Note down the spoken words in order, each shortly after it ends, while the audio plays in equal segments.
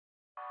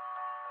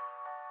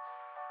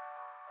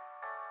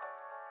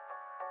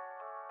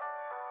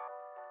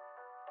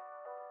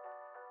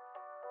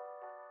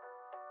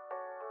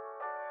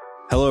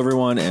Hello,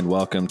 everyone, and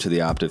welcome to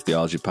the Optive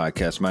Theology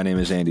Podcast. My name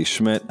is Andy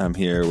Schmidt. I'm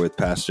here with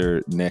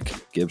Pastor Nick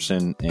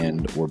Gibson,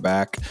 and we're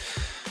back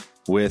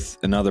with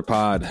another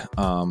pod.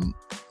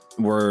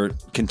 We're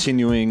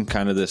continuing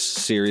kind of this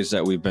series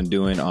that we've been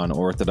doing on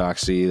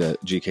Orthodoxy,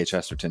 that G.K.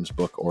 Chesterton's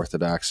book,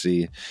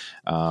 Orthodoxy,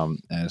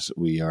 as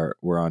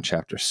we're on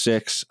chapter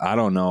 6. I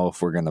don't know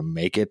if we're going to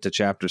make it to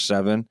chapter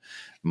 7.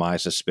 My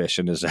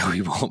suspicion is that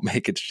we won't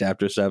make it to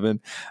chapter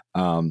 7.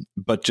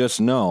 But just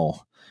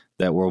know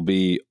that we'll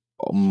be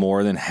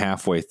more than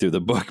halfway through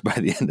the book by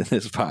the end of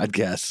this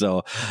podcast.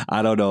 So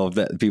I don't know if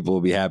that people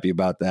will be happy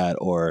about that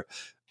or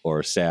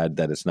sad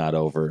that it's not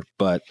over.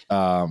 But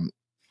I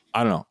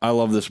don't know. I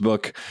love this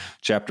book.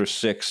 Chapter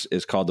 6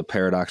 is called The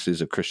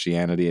Paradoxes of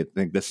Christianity. I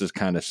think this is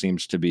kind of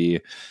seems to be,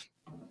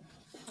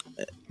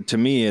 to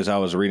me, as I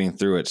was reading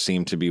through it,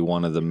 seemed to be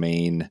one of the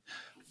main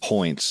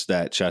points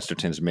that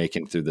Chesterton's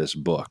making through this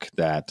book,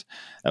 that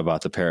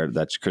about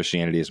that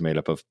Christianity is made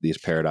up of these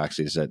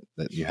paradoxes that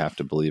you have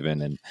to believe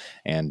in,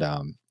 and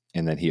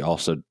then he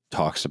also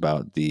talks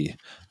about the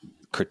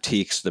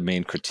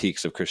main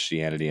critiques of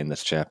Christianity in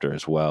this chapter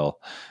as well,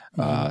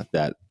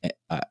 that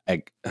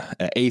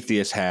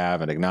atheists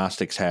have and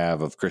agnostics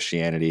have of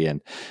Christianity,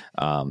 and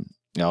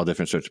all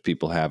different sorts of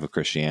people have of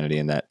Christianity,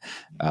 and that.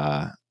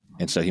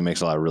 And so he makes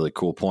a lot of really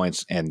cool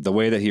points, and the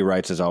way that he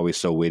writes is always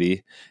so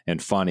witty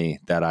and funny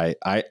that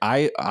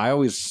I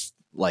always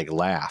like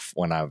laugh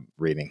when I'm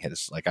reading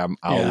his. Like I'll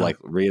like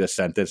read a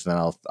sentence and then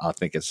I'll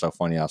think it's so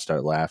funny I'll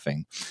start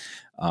laughing.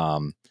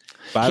 But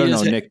I don't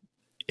know, Nick.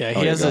 Yeah,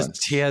 he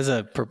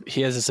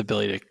has this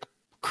ability to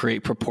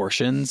create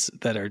proportions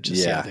that are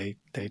just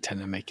they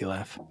tend to make you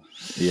laugh.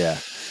 Yeah.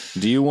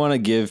 Do you want to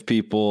give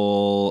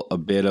people a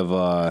bit of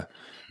a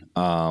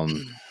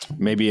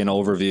maybe an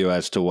overview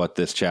as to what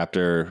this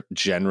chapter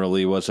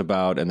generally was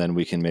about, and then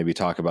we can maybe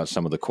talk about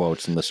some of the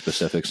quotes and the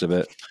specifics of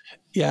it?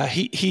 Yeah,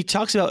 he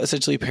talks about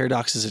essentially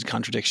paradoxes and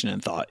contradiction in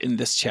thought in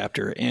this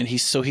chapter, and he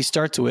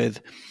starts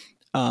with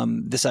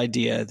this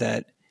idea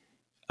that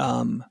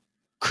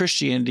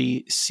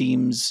Christianity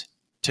seems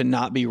to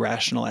not be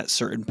rational at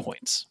certain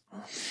points,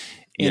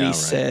 and he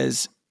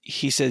says,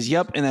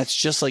 "Yep," and that's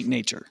just like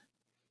nature.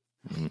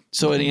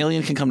 So an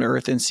alien can come to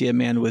Earth and see a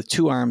man with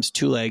 2 arms,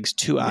 2 legs,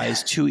 2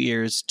 eyes, 2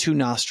 ears, 2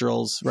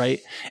 nostrils, right?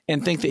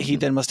 And think that he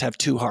then must have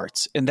 2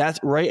 hearts. And that's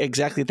right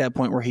exactly at that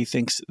point where he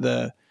thinks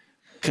the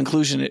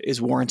conclusion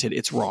is warranted.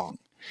 It's wrong.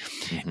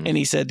 And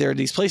he said there are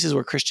these places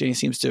where Christianity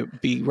seems to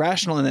be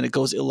rational and then it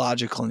goes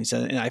illogical. And he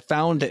said, and I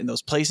found that in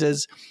those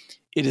places,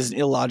 it is an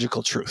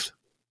illogical truth,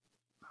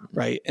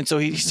 right? And so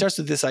he starts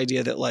with this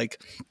idea that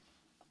like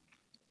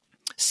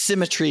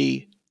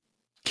symmetry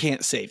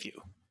can't save you.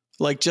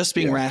 Like just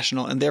being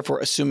rational and therefore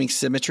assuming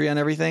symmetry on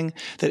everything,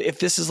 that if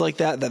this is like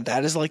that,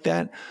 that is like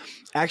that,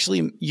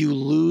 actually you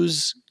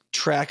lose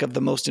track of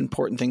the most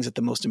important things at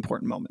the most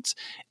important moments.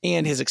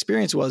 And his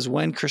experience was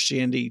when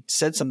Christianity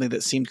said something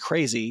that seemed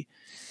crazy,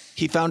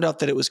 he found out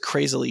that it was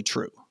crazily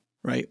true,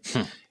 right?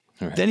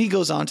 Right. Then he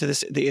goes on to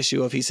the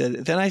issue of, he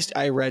said, then I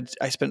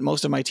spent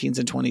most of my teens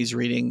and 20s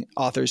reading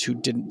authors who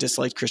didn't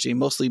dislike Christianity,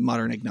 mostly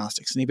modern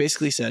agnostics. And he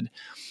basically said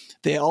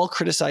they all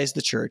criticized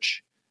the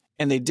church,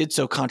 and they did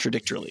so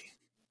contradictorily.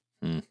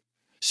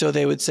 So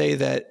they would say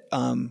that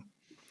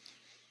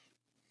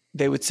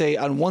they would say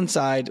on one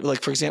side,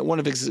 like for example, one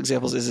of his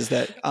examples is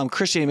that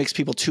Christianity makes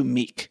people too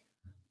meek,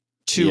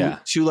 too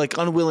like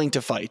unwilling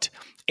to fight,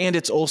 and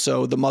it's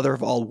also the mother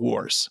of all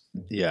wars.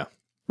 Yeah,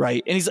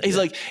 right. And he's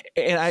like,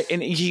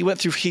 and he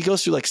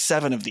goes through like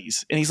 7 of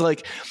these, and he's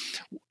like,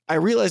 I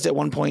realized at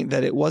one point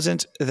that it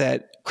wasn't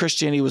that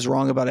Christianity was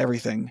wrong about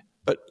everything,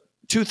 but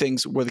 2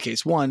 things were the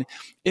case. One,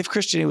 if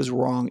Christianity was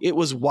wrong, it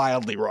was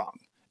wildly wrong.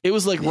 It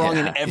was like wrong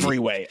in every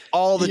way,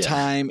 all the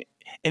time.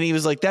 And he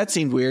was like, that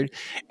seemed weird.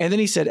 And then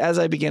he said, as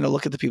I began to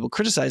look at the people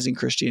criticizing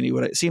Christianity,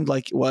 what it seemed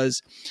like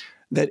was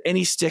that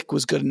any stick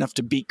was good enough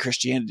to beat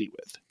Christianity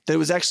with, that it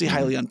was actually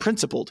highly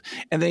unprincipled.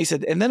 And then he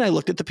said, and then I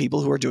looked at the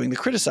people who are doing the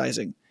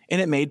criticizing, and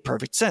it made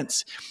perfect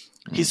sense.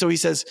 So he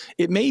says,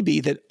 it may be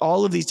that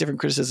all of these different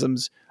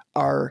criticisms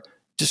are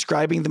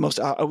describing the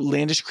most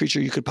outlandish creature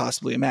you could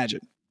possibly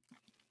imagine.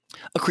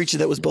 A creature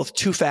that was both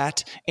too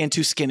fat and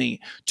too skinny,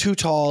 too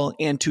tall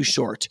and too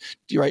short,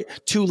 right?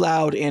 Too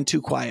loud and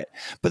too quiet.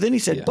 But then he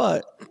said,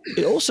 but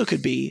it also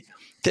could be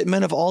that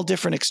men of all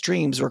different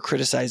extremes were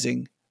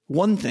criticizing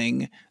one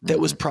thing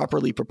that was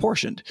properly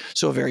proportioned.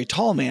 So a very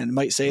tall man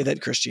might say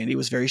that Christianity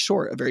was very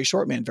short, a very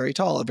short man, very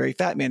tall, a very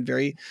fat man,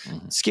 very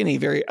skinny,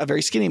 a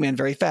very skinny man,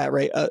 very fat,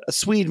 right? A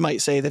Swede might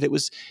say that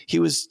he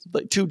was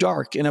like too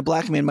dark, and a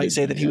black man might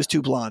say that he was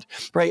too blonde,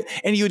 right?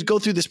 And you would go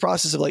through this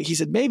process of like, he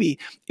said, maybe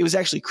it was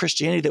actually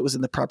Christianity that was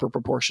in the proper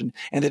proportion,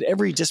 and that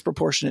every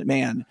disproportionate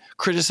man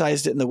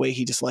criticized it in the way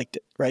he disliked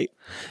it, right?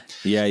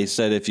 Yeah, he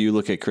said if you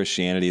look at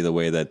Christianity the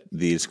way that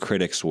these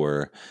critics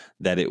were,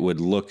 that it would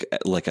look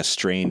like a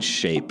strange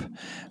shape,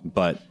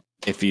 but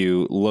if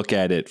you look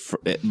at it,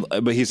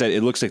 but he said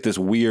it looks like this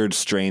weird,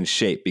 strange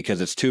shape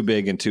because it's too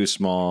big and too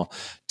small,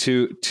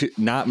 too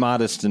not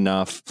modest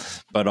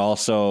enough, but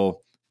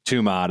also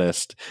too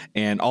modest,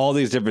 and all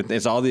these different,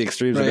 it's all the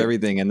extremes of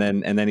everything. And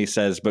then he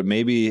says, but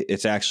maybe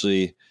it's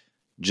actually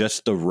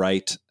just the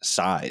right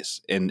size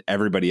in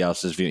everybody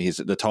else's view. He's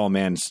the tall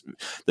man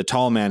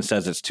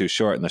says it's too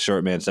short, and the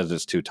short man says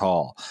it's too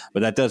tall.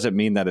 But that doesn't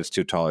mean that it's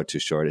too tall or too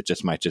short. It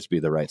just might just be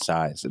the right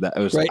size.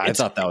 I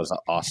thought that was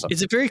awesome.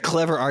 It's a very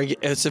clever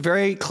argument. It's a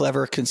very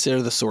clever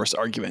consider the source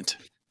argument.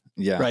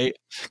 Yeah. Right.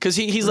 Because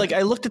he's like,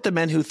 I looked at the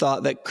men who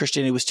thought that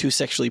Christianity was too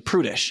sexually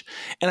prudish,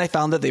 and I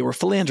found that they were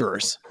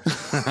philanderers.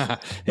 Right?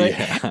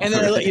 Yeah, and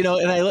then what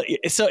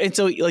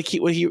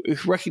he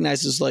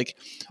recognizes, like,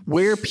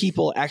 where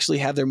people actually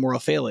have their moral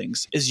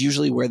failings is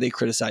usually where they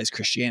criticize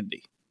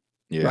Christianity.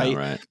 Yeah,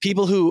 right.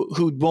 People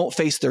who won't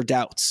face their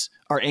doubts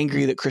are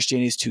angry that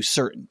Christianity is too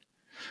certain.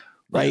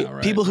 Right. Yeah,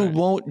 people who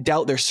won't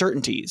doubt their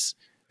certainties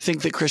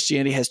think that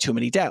Christianity has too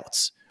many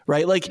doubts.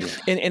 Right. Like,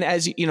 and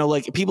as you know,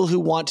 like, people who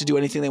want to do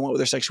anything they want with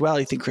their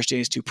sexuality think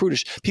Christianity is too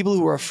prudish. People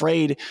who are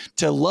afraid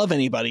to love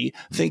anybody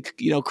think,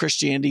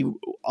 Christianity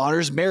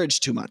honors marriage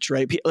too much.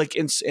 Right. Like,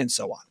 and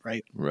so on.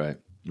 Right.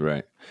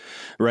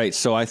 Right.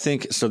 So I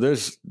think,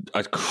 there's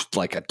a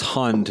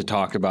ton to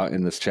talk about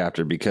in this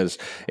chapter, because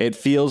it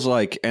feels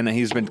like, and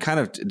he's been kind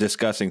of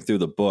discussing through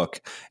the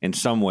book in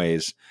some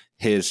ways,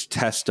 his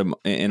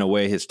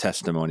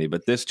testimony,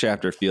 but this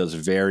chapter feels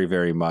very,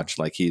 very much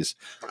like he's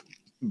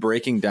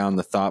breaking down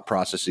the thought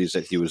processes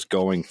that he was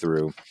going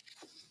through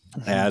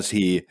as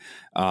he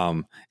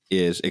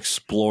is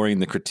exploring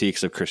the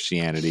critiques of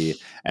Christianity,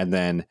 and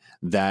then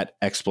that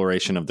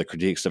exploration of the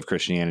critiques of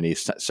Christianity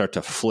start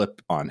to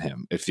flip on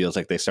him. It feels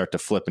like they start to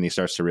flip, and he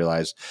starts to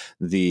realize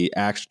the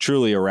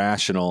truly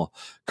irrational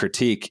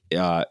critique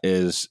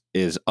is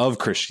of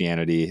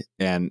Christianity,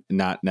 and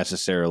not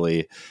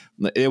necessarily.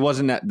 It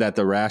wasn't that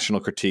the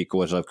rational critique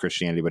was of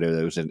Christianity, but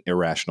it was an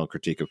irrational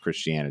critique of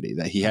Christianity,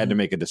 that he had to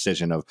make a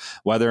decision of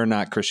whether or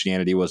not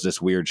Christianity was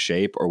this weird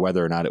shape or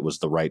whether or not it was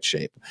the right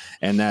shape.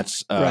 And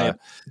that's right.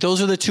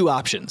 Those are the two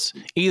options.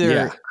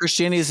 Either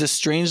Christianity is this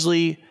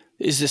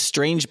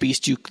strange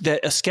beast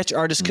that a sketch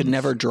artist could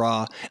never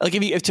draw. Like,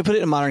 if to put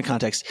it in modern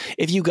context,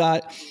 if you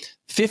got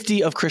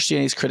 50 of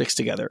Christianity's critics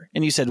together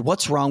and you said,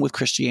 what's wrong with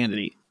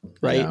Christianity?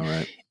 Right. Yeah,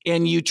 right.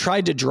 And you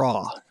tried to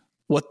draw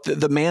what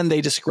the man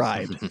they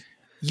described,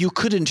 you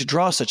couldn't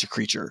draw such a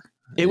creature.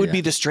 It would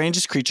be the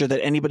strangest creature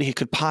that anybody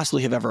could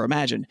possibly have ever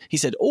imagined. He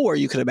said, or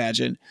you could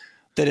imagine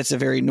that it's a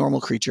very normal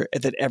creature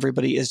that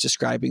everybody is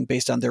describing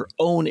based on their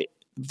own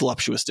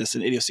voluptuousness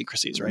and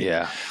idiosyncrasies, right?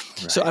 Yeah.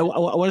 Right. So I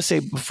want to say,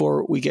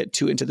 before we get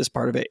too into this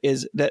part of it,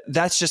 is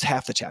that's just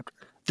half the chapter.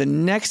 The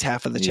next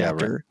half of the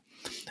chapter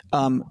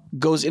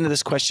goes into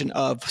this question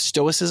of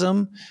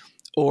Stoicism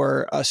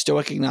or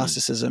Stoic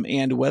agnosticism,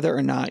 and whether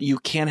or not you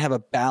can have a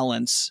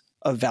balance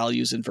of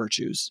values and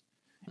virtues.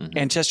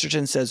 And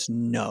Chesterton says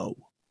no.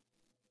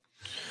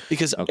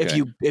 Because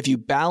if you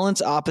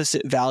balance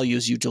opposite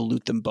values, you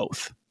dilute them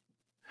both.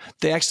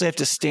 They actually have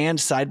to stand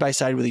side by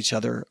side with each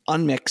other,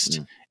 unmixed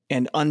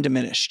and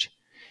undiminished.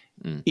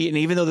 And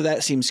even though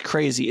that seems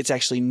crazy, it's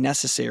actually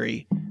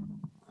necessary.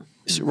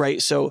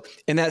 Right. So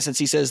in that sense,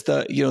 he says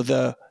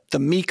the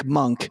meek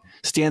monk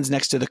stands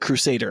next to the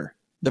crusader,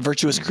 the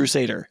virtuous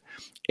crusader,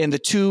 and the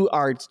two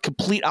are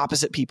complete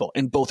opposite people,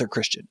 and both are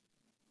Christian.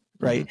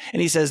 Right.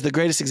 And he says the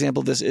greatest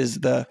example of this is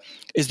the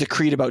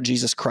creed about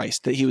Jesus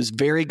Christ, that he was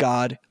very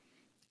God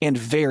and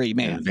very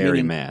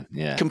man.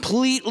 Yeah.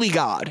 Completely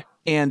God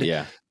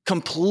and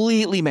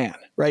completely man.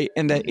 Right.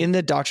 And that in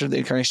the doctrine of the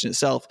incarnation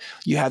itself,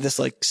 you have this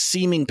like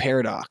seeming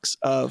paradox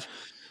of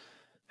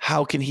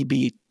how can he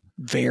be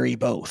very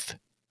both?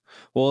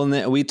 Well,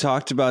 and we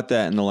talked about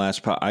that in the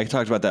last. I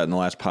talked about that in the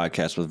last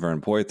podcast with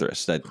Vern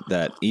Poitras.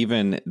 That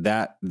even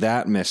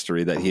that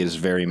mystery that he is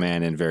very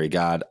man and very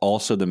God.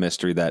 Also, the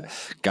mystery that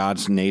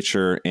God's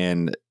nature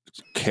and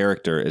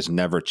character is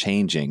never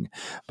changing,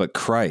 but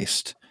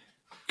Christ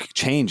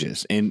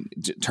changes and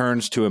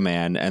turns to a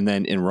man. And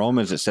then in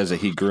Romans, it says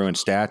that he grew in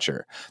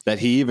stature. That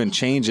he even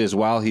changes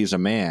while he's a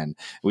man.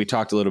 We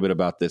talked a little bit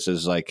about this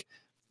as like.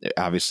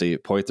 Obviously,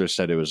 Poitras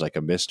said it was like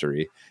a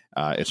mystery.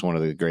 It's one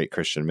of the great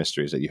Christian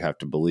mysteries that you have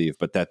to believe,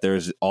 but that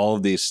there's all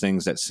of these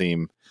things that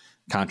seem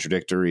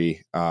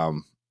contradictory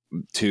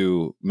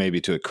to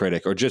a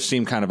critic, or just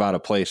seem kind of out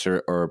of place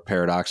or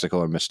paradoxical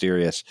or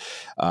mysterious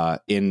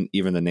in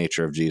even the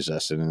nature of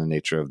Jesus and in the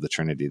nature of the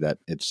Trinity. That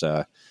it's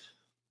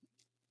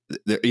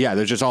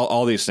there's just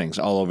all these things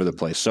all over the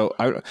place. So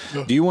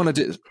do you want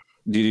to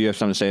do you have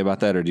something to say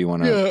about that, or do you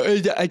want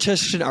to? Yeah,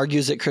 Chesterton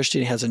argues that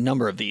Christianity has a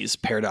number of these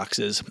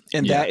paradoxes,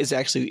 and that is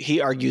actually, he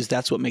argues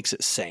that's what makes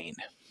it sane.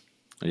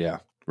 Yeah,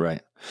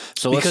 right.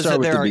 So because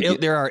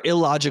there are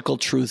illogical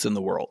truths in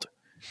the world,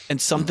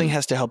 and something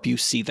has to help you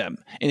see them.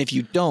 And if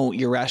you don't,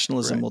 your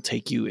rationalism will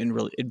take you in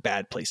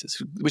bad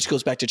places, which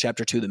goes back to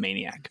chapter 2, the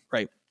maniac,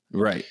 right?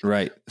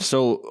 Right.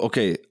 So,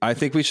 okay, I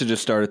think we should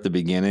just start at the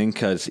beginning,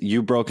 because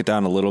you broke it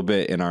down a little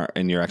bit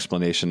in your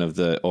explanation of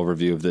the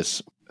overview of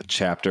this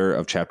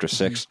chapter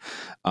 6,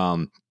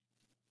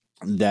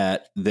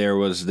 that there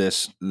was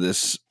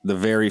the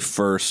very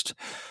first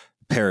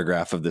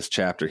paragraph of this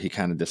chapter. He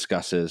kind of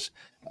discusses,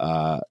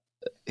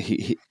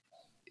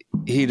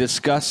 he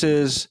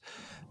discusses,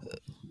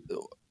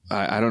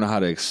 I don't know how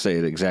to say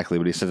it exactly,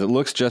 but he says it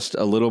looks just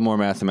a little more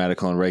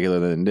mathematical and regular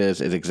than it is.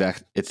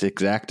 Its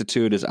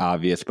exactitude is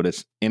obvious, but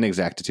its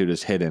inexactitude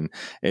is hidden.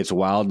 Its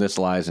wildness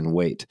lies in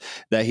wait.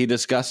 That he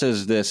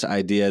discusses this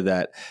idea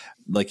that,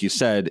 like you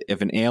said,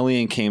 if an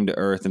alien came to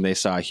Earth and they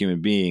saw a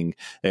human being,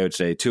 they would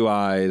say 2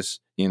 eyes,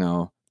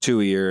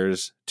 2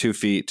 ears, 2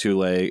 feet, 2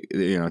 legs,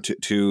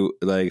 2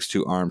 legs,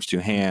 2 arms, 2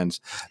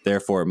 hands.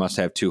 Therefore, it must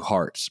have 2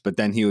 hearts. But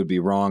then he would be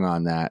wrong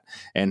on that,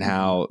 and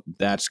how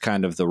that's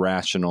kind of the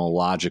rational,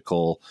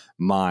 logical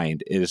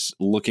mind is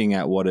looking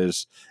at what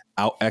is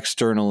out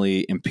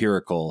externally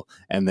empirical,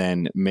 and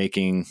then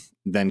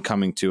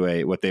coming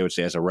to what they would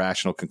say as a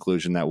rational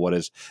conclusion that what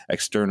is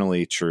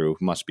externally true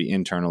must be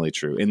internally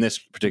true in this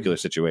particular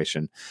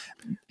situation,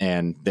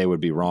 and they would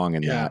be wrong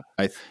in that.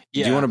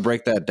 Do you want to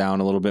break that down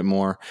a little bit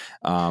more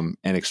and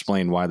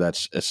explain why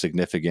that's a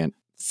significant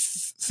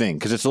thing?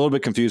 Because it's a little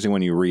bit confusing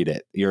when you read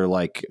it. You're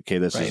like, okay,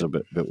 this is a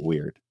bit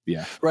weird.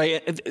 Yeah,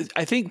 right.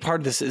 I think part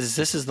of this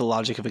is the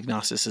logic of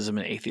agnosticism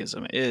and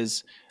atheism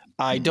is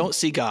I don't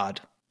see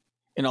God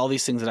in all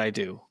these things that I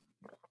do,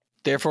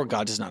 therefore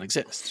God does not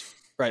exist.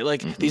 Right.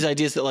 Like these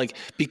ideas that like,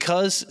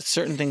 because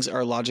certain things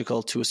are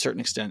logical to a certain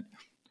extent,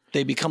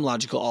 they become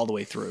logical all the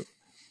way through.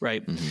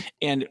 Right.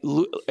 And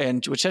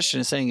what Chesterton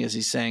is saying is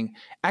he's saying,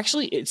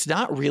 actually, it's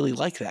not really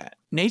like that.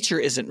 Nature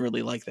isn't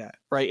really like that.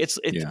 Right. It's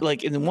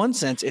like, in one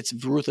sense, it's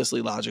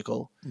ruthlessly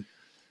logical,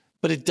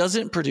 but it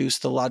doesn't produce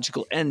the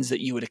logical ends that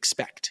you would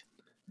expect.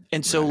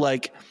 And so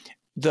like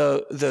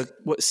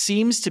what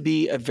seems to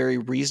be a very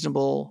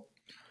reasonable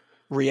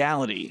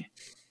reality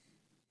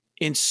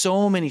in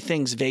so many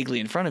things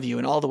vaguely in front of you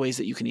in all the ways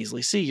that you can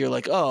easily see, you're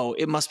like, oh,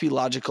 it must be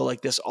logical like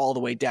this all the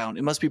way down.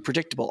 It must be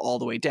predictable all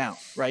the way down,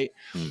 right?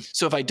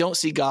 So if I don't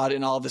see God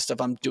in all of this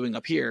stuff I'm doing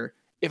up here,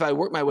 if I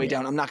work my way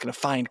down, I'm not going to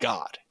find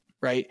God,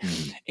 right?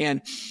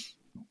 And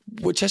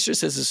what Chester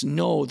says is,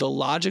 no, the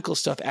logical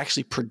stuff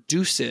actually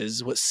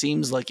produces what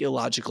seems like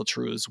illogical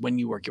truths when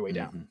you work your way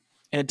down.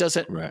 And it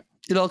doesn't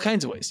in all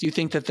kinds of ways. You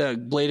think that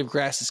the blade of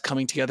grass is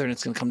coming together and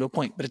it's going to come to a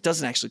point, but it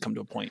doesn't actually come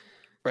to a point.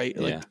 Right?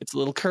 Like it's a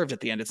little curved at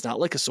the end. It's not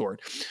like a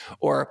sword.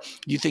 Or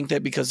you think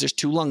that because there's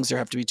 2 lungs, there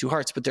have to be 2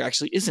 hearts, but there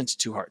actually isn't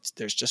 2 hearts.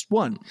 There's just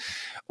one,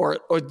 or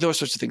those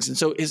sorts of things. And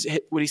so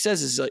what he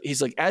says is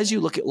he's like, as you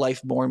look at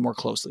life more and more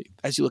closely,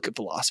 as you look at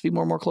philosophy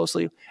more and more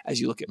closely,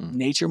 as you look at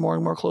nature more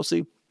and more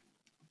closely,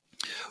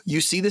 you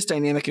see this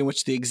dynamic in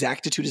which the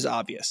exactitude is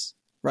obvious,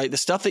 right? The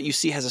stuff that you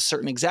see has a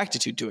certain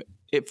exactitude to it.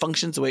 It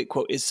functions the way it,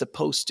 quote, is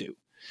supposed to.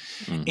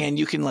 And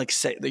you can like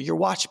say that you're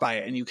watched by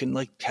it, and you can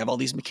like have all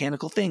these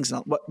mechanical things.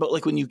 But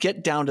like when you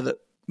get down to the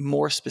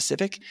more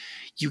specific,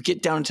 you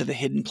get down to the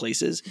hidden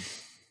places.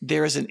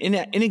 There is an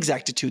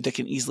inexactitude that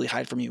can easily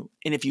hide from you.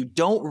 And if you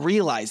don't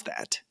realize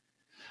that,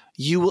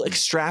 you will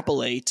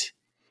extrapolate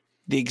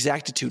the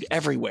exactitude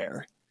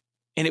everywhere,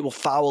 and it will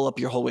foul up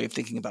your whole way of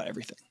thinking about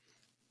everything.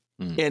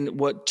 And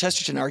what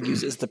Chesterton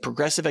argues is the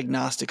progressive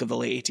agnostic of the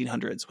late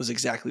 1800s was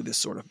exactly this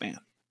sort of man.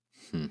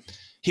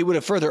 He would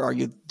have further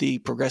argued the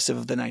progressive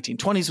of the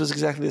 1920s was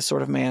exactly this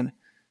sort of man.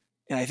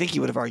 And I think he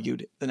would have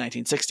argued the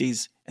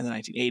 1960s and the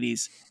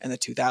 1980s and the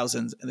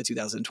 2000s and the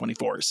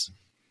 2024s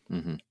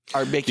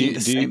are making the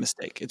same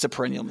mistake. It's a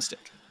perennial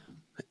mistake.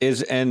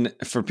 And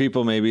for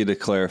people maybe to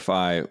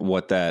clarify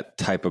what that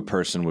type of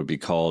person would be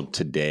called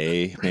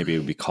today, maybe it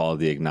would be called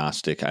the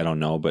agnostic. I don't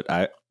know, but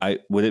I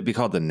would it be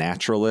called the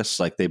naturalist?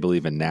 Like they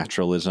believe in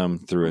naturalism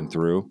through and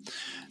through,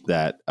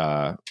 that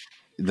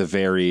the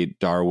very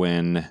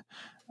Darwinian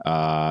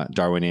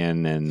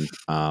and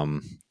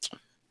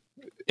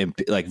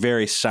like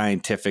very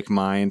scientific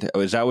mind.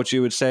 Is that what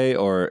you would say?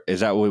 Or is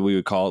that what we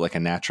would call it, like a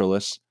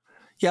naturalist?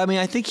 Yeah. I mean,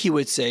 I think he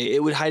would say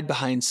it would hide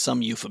behind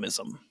some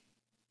euphemism,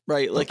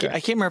 right? Like I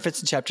can't remember if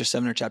it's in chapter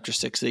 7 or chapter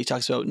 6 that he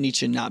talks about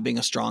Nietzsche not being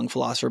a strong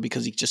philosopher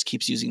because he just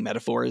keeps using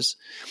metaphors.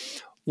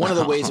 One of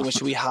the ways in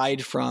which we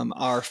hide from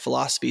our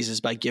philosophies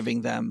is by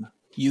giving them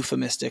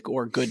euphemistic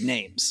or good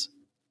names.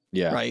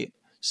 Yeah. Right.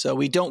 So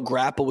we don't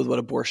grapple with what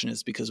abortion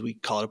is because we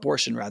call it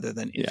abortion rather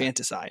than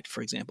infanticide,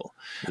 for example.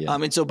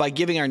 And so by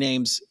giving our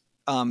names,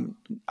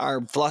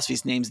 our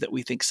philosophies names that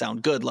we think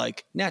sound good,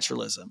 like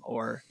naturalism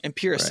or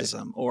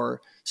empiricism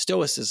or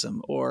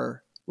stoicism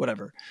or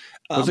whatever.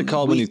 What's it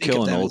called when you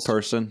kill an old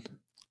person?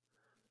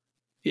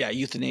 Yeah,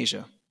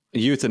 euthanasia.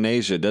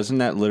 Euthanasia. Doesn't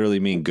that literally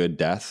mean good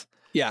death?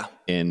 Yeah.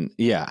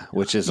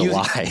 Which is a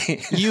lie.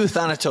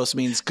 Euthanatos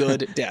means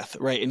good death,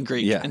 right, in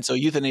Greek. Yeah. And so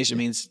euthanasia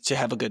means to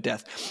have a good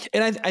death.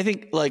 And I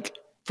think like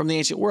from the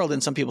ancient world,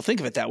 and some people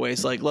think of it that way,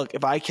 it's like, look,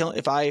 if I take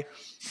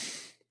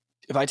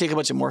a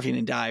bunch of morphine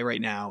and die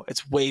right now,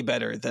 it's way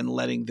better than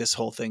letting this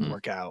whole thing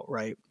work out,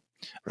 right?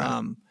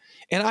 And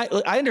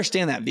I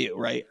understand that view,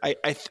 right?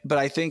 But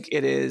I think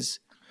it is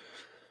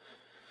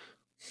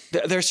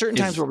there are certain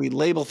times where we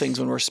label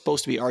things when we're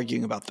supposed to be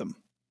arguing about them.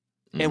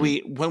 And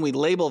when we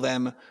label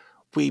them,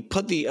 we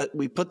put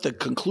the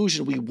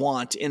conclusion we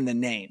want in the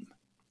name.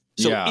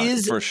 So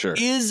for sure.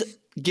 Is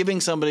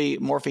giving somebody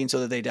morphine so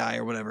that they die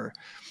or whatever,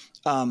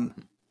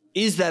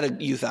 is that a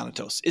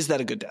euthanatos? Is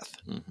that a good death?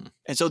 Mm-hmm.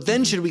 And so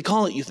then should we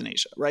call it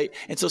euthanasia, right?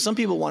 And so some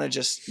people want to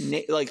just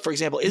like, for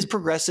example, is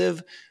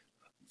progressive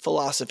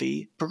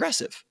philosophy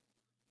progressive?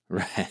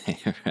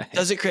 Right.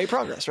 Does it create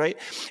progress, right?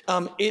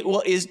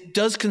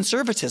 Does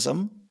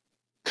conservatism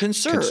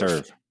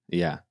conserve?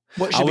 Yeah.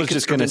 What should I was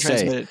just going to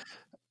say,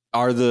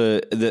 are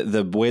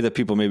the way that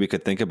people maybe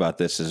could think about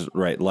this is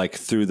right, like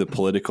through the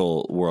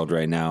political world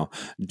right now,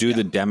 do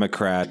the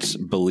Democrats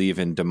believe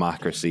in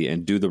democracy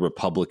and do the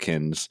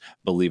Republicans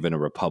believe in a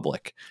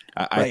republic?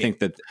 I think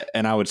that,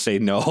 and I would say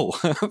no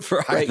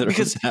for either of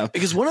them.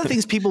 Because one of the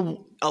things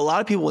a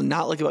lot of people will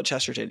not like about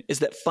Chesterton is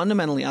that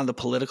fundamentally on the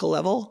political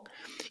level,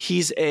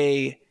 he's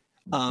a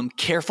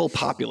careful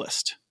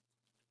populist.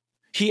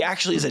 He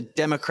actually is a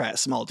Democrat,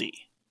 small d.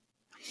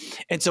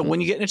 And so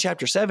when you get into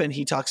chapter 7,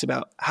 he talks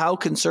about how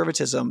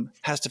conservatism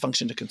has to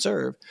function to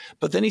conserve.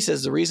 But then he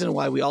says the reason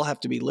why we all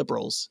have to be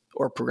liberals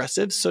or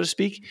progressives, so to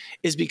speak,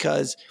 is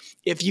because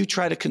if you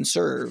try to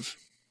conserve,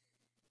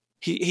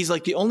 he's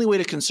like the only way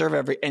to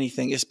conserve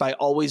anything is by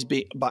always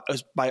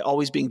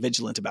being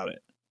vigilant about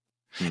it.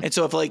 And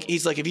so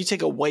if you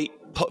take a white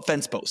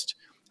fence post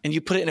and you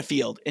put it in a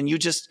field and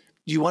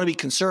you want to be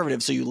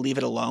conservative, so you leave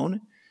it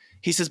alone,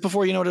 he says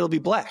before you know it, it'll be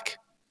black.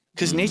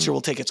 Because nature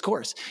will take its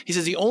course. He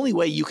says the only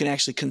way you can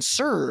actually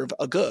conserve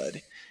a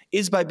good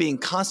is by being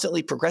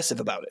constantly progressive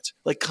about it.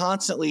 Like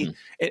constantly,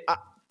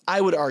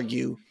 I would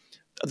argue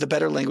the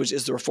better language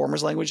is the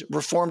reformer's language,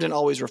 reformed and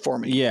always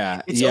reforming.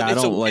 Yeah.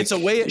 It's a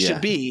way it should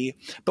be,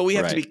 but we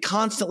have to be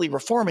constantly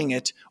reforming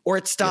it or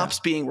it stops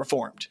being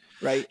reformed,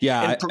 right?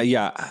 Yeah.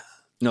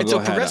 No, go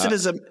ahead.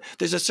 Progressivism,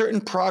 there's a certain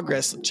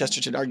progress,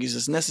 Chesterton argues,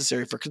 is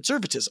necessary for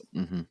conservatism.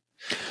 Mm-hmm.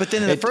 But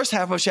then in the first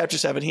half of chapter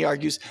 7, he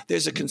argues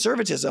there's a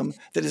conservatism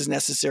that is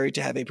necessary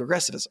to have a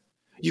progressivism.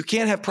 You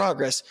can't have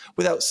progress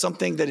without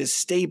something that is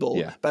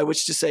stable by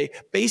which to say,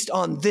 based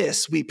on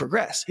this, we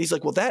progress. He's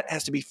like, well, that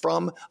has to be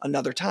from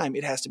another time.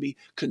 It has to be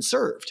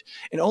conserved.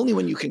 And only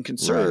when you can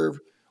conserve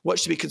what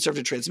should be conserved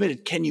and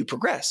transmitted can you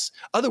progress.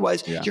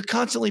 Otherwise, you're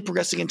constantly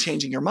progressing and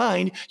changing your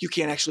mind. You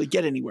can't actually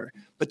get anywhere.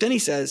 But then he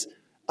says,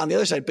 on the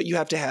other side, but you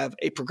have to have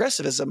a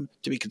progressivism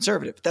to be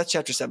conservative. That's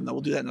chapter 7, though.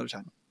 We'll do that another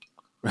time.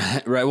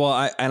 Right. Well,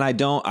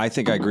 I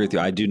think I agree with you.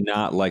 I do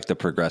not like the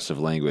progressive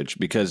language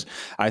because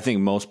I think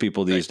most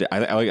people these days,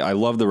 I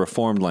love the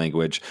reformed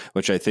language,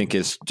 which I think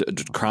is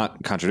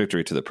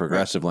contradictory to the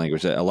progressive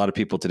language. A lot of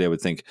people today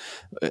would think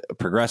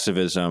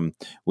progressivism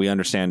we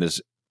understand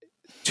is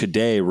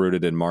today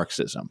rooted in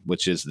Marxism,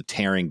 which is the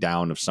tearing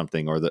down of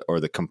something or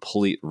the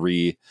complete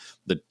the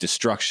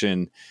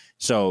destruction.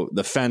 So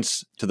the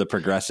fence to the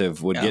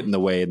progressive would get in the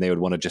way and they would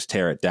want to just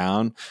tear it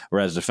down.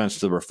 Whereas the fence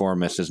to the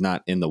reformist is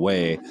not in the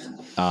way,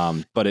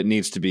 but it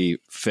needs to be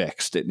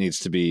fixed. It needs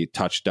to be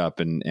touched up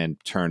and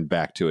turned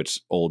back to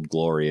its old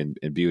glory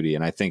and beauty.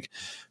 And I think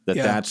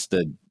that's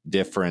the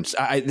difference.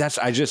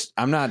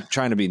 I'm not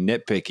trying to be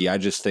nitpicky. I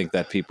just think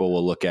that people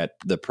will look at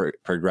the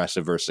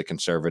progressive versus the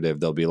conservative.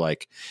 They'll be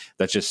like,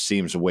 that just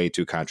seems way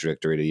too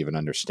contradictory to even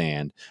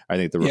understand. I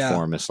think the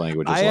reformist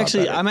language is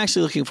I'm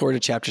actually looking forward to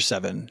chapter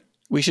 7.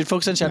 We should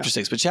focus on chapter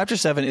 6, but chapter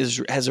 7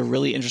 has a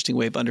really interesting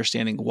way of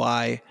understanding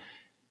why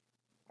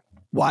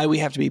we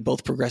have to be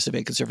both progressive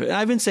and conservative. And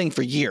I've been saying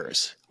for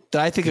years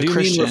that I think a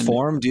Christian. Do you mean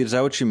reform? Is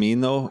that what you mean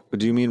though?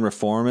 Do you mean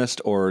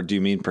reformist or do you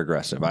mean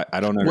progressive? I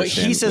don't understand. What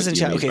he says in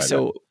chapter. Okay,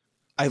 so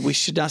we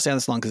should not stay on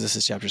this long because this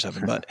is chapter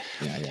 7. But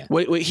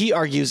what he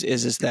argues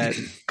is that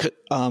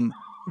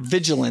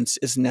vigilance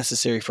is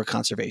necessary for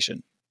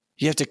conservation.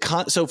 You have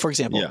to so for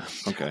example,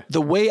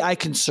 the way I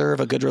conserve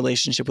a good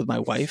relationship with my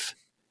wife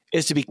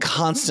is to be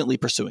constantly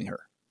pursuing her.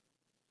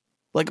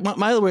 Like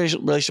my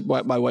relationship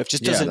with my wife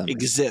just doesn't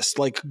exist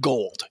like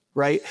gold,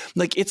 right?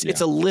 Like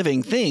it's a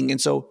living thing. And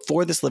so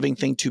for this living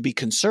thing to be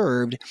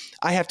conserved,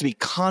 I have to be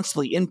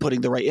constantly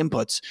inputting the right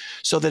inputs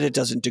so that it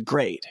doesn't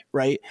degrade,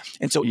 right?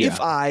 And so if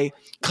I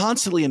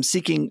constantly am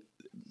seeking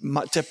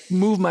to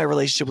move my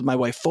relationship with my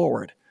wife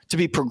forward, to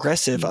be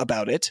progressive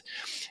about it,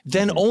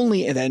 then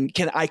only then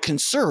can I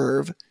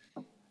conserve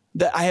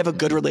that I have a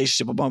good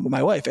relationship with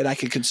my wife and I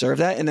can conserve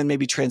that and then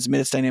maybe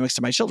transmit its dynamics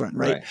to my children.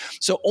 Right.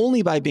 So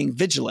only by being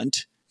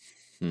vigilant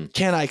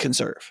can I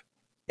conserve.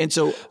 And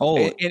so,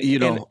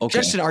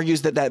 Justin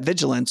argues that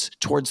vigilance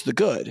towards the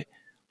good,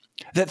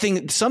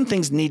 some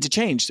things need to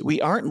change.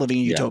 We aren't living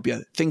in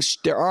utopia.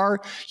 There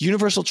are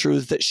universal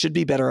truths that should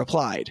be better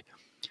applied.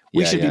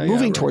 We should be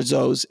moving towards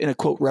those in a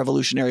quote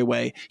revolutionary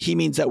way. He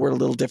means that we're a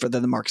little different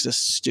than the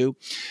Marxists do,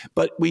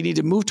 but we need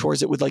to move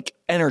towards it with like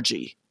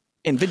energy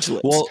and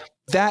vigilance. Well,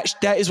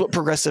 that is what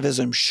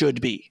progressivism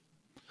should be.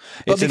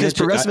 But because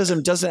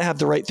progressivism doesn't have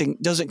the right thing,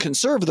 doesn't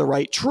conserve the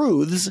right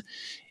truths,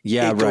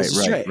 Yeah,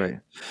 right.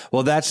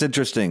 Well, that's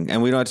interesting.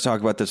 And we don't have to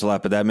talk about this a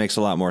lot, but that makes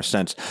a lot more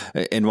sense.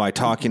 And why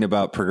talking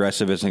about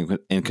progressivism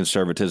and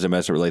conservatism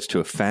as it relates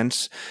to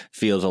offense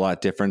feels a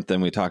lot different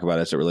than we talk about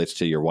as it relates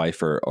to your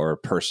wife or a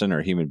person or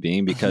a human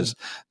being, because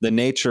the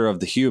nature of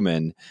the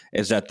human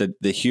is that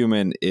the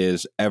human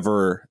is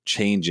ever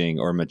changing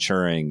or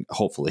maturing,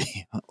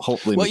 hopefully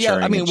maturing. Yeah,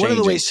 I mean, one of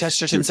the ways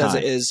Chesterton says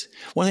it is,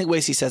 one of the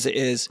ways he says it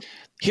is,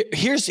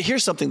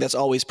 here's something that's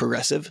always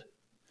progressive.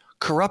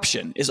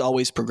 Corruption is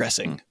always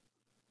progressing,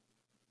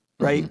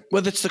 right?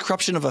 Whether it's the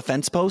corruption of a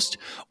fence post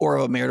or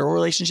of a marital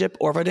relationship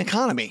or of an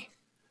economy,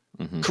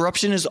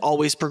 corruption is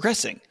always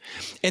progressing.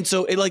 And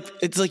so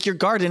it's like your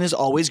garden is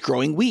always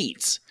growing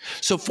weeds.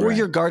 So for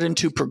your garden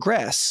to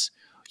progress,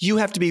 you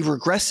have to be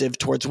regressive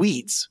towards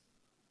weeds.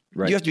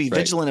 Right. You have to be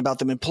vigilant about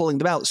them and pulling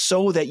them out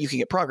so that you can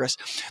get progress.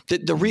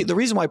 The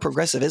reason why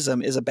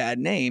progressivism is a bad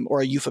name or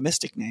a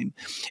euphemistic name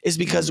is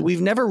because we've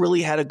never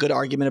really had a good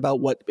argument about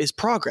what is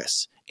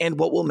progress and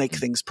what will make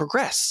things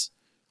progress.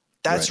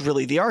 That's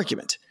really the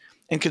argument.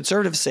 And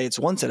conservatives say it's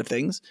one set of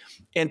things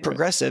and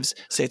progressives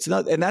say it's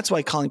another. And that's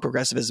why calling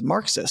progressivists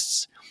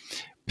Marxists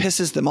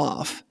pisses them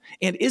off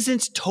and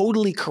isn't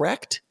totally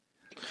correct.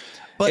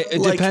 But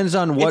it depends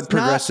on what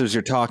progressives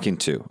you're talking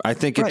to. I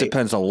think it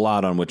depends a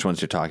lot on which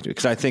ones you're talking to,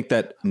 because I think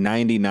that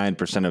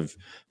 99% of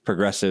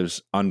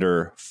progressives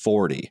under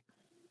 40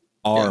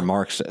 are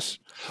Marxists.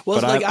 Well,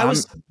 but I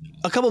was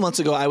a couple months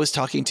ago, I was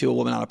talking to a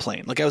woman on a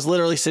plane. Like I was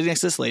literally sitting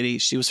next to this lady.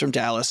 She was from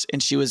Dallas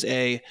and she was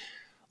a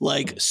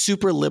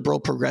super liberal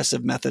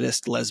progressive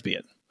Methodist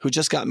lesbian who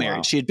just got married.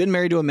 Wow. She had been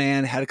married to a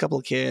man, had a couple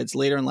of kids,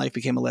 later in life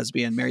became a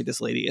lesbian, married this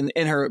lady,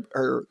 and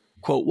her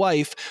quote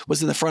wife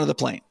was in the front of the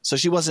plane. So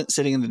she wasn't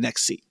sitting in the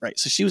next seat. Right.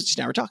 So she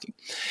now we're talking,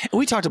 and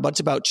we talked a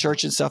bunch about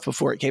church and stuff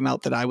before it came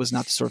out that I was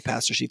not the sort of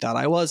pastor she thought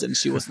I was. And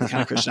she wasn't the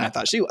kind of Christian I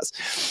thought she was.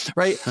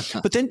 Right.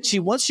 But then she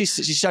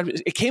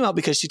started, it came out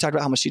because she talked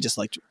about how much she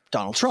disliked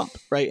Donald Trump.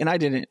 Right. And I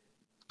didn't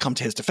come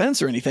to his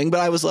defense or anything, but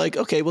I was like,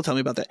 okay, well, tell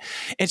me about that.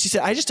 And she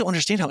said, I just don't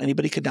understand how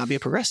anybody could not be a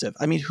progressive.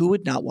 I mean, who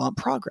would not want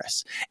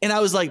progress? And I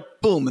was like,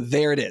 boom,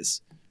 there it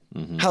is.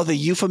 How the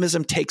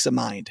euphemism takes a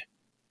mind.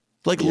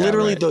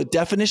 Literally the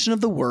definition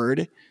of the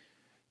word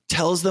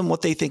tells them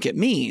what they think it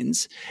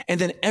means. And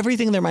then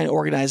everything in their mind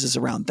organizes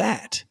around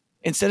that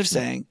instead of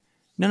saying,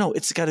 no,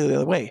 it's got to go the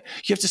other way.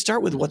 You have to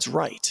start with what's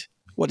right.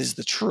 What is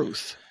the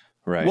truth?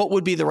 Right. What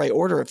would be the right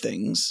order of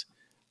things?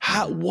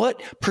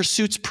 What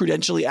pursuits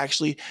prudentially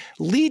actually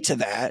lead to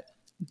that,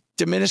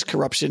 diminish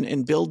corruption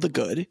and build the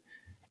good.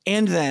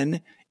 And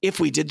then if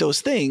we did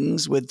those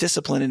things with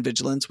discipline and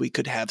vigilance, we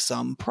could have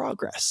some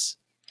progress.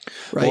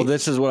 Right? Well,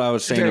 this is what I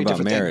was saying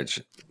about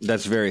marriage.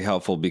 That's very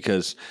helpful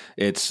because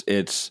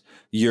it's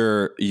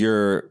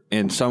you're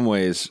in some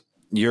ways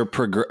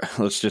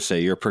let's just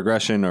say your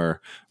progression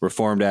or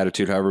reformed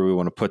attitude, however we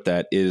want to put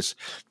that, is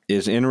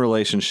in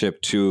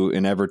relationship to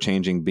an ever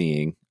changing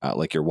being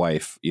like your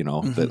wife. You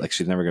know that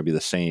she's never going to be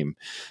the same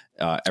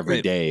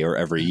every day or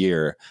every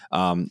year,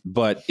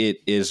 but it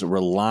is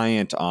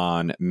reliant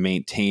on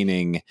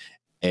maintaining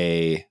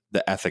the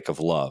ethic of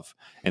love.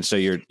 And so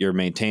you're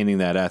maintaining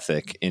that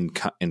ethic in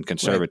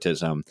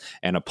conservatism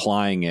and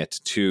applying it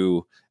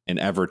to an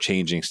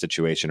ever-changing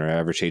situation or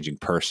ever-changing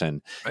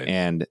person. Right.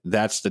 And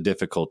that's the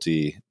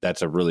difficulty.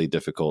 That's a really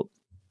difficult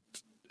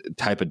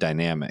type of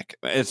dynamic.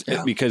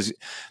 Because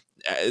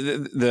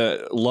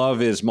the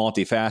love is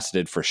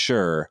multifaceted for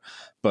sure,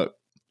 but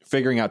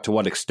figuring out to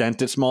what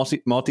extent it's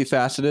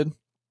multifaceted,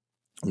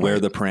 where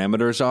the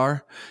parameters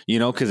are,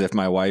 because if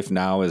my wife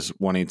now is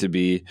wanting to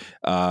be,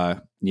 a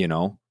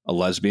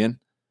lesbian,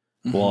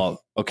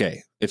 well,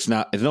 okay, it's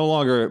no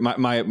longer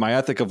my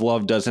ethic of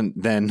love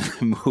doesn't then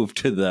move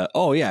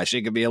to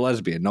she could be a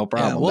lesbian, no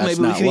problem. Yeah, well,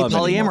 maybe we could be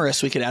polyamorous. Anymore.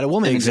 We could add a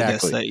woman into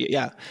this.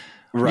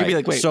 Right. Be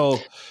like, wait, so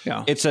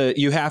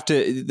you have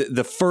to,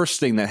 the first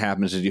thing that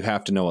happens is you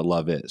have to know what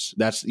love is.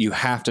 You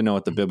have to know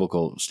what the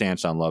biblical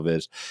stance on love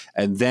is.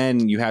 And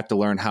then you have to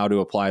learn how to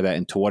apply that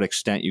and to what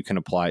extent you can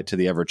apply it to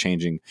the ever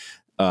changing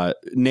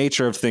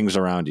nature of things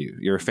around you,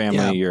 your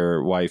family,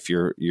 your wife,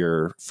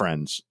 your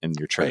friends, and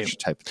your church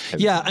type.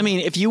 Yeah. I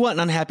mean, if you want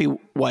an unhappy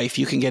wife,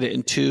 you can get it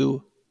in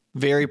two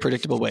very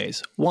predictable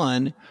ways.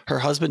 One, her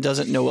husband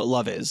doesn't know what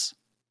love is.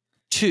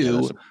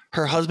 Two,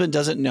 her husband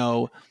doesn't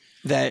know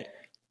that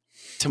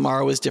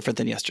tomorrow is different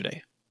than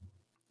yesterday.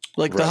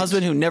 The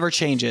husband who never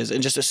changes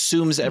and just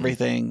assumes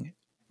everything,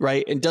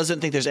 right? And doesn't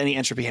think there's any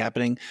entropy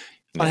happening.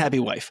 Unhappy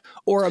wife.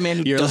 Or a man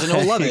who doesn't know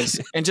what love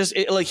is and just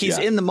he's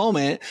in the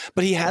moment,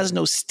 but he has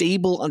no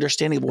stable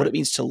understanding of what it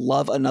means to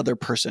love another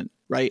person,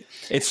 right?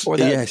 She's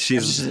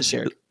isn't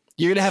shared.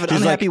 You're going to have an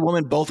unhappy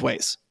woman both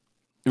ways.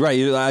 Right.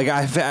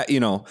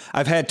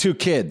 I've had two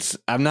kids.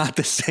 I'm not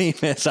the same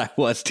as I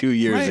was 2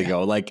 years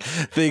ago.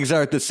 Things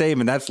aren't the same.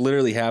 And that's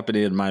literally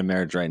happening in my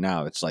marriage right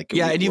now. It's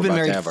and you've been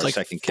married for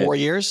 4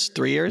 years,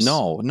 3 years?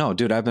 No,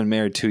 dude, I've been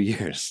married 2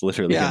 years,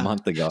 literally a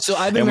month ago. So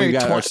I've been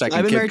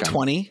married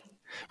 20,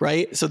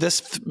 right? So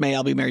this May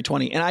I'll be married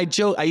 20. And I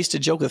used to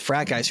joke with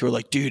frat guys who were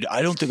like, dude,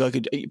 I don't think I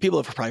could,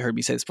 people have probably heard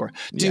me say this before.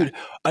 Dude,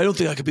 I don't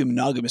think I could be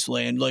monogamous,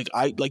 Land.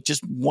 I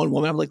just one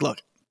woman. I'm like, look,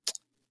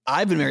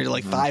 I've been married to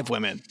like 5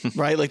 women,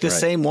 right? Like the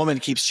same woman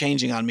keeps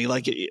changing on me.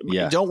 Like,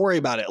 don't worry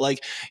about it.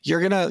 Like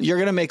you're going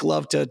to make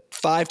love to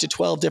 5 to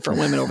 12 different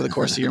women over the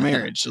course of your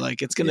marriage.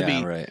 Like it's going to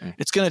be,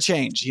 it's going to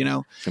change, you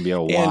know? It's going to be a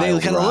wild And they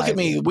kind of ride. look at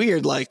me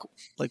weird, like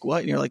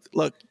what? And you're like,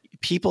 look,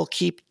 people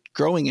keep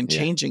growing and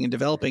changing and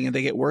developing, and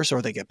they get worse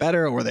or they get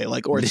better, or they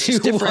like, or it's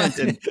just different.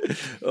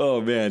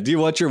 Oh man. Do you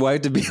want your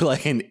wife to be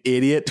like an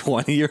idiot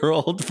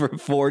 20-year-old for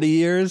 40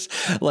 years?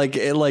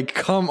 Like,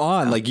 come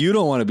on. Like you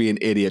don't want to be an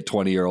idiot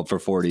 20-year-old for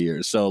 40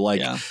 years. So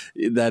like,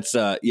 that's,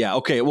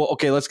 okay. Well,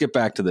 okay. Let's get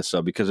back to this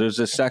though, because there's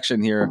this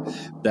section here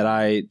that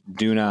I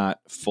do not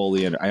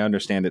fully, I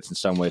understand it in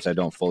some ways. I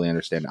don't fully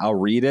understand. I'll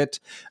read it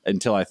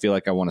until I feel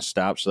like I want to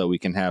stop so that we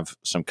can have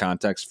some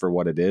context for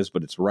what it is,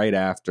 but it's right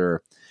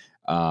after,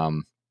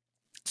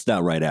 it's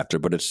not right after,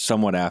 but it's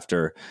somewhat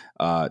after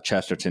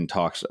Chesterton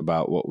talks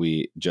about what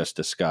we just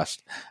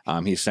discussed.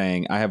 He's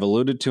saying, I have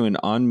alluded to an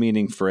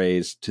unmeaning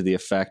phrase to the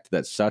effect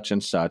that such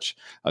and such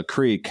a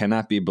creed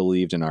cannot be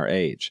believed in our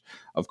age.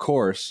 Of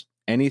course,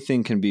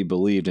 anything can be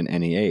believed in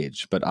any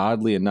age, but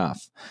oddly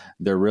enough,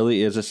 there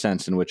really is a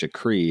sense in which a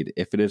creed,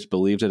 if it is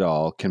believed at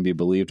all, can be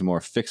believed more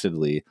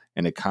fixedly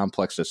in a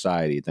complex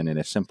society than in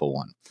a simple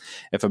one.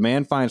 If a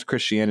man finds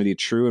Christianity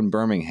true in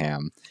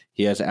Birmingham,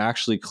 he has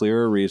actually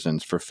clearer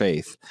reasons for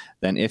faith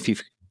than if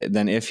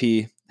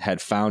he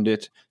had found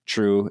it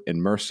true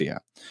in Mercia.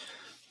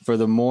 For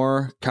the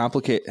more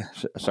complicated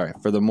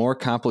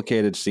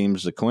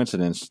seems the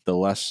coincidence, the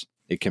less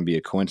it can be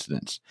a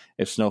coincidence.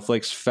 If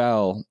snowflakes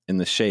fell in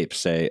the shape,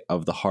 say,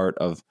 of the heart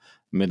of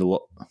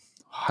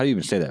how do you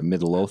even say that?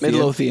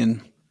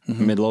 Midlothian.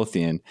 Mm-hmm.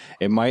 Midlothian,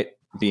 it might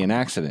be an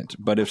accident.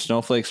 But if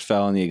snowflakes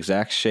fell in the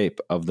exact shape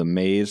of the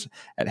maze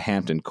at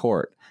Hampton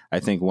Court, I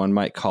think one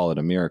might call it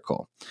a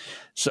miracle.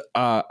 So,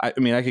 I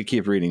mean, I could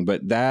keep reading,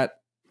 but that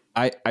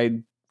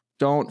I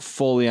don't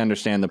fully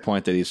understand the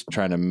point that he's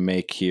trying to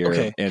make here.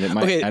 Okay. And it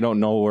might, I don't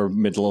know where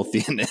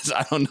Midlothian is.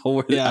 I don't know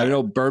where, I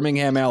know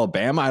Birmingham,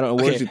 Alabama. I don't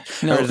know where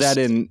or is that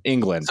in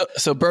England?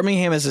 So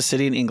Birmingham is a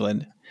city in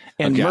England,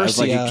 and Mercia, I was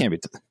like, it can't be.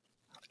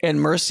 And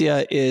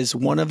Mercia is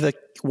one of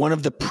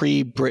the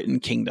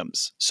pre-Britain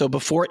kingdoms. So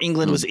before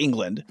England was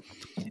England,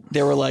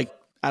 there were like,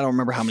 I don't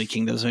remember how many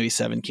kingdoms, maybe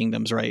 7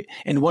 kingdoms, right?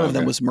 And one of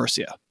them was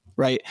Mercia,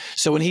 right?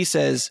 So when he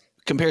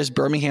compares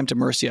Birmingham to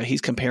Mercia,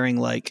 he's comparing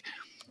like,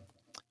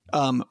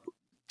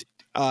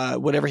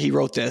 whatever he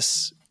wrote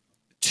this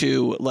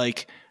to,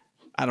 like,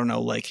 I don't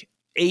know, like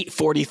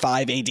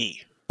 845 AD.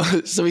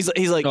 So he's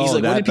like,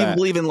 what do people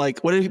believe in?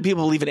 Like, what do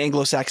people believe in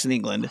Anglo-Saxon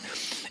England,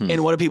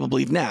 and what do people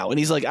believe now? And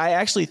he's like, I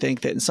actually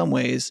think that in some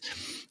ways,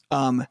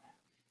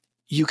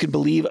 you can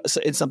believe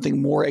in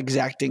something more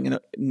exacting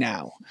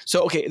now.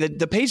 So, okay,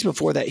 the page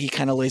before that, he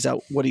kind of lays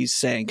out what he's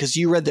saying, because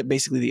you read that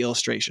basically the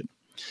illustration.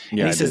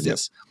 Yeah, and he says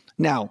this.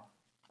 Now,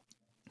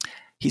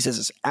 he says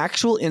this: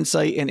 actual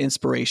insight and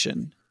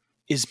inspiration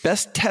is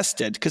best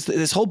tested, because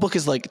this whole book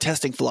is like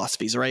testing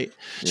philosophies, right?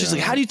 She's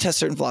like, how do you test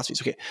certain philosophies?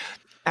 Okay.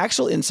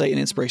 Actual insight and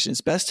inspiration is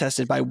best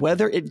tested by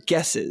whether it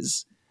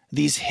guesses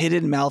these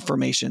hidden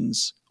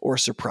malformations or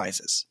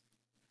surprises.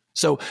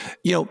 So,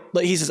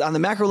 he says on the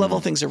macro level,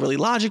 things are really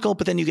logical,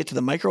 but then you get to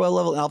the micro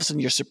level and all of a sudden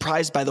you're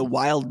surprised by the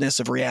wildness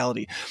of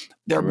reality.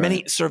 There are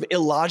many sort of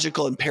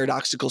illogical and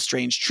paradoxical,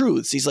 strange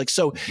truths. He's like,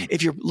 so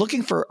if you're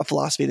looking for a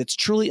philosophy that's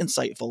truly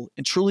insightful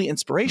and truly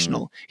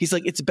inspirational, he's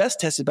like, it's best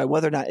tested by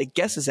whether or not it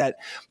guesses at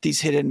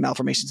these hidden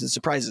malformations and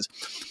surprises.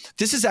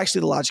 This is actually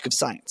the logic of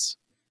science.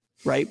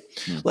 Right?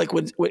 Like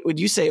when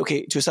you say,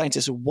 okay, to a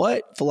scientist,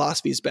 what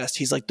philosophy is best?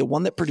 He's like, the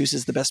one that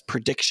produces the best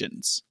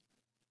predictions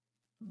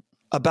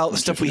about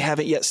stuff we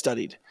haven't yet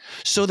studied,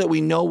 so that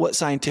we know what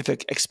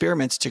scientific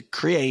experiments to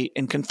create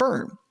and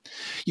confirm.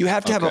 You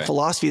have to have a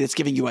philosophy that's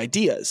giving you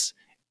ideas.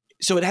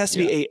 So it has to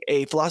be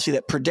a philosophy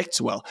that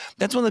predicts well.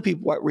 That's one of the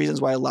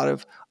reasons why a lot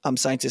of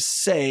scientists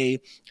say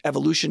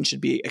evolution should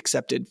be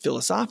accepted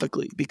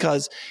philosophically,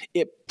 because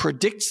it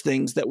predicts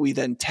things that we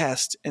then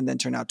test and then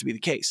turn out to be the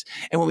case.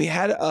 And when we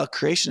had a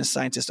creationist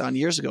scientist on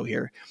years ago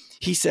here,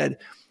 he said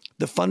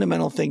the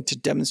fundamental thing to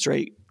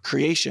demonstrate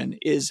creation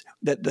is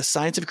that the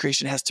science of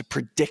creation has to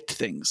predict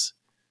things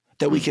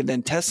that we can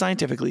then test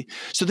scientifically.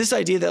 So this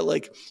idea that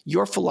like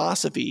your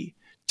philosophy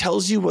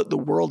tells you what the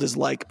world is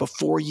like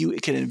before you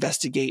can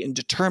investigate and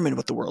determine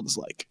what the world is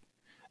like,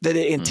 that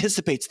it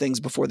anticipates things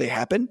before they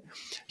happen.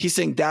 He's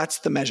saying that's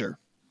the measure.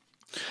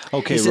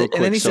 Okay, real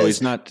quick. So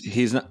he's not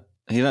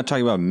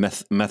talking about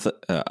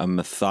a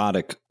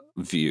methodic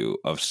view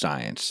of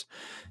science.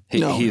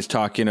 He's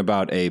talking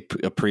about a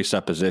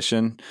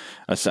presupposition,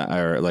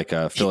 or like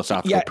a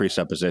philosophical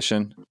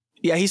presupposition.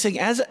 Yeah, he's saying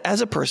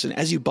as a person,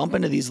 as you bump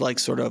into these like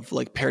sort of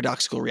like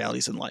paradoxical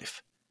realities in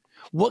life,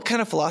 what kind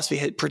of philosophy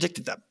had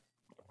predicted them?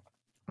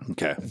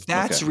 Okay.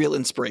 That's real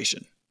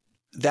inspiration.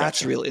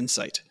 That's real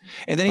insight.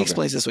 And then he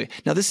explains this way.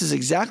 Now, this is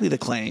exactly the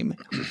claim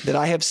that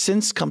I have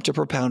since come to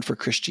propound for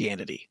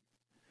Christianity.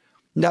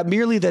 Not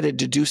merely that it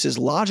deduces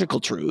logical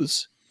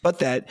truths, but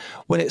that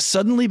when it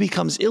suddenly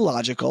becomes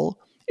illogical,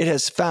 it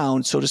has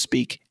found, so to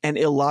speak, an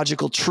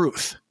illogical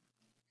truth.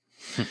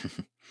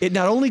 It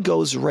not only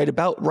goes right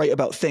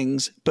about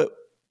things, but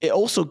it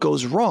also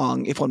goes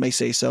wrong, if one may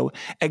say so,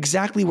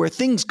 exactly where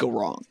things go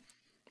wrong.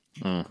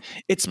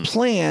 Its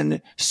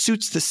plan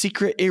suits the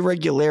secret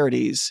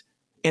irregularities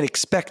and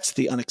expects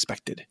the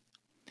unexpected.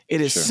 It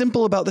is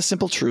simple about the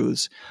simple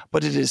truths,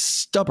 but it is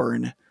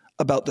stubborn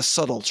about the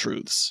subtle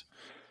truths.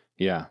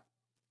 Yeah.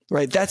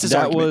 Right. That's his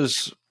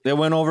argument. It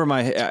went over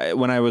my head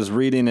when I was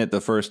reading it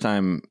the first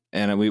time,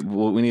 and we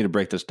need to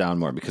break this down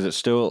more because it's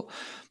still,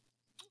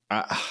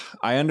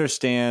 I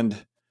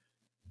understand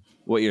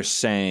what you're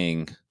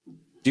saying.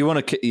 Do you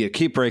want to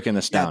keep breaking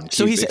this down?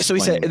 So he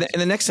said in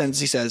the next sentence,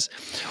 he says,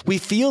 we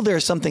feel there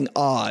is something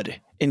odd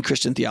in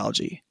Christian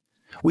theology.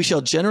 We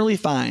shall generally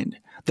find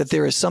that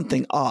there is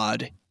something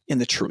odd in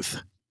the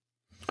truth.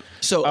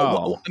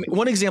 So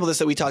one example of this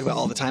that we talk about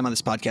all the time on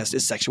this podcast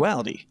is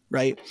sexuality,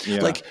 right? Yeah.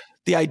 Like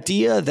the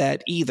idea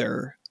that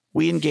either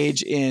we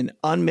engage in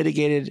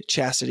unmitigated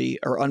chastity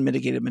or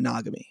unmitigated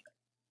monogamy,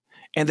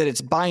 and that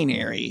it's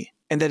binary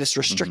and that it's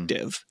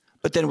restrictive,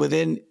 but then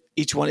within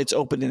each one, it's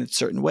open in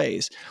certain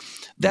ways.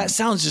 That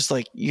sounds just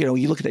like, you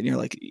look at that and you're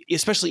like,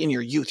 especially in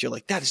your youth, you're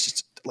like, that is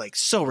just like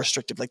so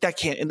restrictive. Like that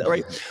can't,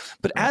 right?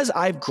 But as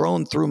I've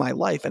grown through my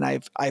life and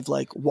I've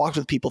like walked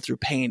with people through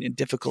pain and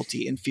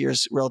difficulty and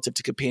fears relative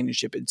to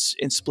companionship and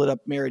split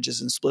up marriages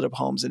and split up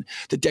homes and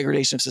the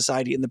degradation of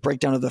society and the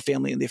breakdown of the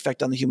family and the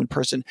effect on the human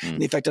person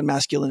and the effect on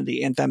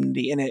masculinity and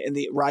femininity and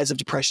the rise of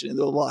depression and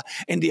blah, blah, blah,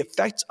 and the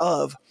effects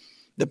of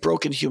the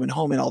broken human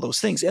home and all those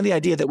things. And the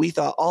idea that we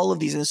thought all of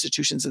these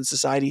institutions in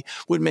society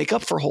would make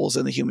up for holes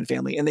in the human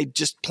family. And they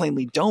just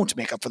plainly don't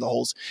make up for the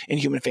holes in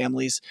human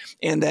families.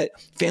 And that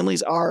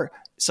families are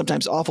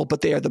sometimes awful,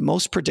 but they are the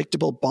most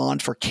predictable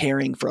bond for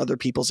caring for other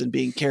people's and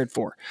being cared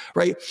for.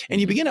 Right.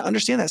 And you begin to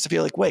understand that stuff.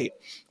 You're like, wait,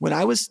 when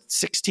I was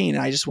 16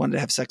 and I just wanted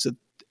to have sex with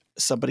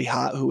somebody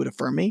hot who would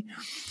affirm me.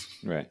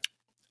 Right.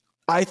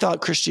 I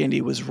thought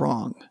Christianity was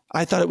wrong.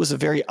 I thought it was a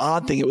very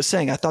odd thing it was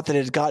saying. I thought that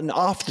it had gotten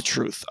off the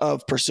truth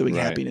of pursuing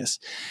happiness.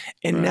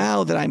 And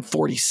now that I'm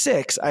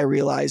 46, I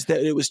realize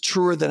that it was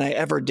truer than I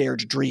ever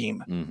dared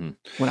dream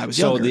when I was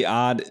younger.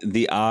 So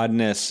the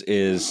oddness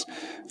is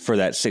for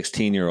that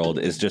 16-year-old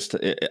is just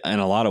in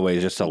a lot of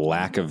ways just a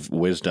lack of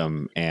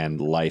wisdom and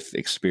life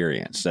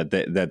experience that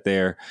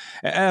they're,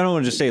 I don't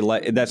want to just say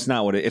that's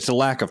not what it's a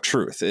lack of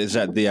truth. Is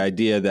that the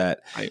idea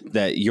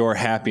that your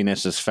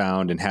happiness is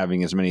found in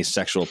having as many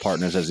sexual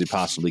partners as you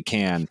possibly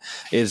can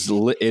is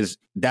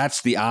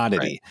that's the oddity.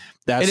 Right.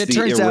 That's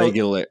the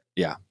irregular.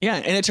 Yeah.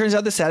 And it turns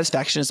out the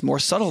satisfaction is more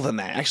subtle than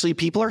that. Actually,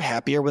 people are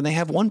happier when they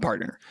have one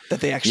partner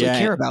that they actually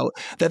care about,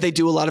 that they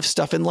do a lot of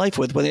stuff in life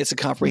with when it's a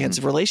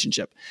comprehensive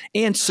relationship.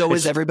 And so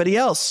is everybody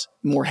else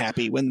more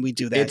happy when we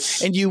do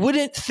that. And you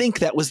wouldn't think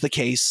that was the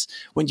case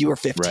when you were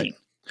 15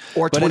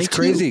 or 22. But it's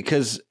crazy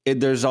because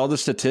there's all the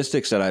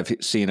statistics that I've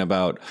seen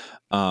about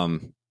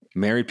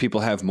married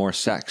people have more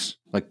sex,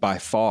 like by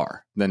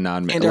far, than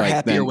non-married. And they're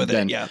happier with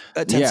it. Yeah.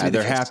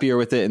 They're happier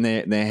with it, and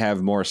they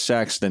have more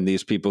sex than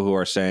these people who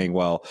are saying,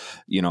 well,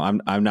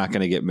 I'm not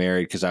going to get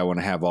married because I want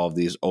to have all of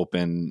these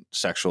open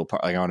sexual,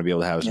 I want to be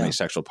able to have as many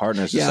sexual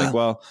partners. It's like,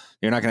 well,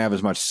 you're not going to have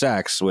as much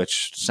sex,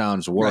 which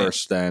sounds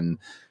worse than,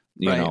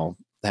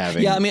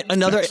 having. Yeah. I mean,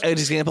 another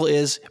example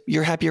is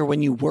you're happier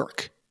when you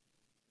work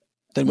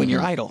than when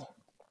you're idle.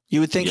 You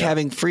would think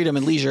having freedom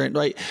and leisure,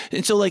 right?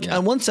 And so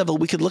on one level,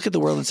 we could look at the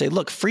world and say,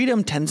 look,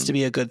 freedom tends to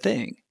be a good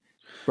thing,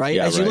 right?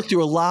 As you look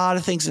through a lot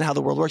of things and how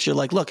the world works, you're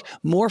like, look,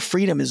 more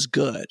freedom is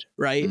good,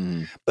 right?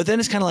 But then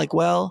it's kind of like,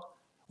 well,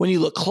 when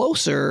you look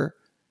closer,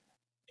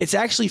 it's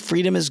actually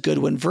freedom is good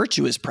when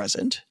virtue is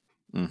present,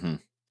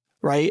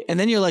 right? And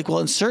then you're like, well,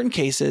 in certain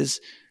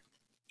cases,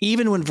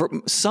 even when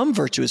some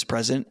virtue is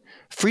present,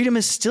 freedom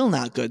is still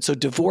not good. So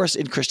divorce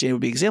in Christianity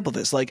would be an example of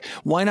this. Like,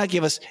 why not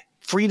give us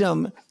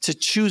freedom to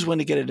choose when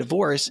to get a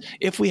divorce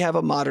if we have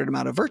a moderate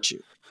amount of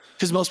virtue?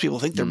 Because most people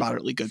think they're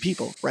moderately good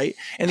people, right?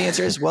 And the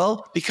answer is,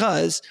 well,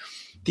 because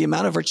the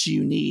amount of virtue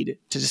you need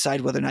to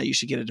decide whether or not you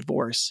should get a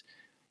divorce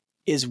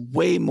is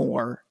way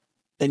more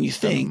than you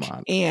think.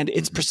 And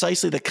it's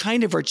precisely the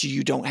kind of virtue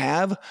you don't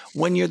have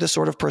when you're the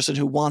sort of person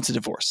who wants a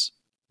divorce.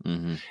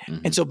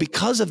 And so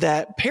because of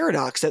that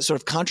paradox, that sort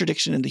of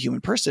contradiction in the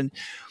human person,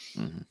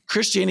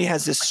 Christianity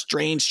has this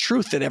strange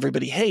truth that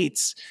everybody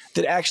hates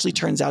that actually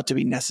turns out to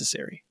be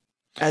necessary,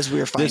 as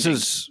we're finding.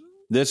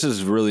 This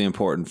is really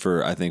important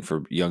for, I think,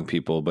 for young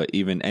people, but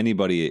even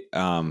anybody.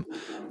 And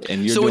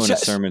you're doing a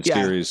sermon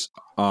series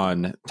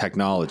on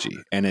technology,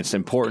 and it's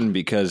important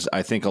because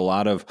I think a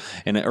lot of,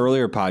 in an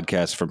earlier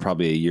podcast from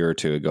probably a year or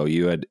two ago,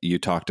 you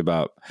talked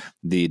about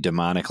the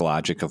demonic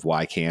logic of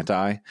why can't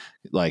I?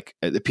 Like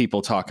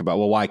people talk about,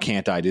 well, why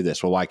can't I do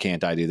this? Well, why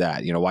can't I do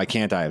that? Why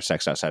can't I have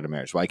sex outside of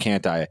marriage? Why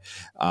can't I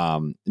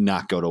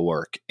not go to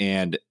work?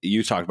 And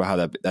you talked about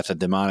how that's a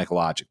demonic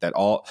logic, that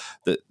all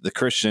the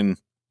Christian.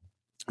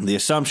 The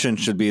assumption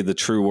should be the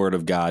true word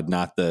of God,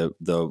 not the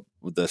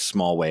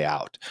small way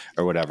out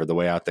or whatever, the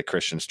way out that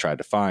Christians try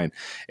to find.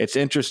 It's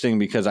interesting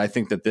because I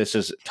think that this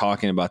is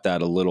talking about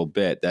that a little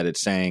bit, that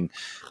it's saying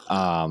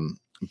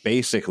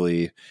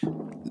basically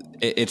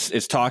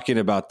it's talking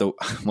about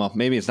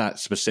maybe it's not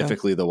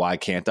specifically the why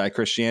can't I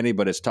Christianity,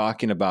 but it's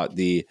talking about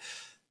the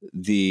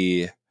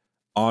the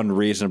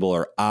unreasonable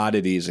or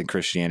oddities in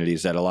Christianity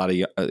that a lot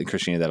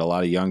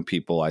of young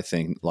people, I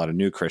think a lot of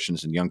new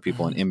Christians and young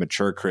people and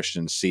immature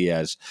Christians see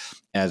as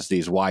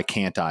these why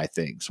can't I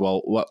things.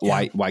 Well,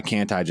 why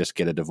can't I just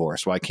get a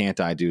divorce? Why can't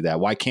I do that?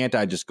 Why can't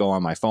I just go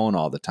on my phone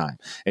all the time?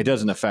 It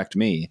doesn't affect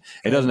me.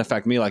 It doesn't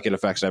affect me like it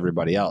affects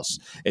everybody else.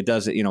 It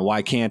doesn't,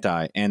 why can't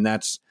I?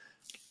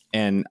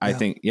 And I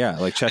think,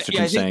 like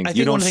Chesterton's saying,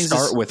 you don't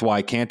start with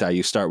why can't I?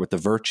 You start with the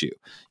virtue.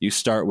 You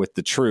start with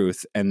the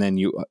truth, and then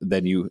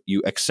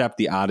you accept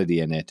the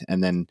oddity in it,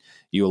 and then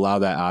you allow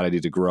that oddity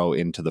to grow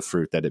into the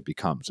fruit that it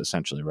becomes,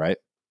 essentially, right?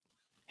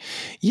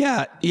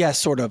 Yeah,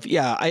 sort of.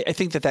 Yeah, I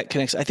think that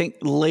connects. I think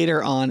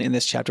later on in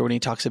this chapter when he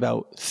talks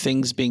about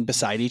things being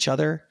beside each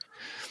other,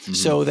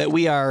 so that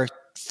we are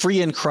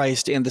free in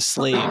Christ and the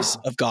slaves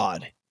of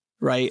God.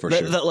 Right.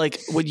 That like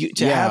when you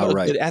have a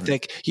good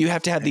ethic, you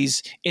have to have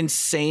these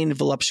insane,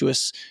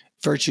 voluptuous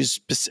virtues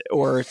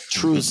or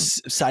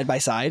truths side by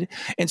side.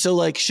 And so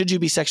like, should you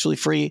be sexually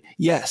free?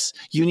 Yes.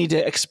 You need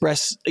to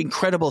express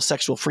incredible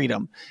sexual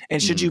freedom.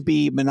 And should you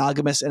be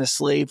monogamous and a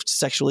slave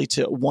sexually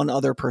to one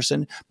other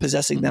person,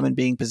 possessing them and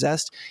being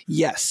possessed?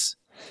 Yes.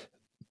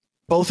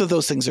 Both of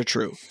those things are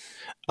true.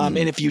 And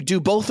if you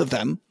do both of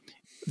them,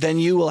 then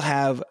you will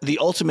have the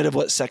ultimate of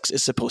what sex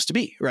is supposed to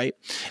be, right?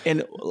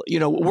 And,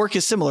 work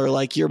is similar,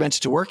 like you're meant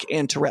to work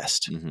and to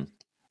rest,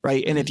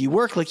 right? And if you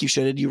work like you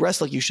should, you rest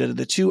like you should,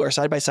 the two are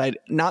side by side,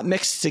 not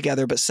mixed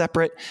together, but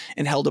separate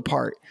and held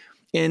apart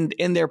in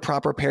their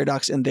proper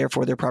paradox and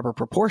therefore their proper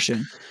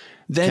proportion,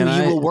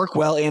 then you will work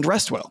well and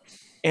rest well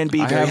and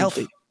be very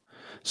healthy.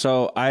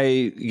 So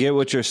I get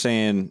what you're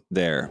saying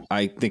there.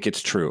 I think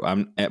it's true.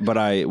 But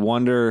I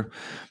wonder,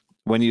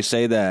 when you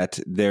say that,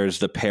 there's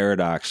the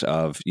paradox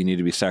of you need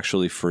to be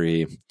sexually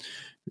free,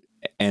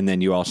 and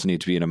then you also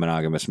need to be in a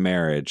monogamous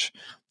marriage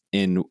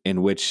in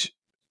which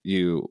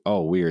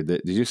weird.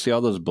 Did you see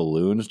all those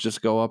balloons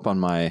just go up on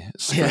my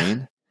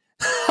screen?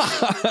 Yeah.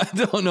 I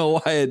don't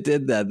know why it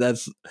did that.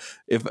 That's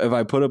if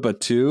I put up a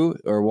 2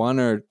 or 1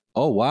 or,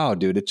 oh, wow,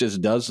 dude, it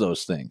just does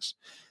those things.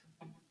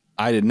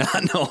 I did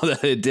not know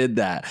that it did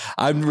that.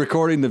 I'm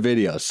recording the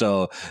video,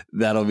 so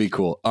that'll be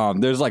cool.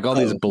 There's like all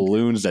these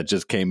balloons that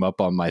just came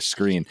up on my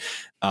screen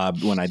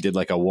when I did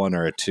like a 1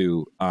 or a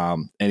 2.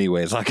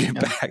 Anyways, I'll get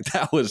back.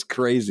 That was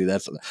crazy.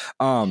 That's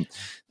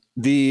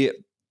the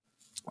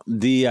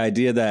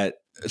idea that,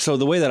 so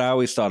the way that I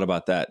always thought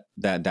about that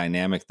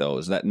dynamic though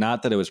is that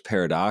not that it was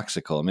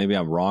paradoxical. Maybe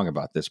I'm wrong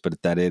about this, but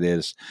that it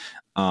is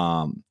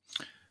that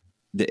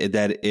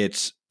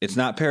it's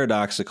not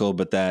paradoxical,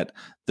 but that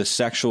the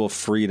sexual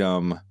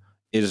freedom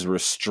is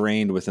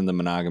restrained within the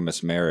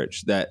monogamous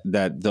marriage, that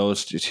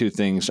those two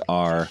things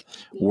are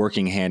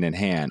working hand in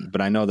hand.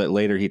 But I know that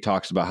later he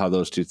talks about how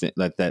those two things,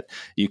 that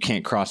you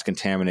can't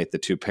cross-contaminate the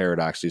two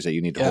paradoxes, that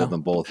you need to hold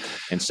them both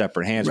in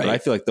separate hands. Right. But I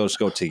feel like those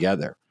go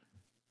together.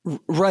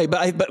 Right.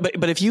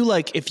 But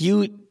if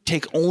you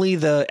take only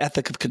the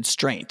ethic of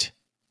constraint,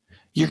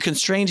 you're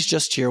constrained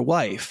just to your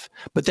wife,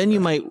 but then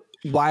you might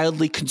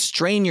wildly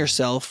constrain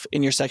yourself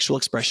in your sexual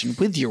expression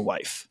with your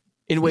wife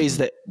in ways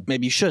that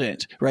maybe you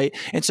shouldn't, right?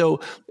 And so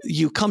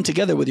you come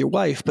together with your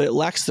wife, but it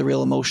lacks the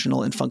real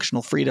emotional and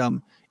functional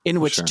freedom in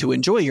which to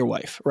enjoy your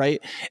wife,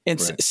 right? And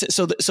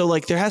so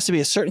like there has to be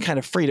a certain kind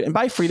of freedom. And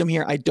by freedom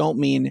here, I don't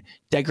mean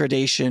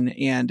degradation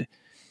and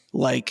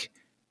like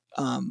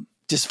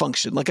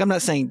dysfunction. Like I'm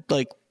not saying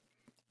like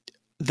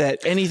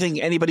that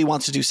anything anybody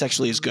wants to do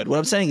sexually is good. What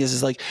I'm saying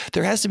is like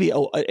there has to be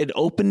an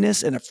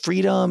openness and a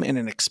freedom and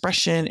an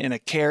expression and a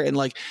care, and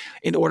like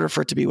in order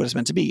for it to be what it's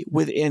meant to be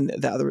within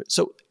the other.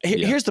 So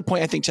here's the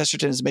point I think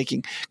Chesterton is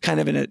making kind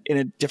of in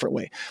a different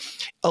way.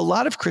 A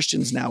lot of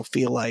Christians now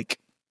feel like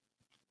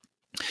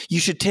you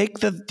should take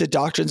the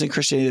doctrines in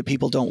Christianity that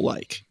people don't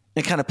like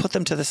and kind of put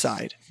them to the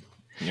side.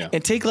 Yeah.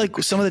 And take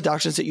like some of the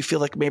doctrines that you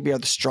feel like maybe are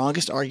the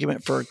strongest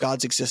argument for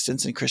God's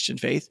existence in Christian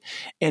faith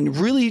and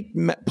really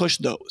push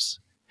those.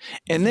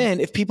 And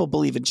then if people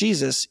believe in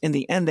Jesus, in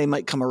the end, they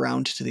might come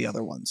around to the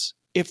other ones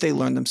if they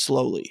learn them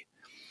slowly.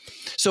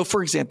 So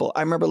for example, I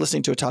remember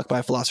listening to a talk by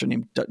a philosopher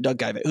named Doug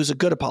Geivett, who's a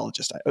good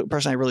apologist, a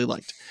person I really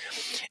liked.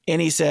 And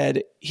he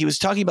said, he was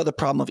talking about the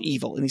problem of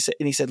evil. And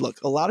he said,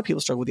 look, a lot of people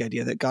struggle with the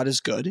idea that God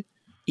is good,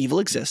 evil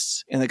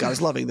exists, and that God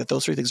is loving, that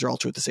those three things are all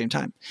true at the same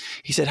time.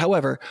 He said,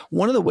 however,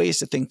 one of the ways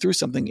to think through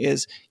something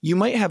is you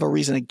might have a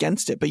reason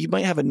against it, but you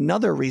might have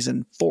another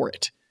reason for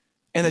it.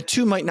 And the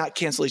two might not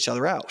cancel each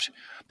other out,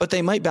 but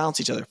they might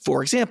balance each other.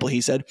 For example,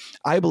 he said,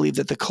 I believe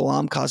that the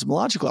Kalam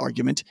cosmological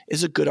argument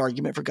is a good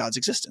argument for God's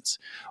existence.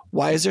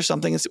 Why is there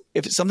something,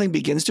 if something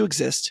begins to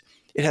exist,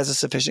 it has a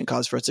sufficient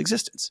cause for its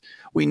existence.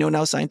 We know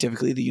now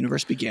scientifically the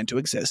universe began to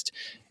exist.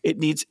 It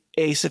needs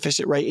a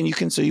sufficient, right?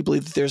 And so you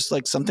believe that there's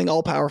like something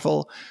all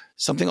powerful,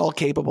 something all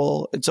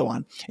capable, and so on.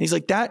 And he's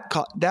like, that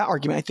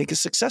argument I think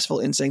is successful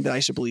in saying that I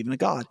should believe in a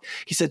God.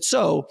 He said,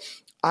 so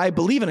I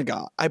believe in a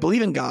God. I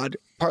believe in God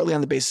partly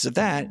on the basis of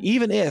that,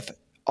 even if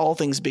all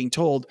things being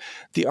told,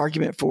 the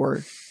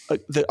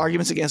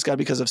arguments against God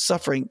because of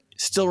suffering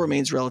still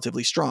remains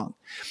relatively strong.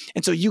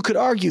 And so you could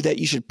argue that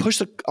you should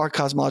push our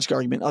cosmological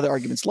argument, other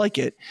arguments like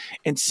it,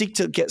 and seek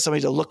to get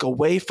somebody to look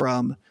away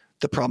from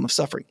the problem of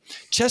suffering.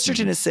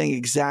 Chesterton is saying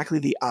exactly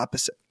the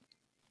opposite.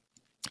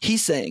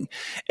 He's saying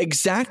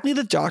exactly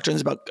the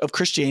doctrines of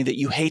Christianity that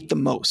you hate the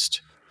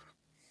most.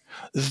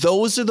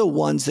 Those are the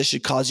ones that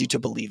should cause you to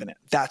believe in it.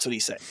 That's what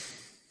he's saying.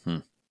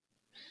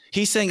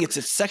 He's saying it's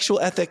a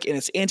sexual ethic and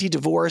it's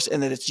anti-divorce,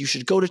 and that you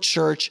should go to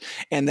church,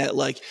 and that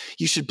like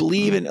you should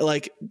believe in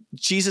like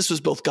Jesus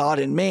was both God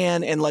and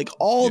man, and like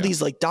all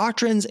these like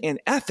doctrines and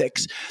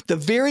ethics. The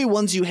very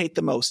ones you hate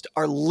the most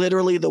are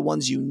literally the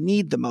ones you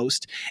need the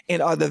most,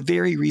 and are the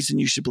very reason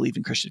you should believe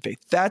in Christian faith.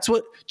 That's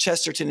what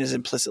Chesterton is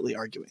implicitly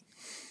arguing.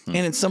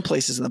 And in some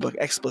places in the book,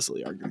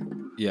 explicitly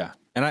arguing. Yeah.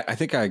 And I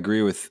think I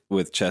agree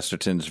with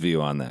Chesterton's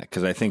view on that,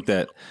 because I think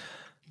that,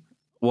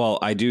 well,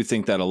 I do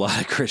think that a lot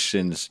of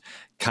Christians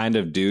kind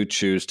of do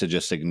choose to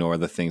just ignore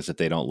the things that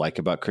they don't like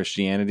about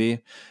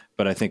Christianity.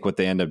 But I think what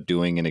they end up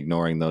doing in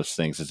ignoring those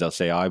things is they'll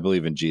say, oh, I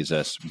believe in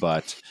Jesus,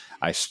 but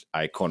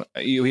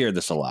you hear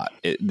this a lot.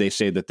 They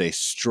say that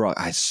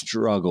I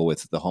struggle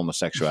with the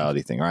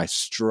homosexuality thing, or I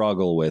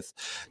struggle with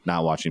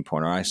not watching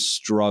porn, or I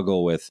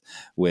struggle with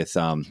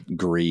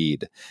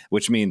greed,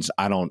 which means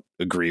I don't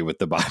agree with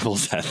the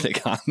Bible's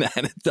ethic on that.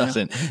 It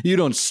doesn't. You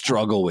don't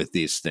struggle with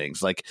these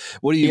things. Like,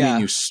 what do you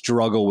mean you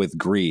struggle with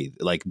greed?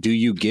 Like, do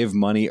you give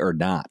money or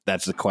not?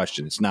 That's the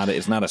question. It's not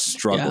a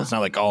struggle. Yeah. It's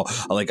not like, oh,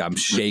 like I'm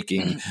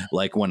shaking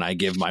like when I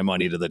give my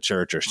money to the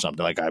church or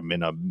something. Like I'm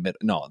in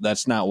no,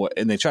 that's not what.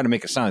 And they try to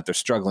make it sound like they're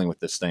struggling with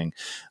this thing.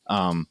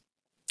 And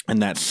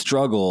that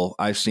struggle,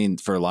 I've seen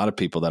for a lot of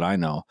people that I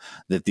know,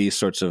 that these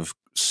sorts of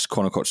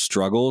quote unquote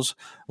struggles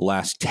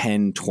last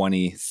 10,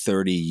 20,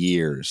 30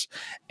 years.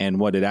 And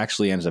what it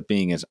actually ends up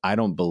being is, I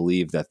don't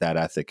believe that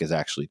ethic is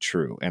actually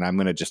true. And I'm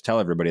going to just tell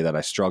everybody that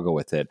I struggle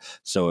with it.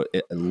 So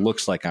it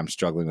looks like I'm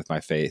struggling with my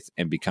faith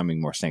and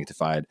becoming more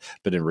sanctified.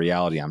 But in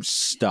reality, I'm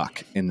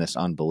stuck in this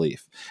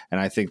unbelief.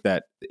 And I think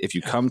that if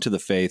you come to the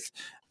faith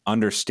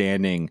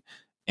understanding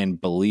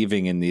and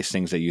believing in these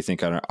things that you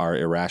think are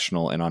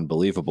irrational and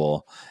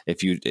unbelievable,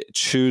 if you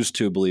choose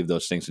to believe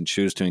those things and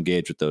choose to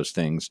engage with those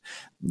things,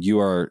 you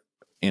are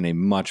in a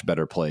much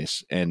better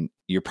place. And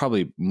you're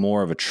probably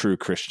more of a true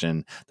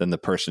Christian than the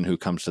person who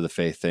comes to the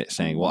faith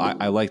saying, well,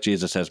 I like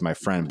Jesus as my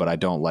friend, but I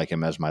don't like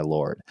him as my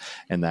Lord.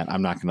 And that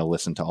I'm not going to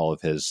listen to all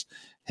of his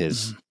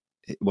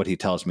what he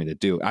tells me to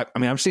do. I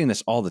mean, I'm seeing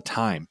this all the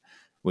time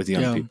with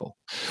young people.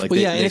 Like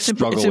they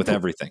struggle with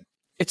everything.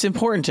 It's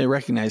important to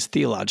recognize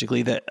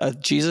theologically that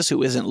Jesus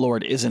who isn't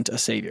Lord isn't a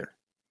savior.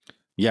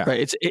 Yeah.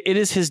 Right. It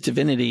is his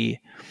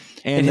divinity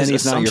and his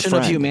assumption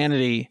of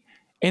humanity,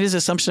 and his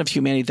assumption of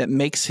humanity that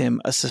makes him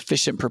a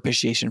sufficient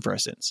propitiation for our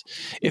sins.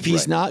 If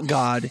he's not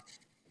God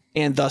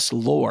and thus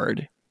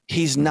Lord,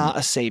 he's not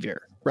a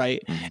savior.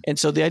 Right. And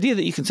so the idea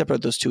that you can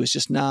separate those two is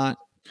just not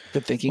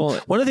good thinking. Well,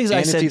 one of the things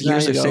I said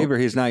years ago, savior,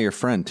 he's not your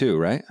friend too,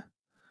 right?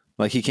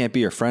 Like he can't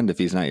be your friend if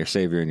he's not your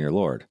savior and your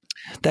Lord.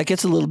 That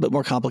gets a little bit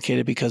more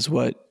complicated because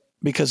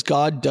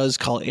God does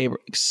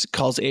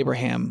calls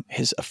Abraham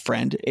a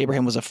friend.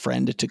 Abraham was a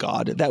friend to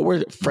God. That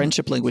word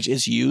friendship language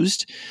is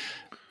used,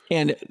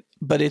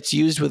 but it's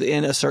used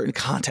within a certain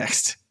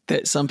context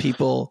that some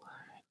people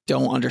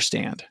don't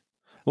understand.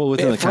 Well,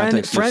 within the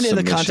context, friend in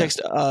the context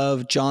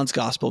of John's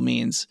gospel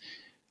means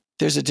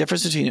there's a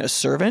difference between a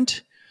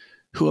servant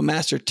who a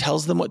master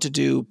tells them what to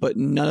do, but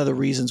none of the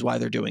reasons why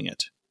they're doing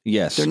it.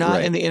 Yes. They're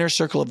not in the inner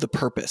circle of the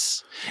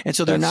purpose. And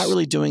so they're not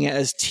really doing it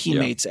as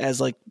teammates,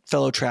 as like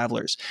fellow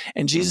travelers.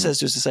 And Jesus says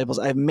to his disciples,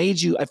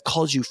 I've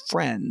called you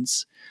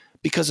friends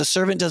because a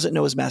servant doesn't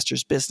know his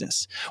master's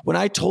business. When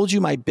I told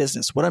you my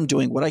business, what I'm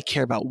doing, what I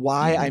care about,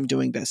 why I'm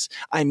doing this,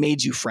 I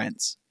made you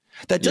friends.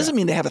 That doesn't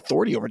mean they have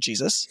authority over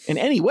Jesus in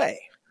any way.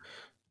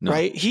 No.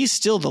 Right? He's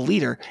still the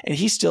leader and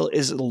he still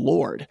is the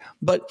Lord.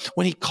 But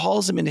when he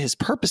calls them into his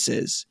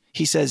purposes,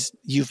 he says,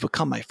 you've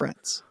become my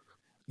friends.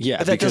 Yeah,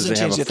 but that because doesn't they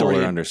change have a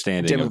fuller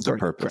understanding of the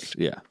purpose. Correct.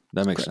 Yeah,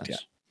 that makes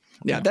sense.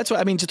 Yeah, that's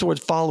what I mean. Just the word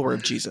follower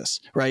of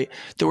Jesus, right?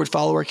 The word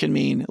follower can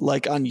mean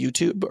like on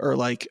YouTube or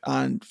like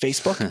on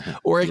Facebook,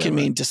 or it can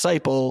mean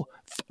disciple,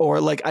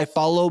 or like I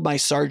follow my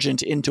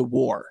sergeant into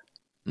war.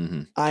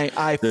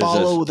 I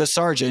follow the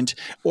sergeant,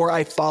 or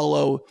I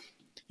follow,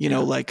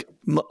 like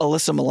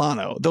Alyssa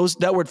Milano.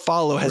 That word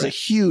follow has a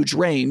huge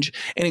range.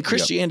 And in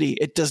Christianity,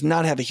 it does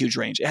not have a huge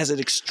range. It has an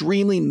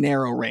extremely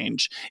narrow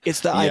range. It's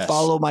the I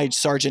follow my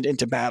sergeant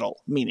into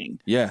battle meaning.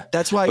 Yeah.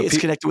 That's why it's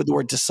connected with the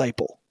word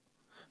disciple.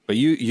 But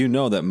you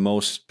know that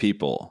most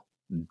people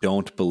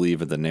don't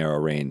believe in the narrow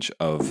range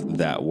of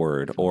that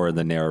word or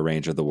the narrow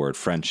range of the word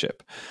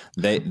friendship.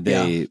 But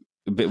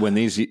when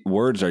these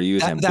words are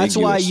used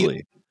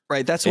ambiguously,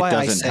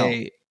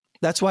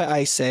 that's why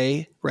I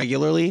say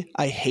regularly,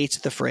 I hate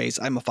the phrase,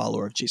 I'm a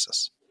follower of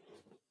Jesus.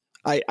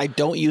 I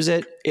don't use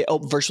it. It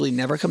virtually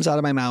never comes out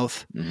of my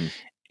mouth.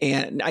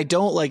 And I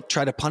don't like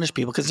try to punish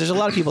people because there's a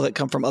lot of people that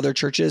come from other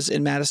churches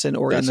in Madison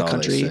or in the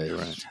country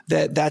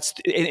that's,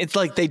 and it's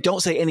like, they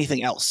don't say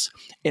anything else.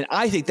 And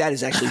I think that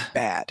is actually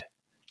bad.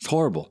 It's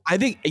horrible. I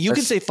think you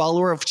can say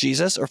follower of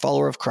Jesus or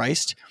follower of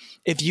Christ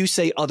if you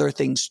say other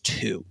things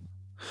too.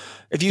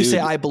 If you say,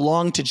 I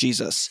belong to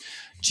Jesus,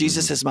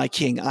 Jesus is my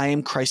king, I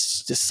am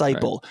Christ's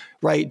disciple,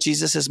 right?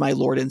 Jesus is my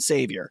Lord and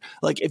Savior.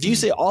 Like if you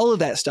say all of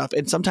that stuff,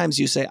 and sometimes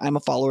you say, I'm a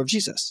follower of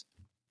Jesus,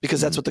 because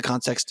that's what the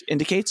context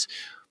indicates,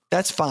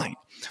 that's fine.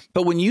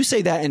 But when you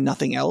say that and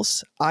nothing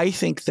else, I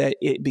think that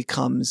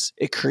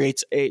it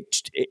creates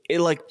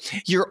like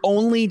your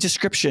only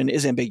description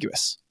is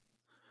ambiguous.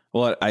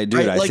 Well, I do.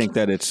 Right? I think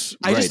that it's.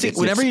 I just think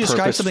whenever you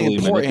describe something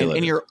important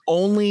and you're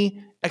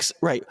only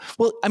right.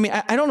 Well, I mean,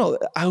 I don't know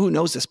who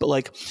knows this, but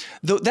like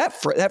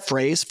that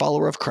phrase,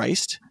 follower of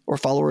Christ or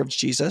follower of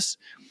Jesus,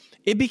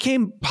 it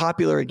became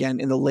popular again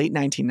in the late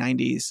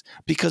 1990s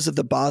because of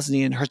the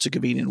Bosnian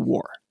Herzegovinian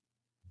War.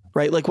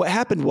 Right. Like what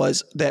happened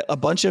was that a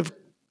bunch of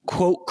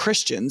quote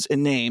Christians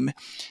in name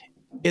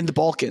in the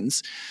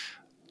Balkans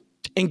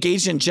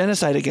engaged in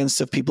genocide against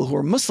the people who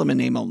are Muslim in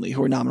name only,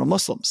 who are nominal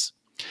Muslims.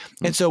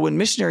 And so when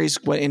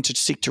missionaries went in to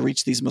seek to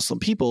reach these Muslim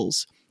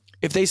peoples,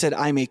 if they said,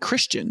 I'm a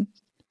Christian,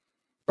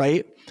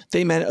 right,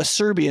 they meant a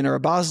Serbian or a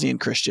Bosnian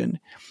Christian,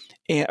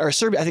 or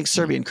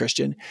Serbian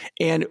Christian.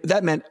 And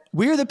that meant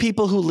we're the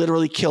people who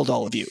literally killed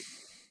all of you.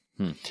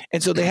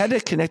 And so they had to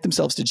connect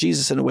themselves to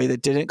Jesus in a way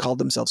that didn't call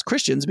themselves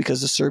Christians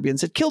because the Serbians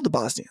had killed the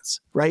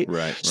Bosnians, right?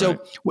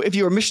 So if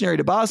you were a missionary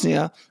to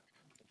Bosnia,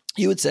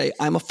 you would say,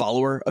 I'm a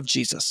follower of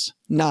Jesus,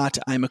 not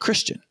I'm a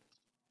Christian.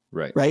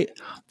 Right.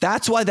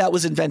 That's why that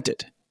was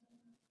invented.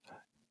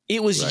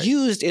 It was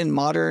used in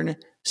modern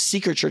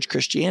secret church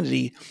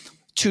Christianity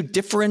to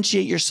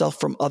differentiate yourself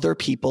from other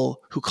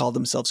people who call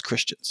themselves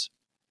Christians.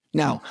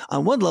 Now,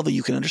 on one level,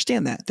 you can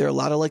understand that. There are a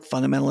lot of like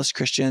fundamentalist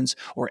Christians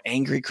or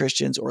angry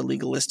Christians or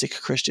legalistic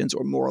Christians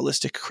or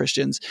moralistic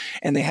Christians,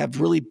 and they have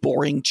really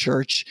boring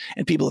church,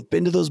 and people have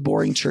been to those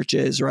boring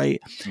churches,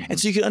 right? And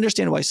so you can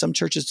understand why some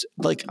churches,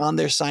 like on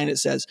their sign, it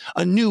says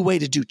a new way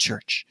to do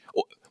church,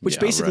 which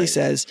basically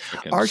says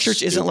our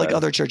church isn't like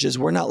other churches.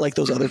 We're not like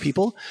those other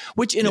people,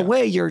 which in a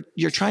way you're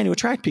trying to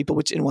attract people,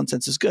 which in one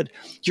sense is good.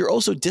 You're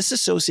also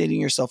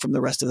disassociating yourself from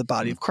the rest of the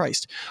body of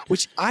Christ,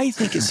 which I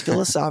think is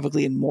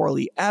philosophically and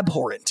morally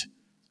abhorrent.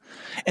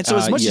 And so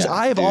as much as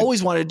I have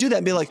always wanted to do that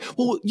and be like,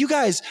 well, you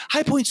guys,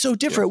 High Point's so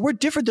different. We're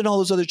different than all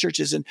those other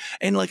churches. And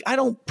like, I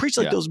don't preach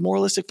like those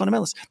moralistic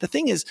fundamentalists. The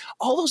thing is,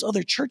 all those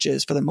other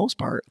churches, for the most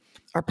part,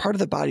 are part of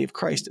the body of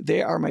Christ.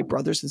 They are my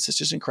brothers and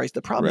sisters in Christ.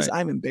 The problem is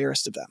I'm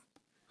embarrassed of them.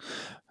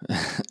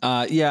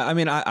 I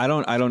mean, I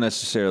don't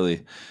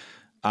necessarily.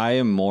 I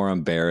am more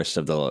embarrassed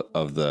of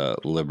the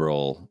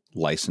liberal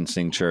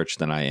licensing church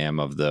than I am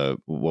of the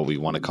what we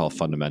want to call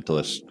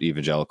fundamentalist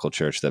evangelical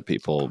church that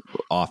people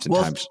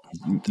oftentimes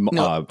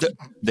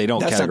they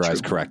don't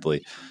categorize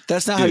correctly.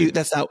 That's not how you.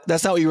 That's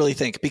not what you really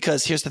think.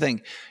 Because here's the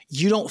thing: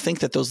 you don't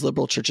think that those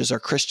liberal churches are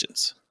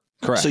Christians.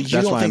 Correct. So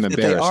you don't think that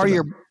they are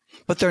your.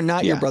 But they're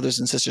not your brothers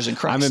and sisters in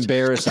Christ. I'm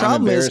embarrassed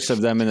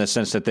of them in the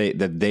sense that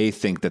they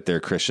think that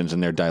they're Christians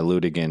and they're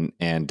diluting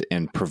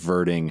and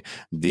perverting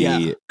what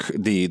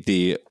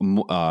does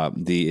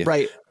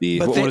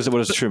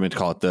Truman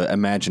call it? The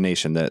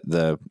imagination,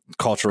 the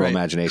cultural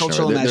imagination.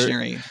 Cultural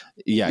imaginary.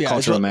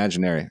 Cultural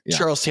imaginary. Yeah.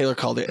 Charles Taylor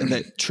called it, and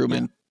that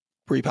Truman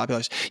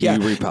repopularized. Yeah. You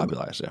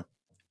repopularized,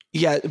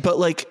 Yeah,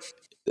 but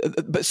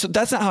so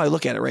that's not how I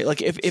look at it, right?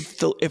 Like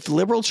if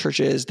liberal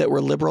churches that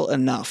were liberal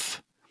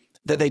enough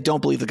that they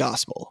don't believe the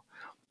gospel,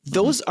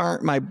 those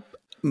aren't my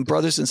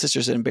brothers and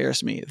sisters that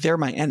embarrass me. They're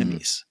my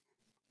enemies.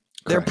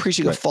 They're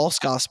preaching a false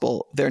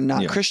gospel. They're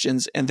not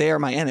Christians, and they are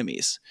my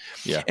enemies.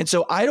 Yeah. And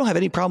so I don't have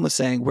any problem with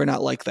saying we're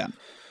not like them.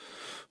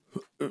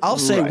 I'll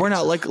say we're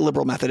not like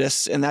liberal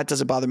Methodists, and that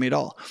doesn't bother me at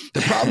all.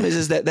 The problem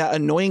is that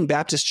annoying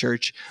Baptist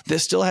church that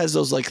still has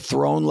those like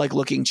throne like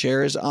looking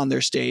chairs on their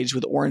stage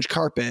with orange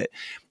carpet,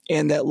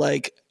 and that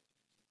like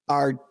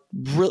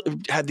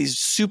have these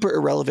super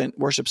irrelevant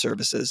worship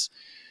services.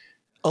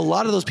 A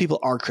lot of those people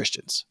are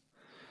Christians,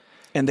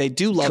 and they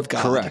do love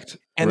God,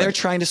 and they're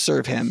trying to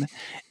serve him.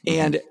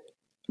 And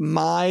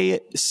my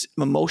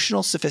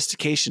emotional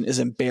sophistication is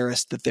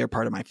embarrassed that they're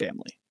part of my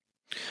family.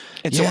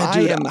 And so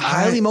I am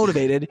highly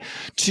motivated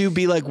to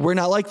be like, we're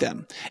not like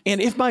them. And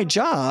if my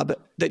job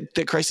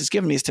that Christ has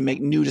given me is to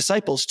make new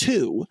disciples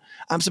too,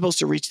 I'm supposed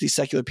to reach these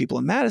secular people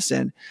in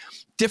Madison,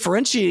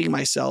 differentiating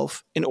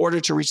myself in order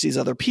to reach these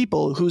other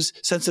people whose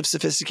sense of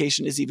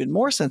sophistication is even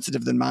more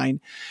sensitive than mine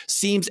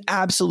seems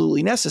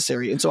absolutely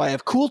necessary. And so I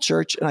have cool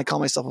church and I call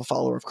myself a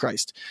follower of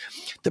Christ.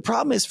 The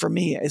problem is for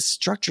me is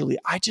structurally,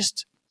 I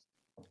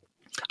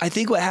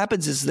think what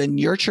happens is then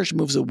your church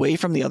moves away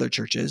from the other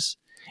churches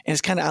and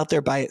it's kind of out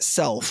there by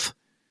itself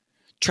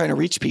trying to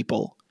reach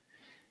people.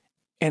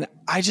 And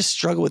I just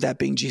struggle with that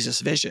being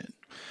Jesus' vision.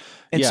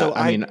 And so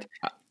I think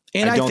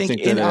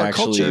in our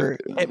culture,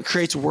 it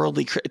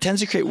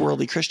tends to create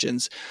worldly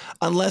Christians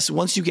unless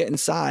once you get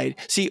inside.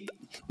 See,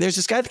 there's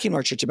this guy that came to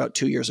our church about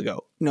 2 years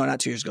ago. No, not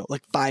 2 years ago,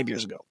 like 5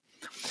 years ago.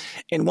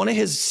 And one of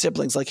his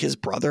siblings, like his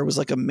brother, was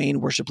like a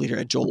main worship leader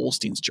at Joel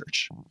Osteen's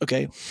church.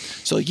 Okay.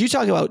 So you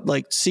talk about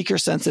like seeker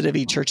sensitive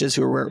churches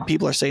where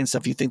people are saying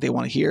stuff you think they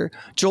want to hear.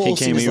 Joel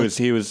Osteen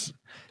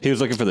he was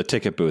looking for the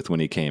ticket booth when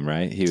he came,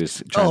 right? He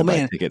was trying to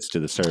buy tickets to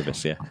the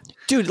service. Yeah.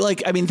 Dude,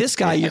 like, I mean, this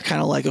guy, you're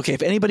kind of like, okay,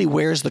 if anybody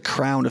wears the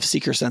crown of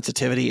seeker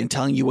sensitivity and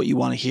telling you what you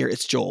want to hear,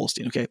 it's Joel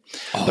Osteen. Okay.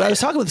 But I was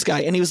talking with this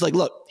guy and he was like,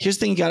 look, here's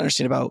the thing you got to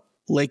understand about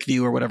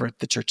Lakeview or whatever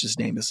the church's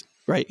name is,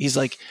 right? He's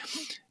like,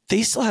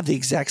 they still have the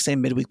exact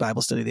same midweek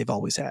Bible study they've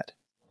always had,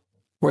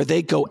 where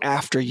they go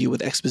after you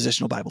with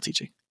expositional Bible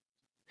teaching.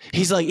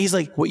 He's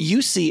like, what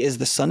you see is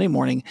the Sunday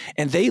morning,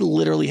 and they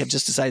literally have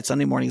just decided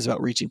Sunday morning is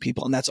about reaching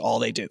people, and that's all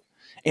they do.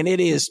 And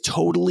it is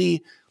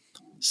totally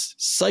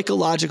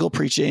psychological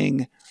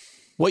preaching,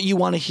 what you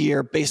want to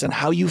hear based on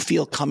how you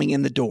feel coming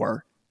in the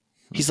door.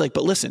 He's like,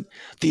 but listen,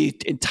 the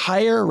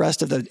entire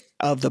rest of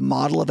the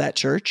model of that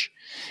church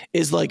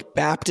is like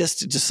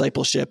Baptist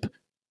discipleship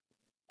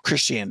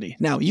Christianity.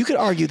 Now, you could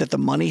argue that the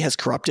money has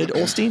corrupted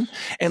Osteen,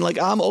 and like,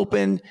 I'm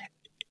open.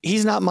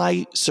 He's not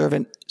my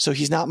servant, so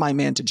he's not my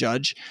man to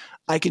judge.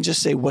 I can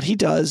just say what he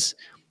does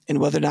and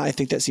whether or not I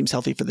think that seems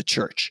healthy for the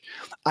church.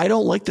 I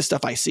don't like the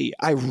stuff I see.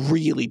 I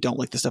really don't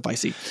like the stuff I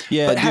see.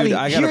 Yeah, but dude,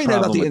 I got hearing a that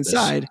about problem the with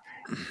inside,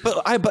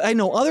 but I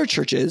know other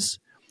churches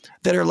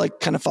that are like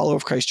kind of follower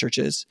of Christ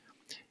churches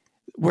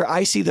where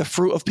I see the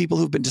fruit of people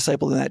who've been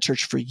discipled in that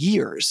church for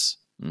years.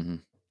 Mm-hmm.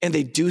 And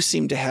they do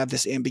seem to have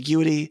this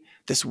ambiguity,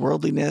 this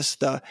worldliness,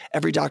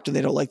 every doctrine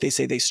they don't like, they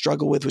say they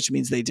struggle with, which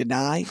means they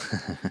deny.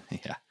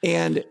 Yeah.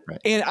 And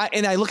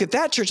I look at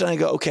that church and I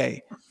go,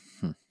 okay,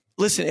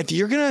 listen, if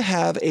you're going to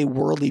have a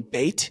worldly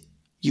bait,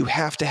 you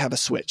have to have a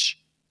switch.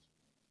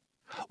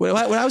 When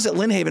I was at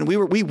Lynn Haven, we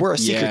were a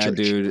seeker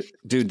church.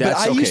 Dude, that's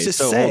I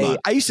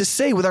used to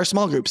say with our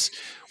small groups,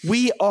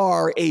 we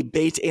are a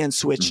bait and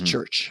switch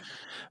church.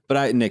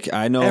 But Nick,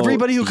 I know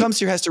everybody who comes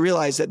here has to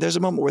realize that there's a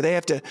moment where they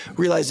have to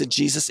realize that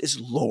Jesus is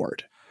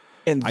Lord.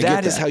 And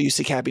that is how you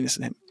seek happiness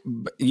in him.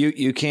 But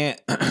you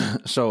can't.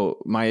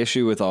 So my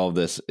issue with all of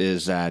this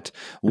is that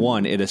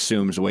one, it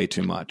assumes way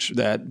too much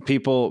that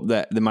people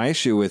my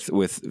issue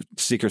with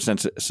seeker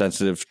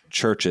sensitive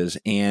churches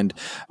and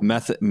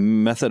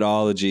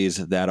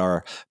methodologies that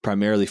are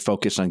primarily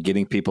focused on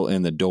getting people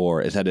in the door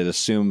is that it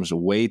assumes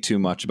way too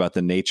much about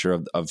the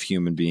nature of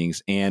human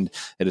beings, and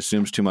it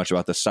assumes too much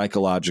about the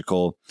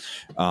psychological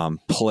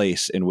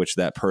place in which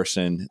that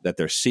person that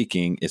they're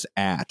seeking is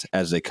at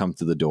as they come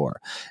through the door.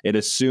 It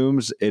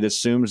assumes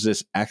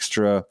this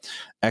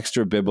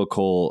extra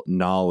biblical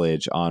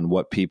knowledge on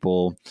what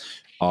people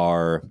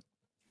are,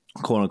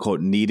 quote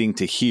unquote, needing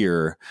to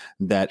hear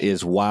that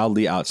is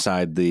wildly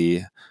outside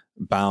the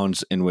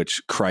bounds in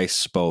which Christ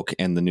spoke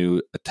and the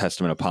New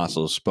Testament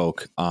apostles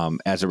spoke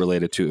as it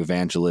related to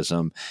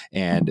evangelism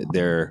and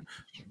their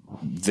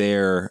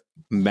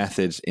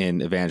methods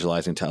in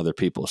evangelizing to other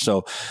people.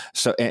 So,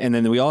 and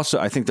then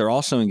I think they're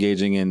also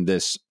engaging in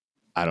this,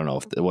 I don't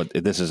know if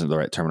this isn't the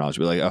right terminology,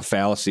 but like a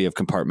fallacy of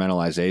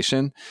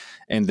compartmentalization,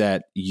 and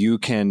that you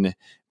can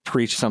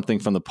preach something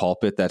from the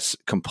pulpit that's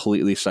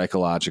completely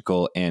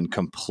psychological and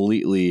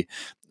completely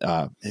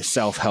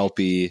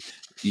self-helpy,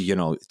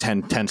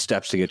 10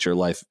 steps to get your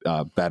life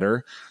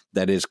better.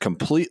 That is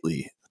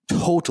completely,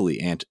 totally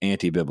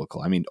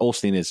anti-biblical. I mean,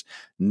 Osteen is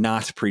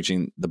not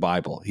preaching the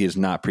Bible. He is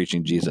not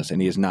preaching Jesus,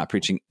 and he is not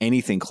preaching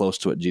anything close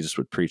to what Jesus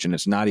would preach. And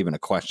it's not even a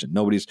question.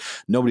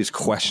 Nobody's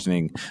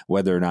questioning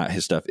whether or not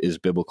his stuff is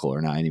biblical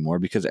or not anymore,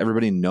 because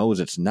everybody knows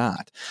it's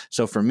not.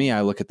 So for me,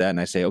 I look at that and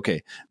I say,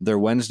 okay,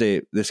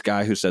 this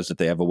guy who says that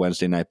they have a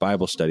Wednesday night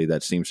Bible study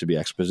that seems to be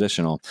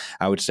expositional,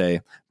 I would say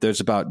there's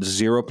about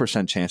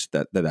 0% chance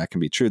that can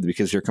be true,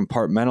 because you're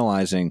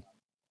compartmentalizing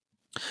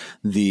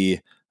the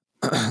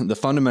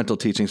fundamental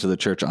teachings of the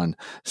church on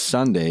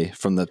Sunday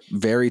from the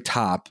very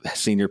top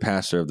senior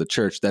pastor of the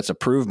church that's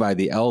approved by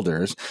the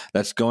elders,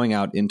 that's going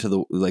out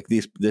into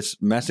this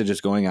message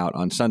is going out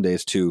on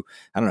Sundays to,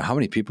 I don't know how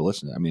many people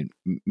listen. I mean,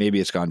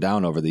 maybe it's gone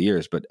down over the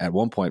years, but at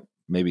one point,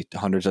 maybe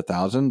hundreds of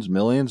thousands,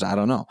 millions, I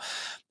don't know.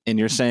 And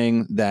you're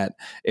saying that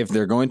if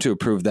they're going to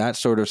approve that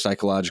sort of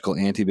psychological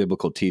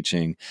anti-biblical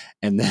teaching,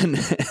 and then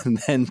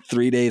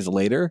 3 days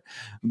later,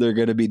 they're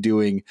going to be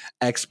doing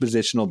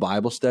expositional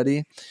Bible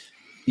study,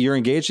 you're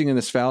engaging in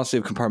this fallacy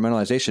of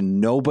compartmentalization.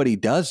 Nobody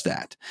does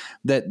that.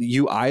 That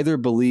you either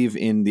believe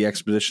in the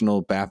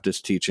expositional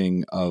Baptist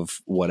teaching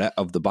of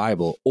the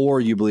Bible, or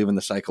you believe in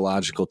the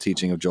psychological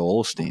teaching of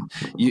Joel Osteen.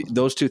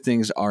 Those two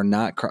things are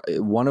not.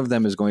 One of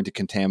them is going to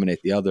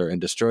contaminate the other and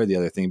destroy the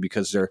other thing,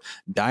 because they're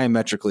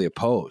diametrically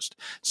opposed.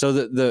 So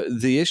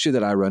the issue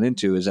that I run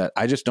into is that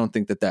I just don't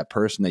think that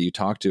person that you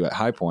talk to at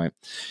High Point,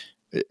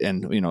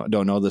 and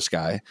don't know this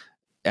guy,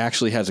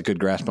 actually has a good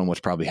grasp on what's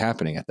probably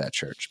happening at that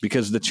church,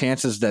 because the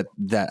chances that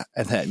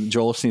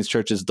Joel Osteen's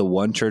church is the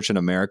one church in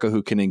America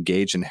who can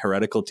engage in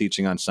heretical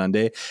teaching on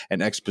Sunday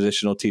and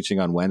expositional teaching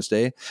on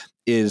Wednesday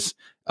is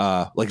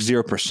like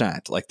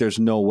 0%. Like, there's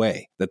no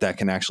way that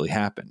can actually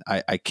happen.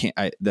 I can't.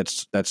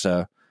 That's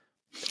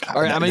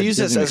All right, I'm going to use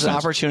this as an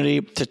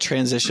opportunity to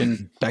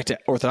transition back to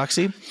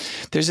orthodoxy.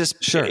 There's this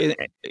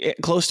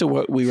close to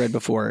what we read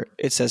before.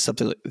 It says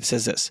something. It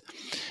says this: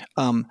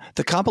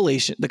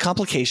 the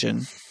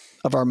complication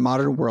of our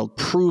modern world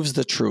proves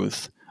the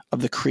truth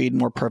of the creed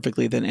more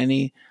perfectly than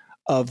any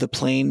of the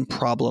plain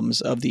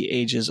problems of the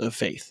ages of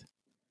faith.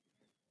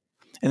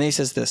 And then he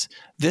says this: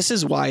 this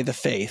is why the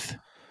faith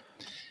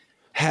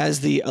has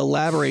the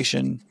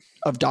elaboration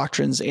of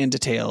doctrines and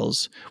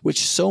details,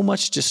 which so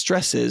much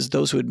distresses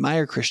those who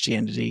admire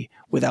Christianity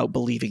without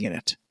believing in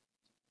it.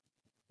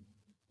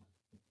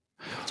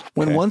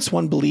 When once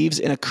one believes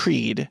in a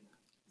creed,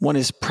 one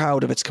is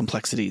proud of its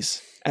complexities,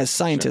 as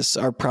scientists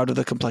are proud of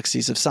the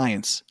complexities of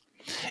science.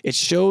 It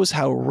shows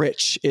how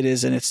rich it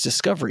is in its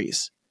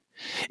discoveries.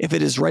 If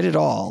it is right at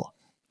all,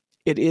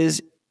 it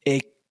is a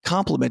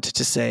compliment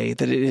to say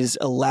that it is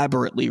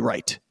elaborately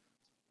right.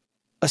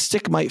 A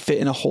stick might fit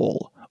in a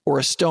hole, or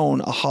a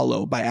stone a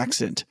hollow by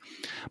accident,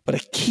 but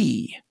a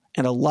key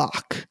and a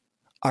lock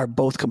are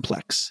both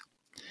complex.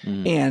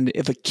 And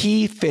if a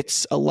key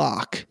fits a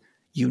lock,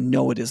 you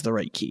know it is the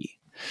right key.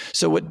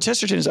 So what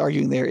Chesterton is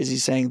arguing there is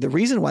he's saying the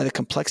reason why the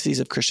complexities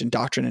of Christian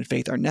doctrine and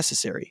faith are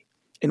necessary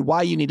and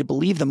why you need to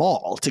believe them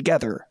all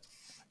together,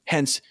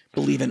 hence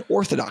believe in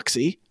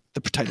orthodoxy,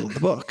 the title of the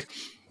book,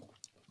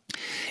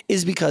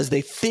 is because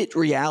they fit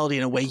reality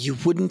in a way you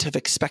wouldn't have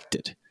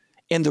expected.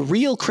 And the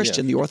real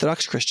Christian, the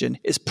Orthodox Christian,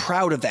 is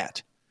proud of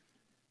that.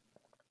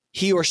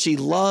 He or she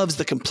loves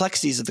the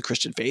complexities of the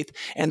Christian faith,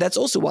 and that's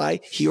also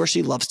why he or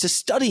she loves to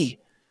study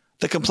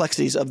the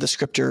complexities of the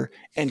scripture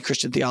and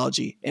Christian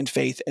theology and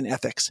faith and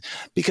ethics.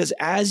 Because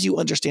as you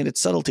understand its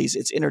subtleties,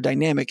 its inner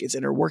dynamic, its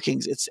inner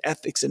workings, its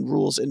ethics and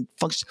rules and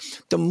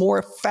functions, the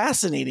more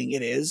fascinating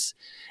it is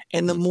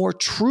and the more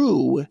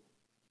true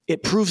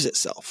it proves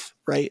itself,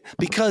 right?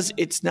 Because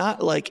it's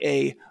not like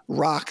a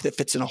rock that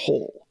fits in a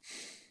hole.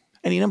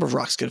 Any number of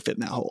rocks could fit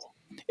in that hole.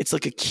 It's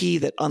like a key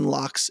that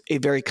unlocks a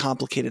very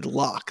complicated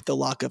lock, the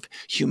lock of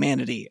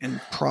humanity and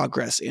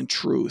progress and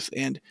truth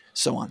and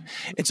so on.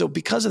 And so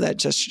because of that,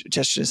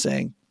 Chesterton is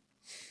saying,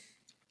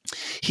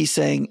 he's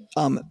saying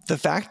the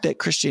fact that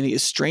Christianity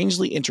is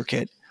strangely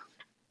intricate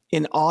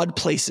in odd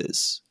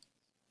places,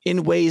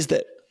 in ways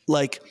that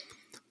like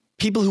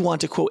people who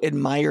want to, quote,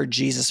 admire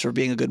Jesus for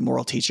being a good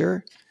moral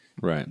teacher,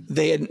 right?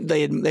 They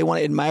want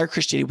to admire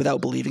Christianity without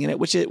believing in it,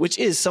 which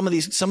is some of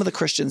the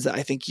Christians that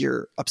I think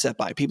you're upset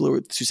by. People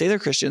who say they're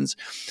Christians,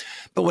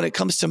 but when it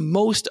comes to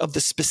most of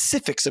the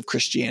specifics of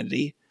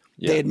Christianity,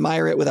 they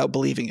admire it without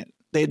believing it.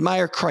 They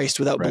admire Christ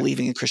without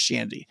believing in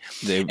Christianity.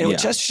 What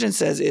Chesterton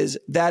says is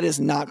that is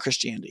not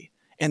Christianity,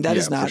 and that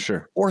is not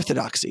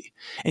orthodoxy.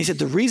 And he said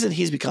the reason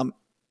he's become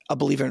a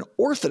believer in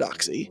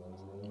orthodoxy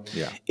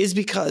is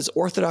because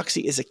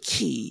orthodoxy is a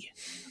key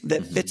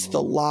that fits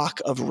the lock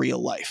of real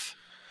life.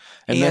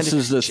 And this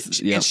is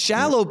and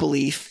shallow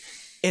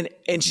belief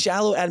and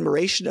shallow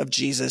admiration of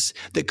Jesus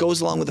that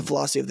goes along with the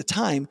philosophy of the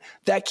time,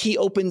 that key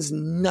opens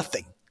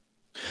nothing.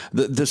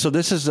 So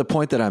this is the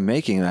point that I'm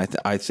making, and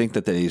I think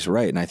that he's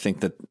right, and I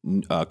think that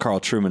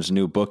Carl Trueman's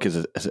new book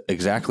is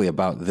exactly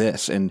about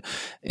this. And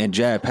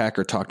J.I.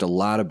 Packer talked a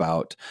lot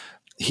about.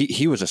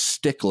 He was a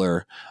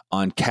stickler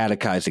on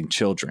catechizing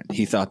children.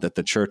 He thought that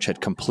the church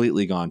had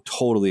completely gone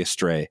totally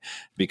astray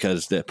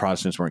because the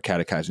Protestants weren't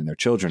catechizing their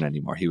children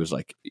anymore. He was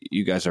like,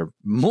 you guys are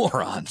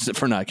morons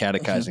for not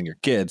catechizing your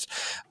kids.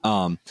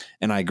 And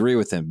I agree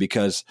with him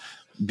because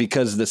the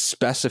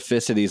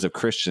specificities of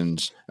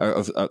Christians,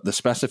 of the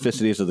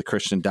specificities of the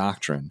Christian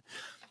doctrine,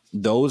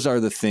 those are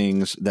the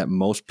things that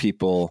most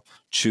people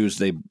choose.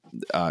 They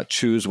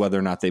choose whether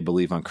or not they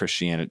believe on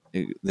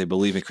Christianity. They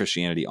believe in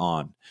Christianity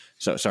on.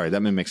 So sorry, that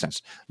may make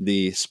sense.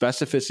 The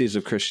specificities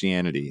of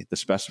Christianity, the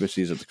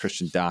specificities of the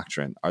Christian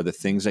doctrine are the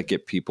things that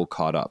get people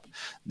caught up.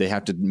 They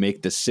have to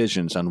make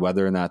decisions on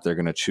whether or not they're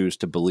going to choose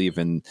to believe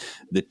in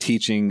the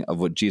teaching of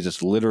what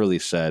Jesus literally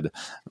said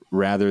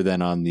rather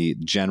than on the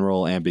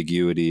general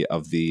ambiguity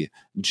of the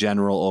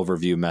general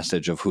overview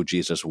message of who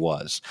Jesus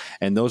was.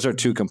 And those are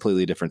two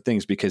completely different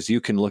things, because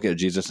you can look at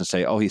Jesus and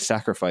say, oh, he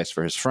sacrificed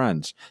for his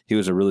friends. He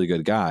was a really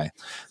good guy.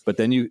 But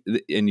then you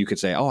could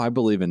say, oh, I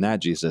believe in that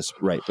Jesus.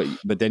 Right.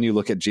 But then you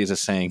look at Jesus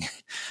saying,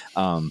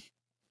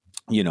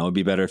 it'd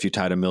be better if you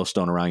tied a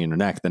millstone around your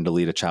neck than to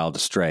lead a child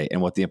astray.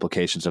 And what the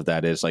implications of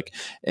that is, like,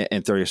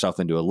 and throw yourself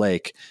into a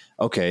lake.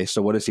 Okay,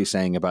 so what is he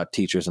saying about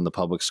teachers in the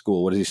public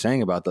school? What is he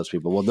saying about those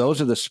people? Well,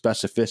 those are the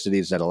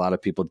specificities that a lot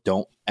of people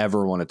don't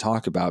ever want to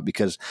talk about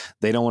because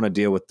they don't want to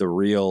deal with the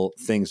real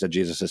things that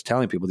Jesus is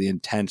telling people, the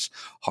intense,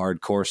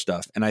 hardcore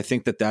stuff. And I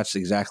think that that's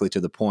exactly to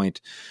the point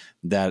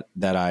that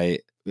I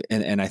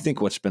think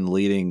what's been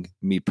leading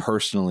me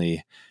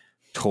personally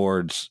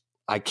towards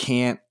I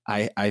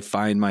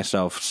find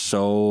myself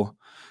so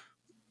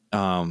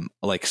not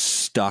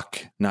stuck.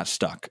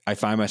 I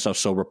find myself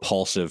so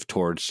repulsive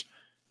towards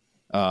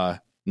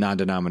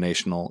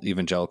non-denominational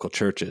evangelical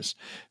churches,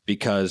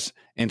 because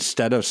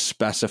instead of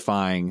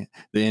specifying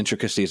the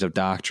intricacies of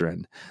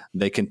doctrine,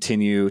 they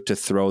continue to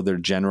throw their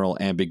general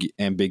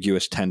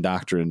ambiguous 10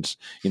 doctrines.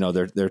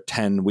 Their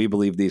 10, we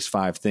believe these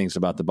 5 things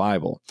about the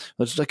Bible.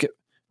 Let's look at,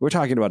 we're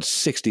talking about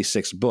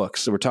 66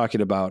 books. So we're talking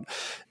about,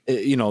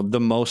 the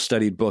most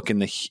studied book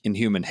in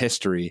human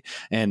history.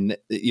 And,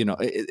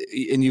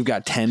 and you've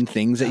got 10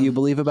 things that you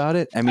believe about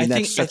it. I mean,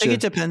 I think it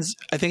depends.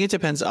 I think it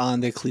depends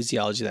on the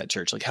ecclesiology of that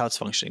church, like how it's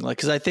functioning. Like,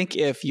 cause I think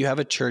if you have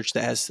a church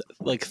that has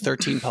like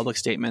 13 public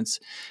statements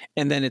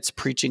and then its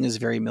preaching is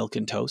very milk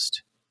and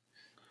toast,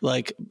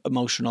 like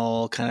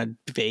emotional, kind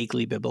of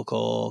vaguely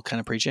biblical kind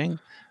of preaching,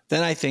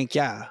 then I think,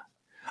 I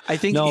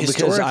think no, because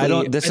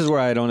this is where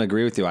I don't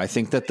agree with you. I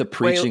think that the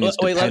preaching is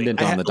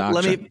dependent on the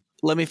doctrine.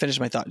 Let me finish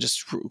my thought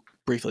just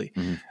briefly.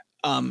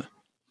 Mm-hmm.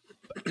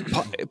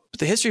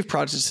 The history of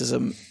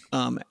Protestantism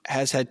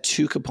has had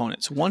two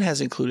components. One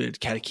has included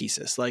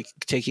catechesis, like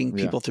taking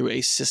people through a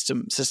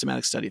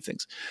systematic study of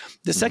things.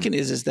 The second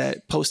is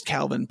that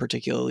post-Calvin,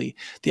 particularly,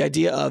 the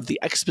idea of the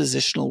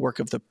expositional work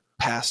of the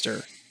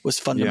pastor was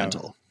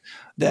fundamental.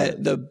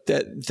 That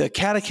the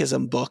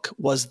catechism book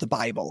was the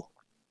Bible,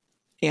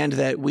 and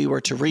that we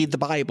were to read the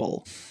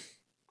Bible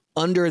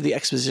under the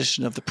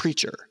exposition of the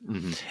preacher.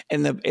 Mm-hmm.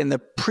 And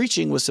the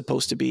preaching was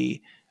supposed to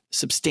be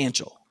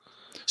substantial,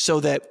 so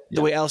that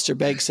the way Alistair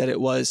Begg said it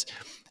was,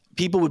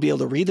 people would be able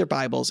to read their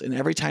Bibles, and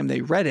every time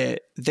they read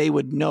it, they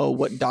would know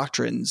what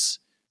doctrines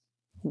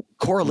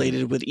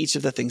correlated with each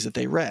of the things that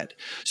they read,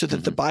 so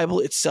that the Bible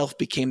itself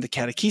became the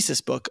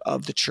catechesis book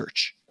of the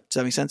church. Does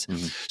that make sense?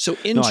 Mm-hmm. So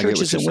in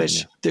churches in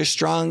which there's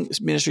strong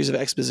ministries of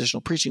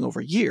expositional preaching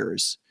over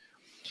years,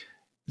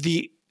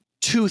 the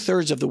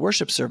 2/3 of the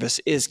worship service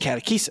is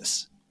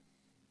catechesis.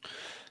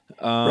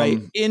 Right.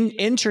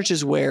 In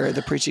churches where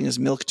the preaching is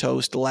milk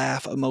toast,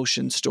 laugh,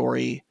 emotion,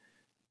 story,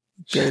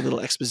 very little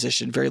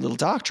exposition, very little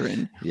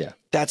doctrine. Yeah.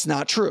 That's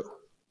not true.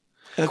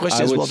 And the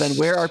question is, well, then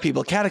where are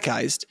people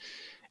catechized?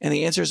 And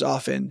the answer is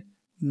often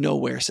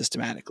nowhere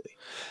systematically.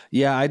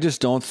 Yeah. I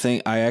just don't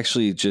think, I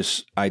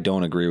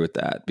don't agree with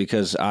that,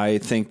 because I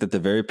think that the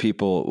very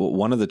people,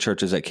 one of the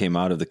churches that came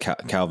out of the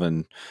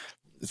Calvin,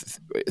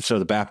 so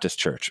the Baptist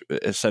church,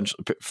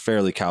 essentially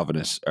fairly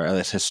Calvinist, or at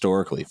least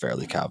historically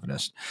fairly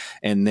Calvinist.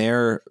 And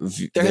there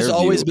has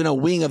always been a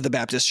wing of the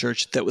Baptist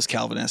church that was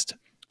Calvinist.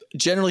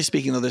 Generally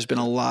speaking, though, there's been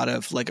a lot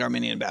of like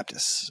Arminian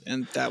Baptists,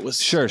 and that was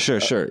sure.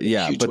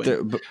 Yeah. But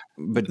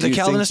the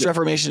Calvinist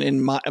Reformation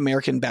in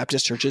American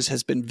Baptist churches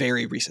has been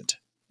very recent,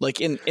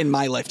 like in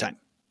my lifetime.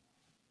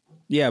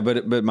 Yeah.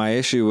 But my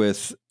issue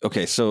with,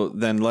 so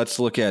then let's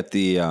look at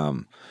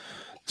the,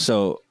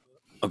 so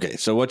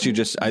what you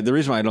just, the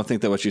reason why I don't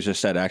think that what you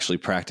just said actually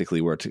practically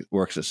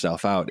works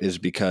itself out is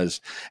because,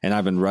 and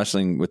I've been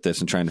wrestling with this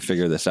and trying to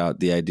figure this out,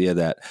 the idea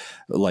that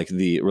like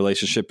the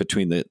relationship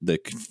between the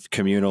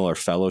communal or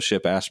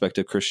fellowship aspect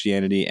of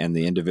Christianity and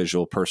the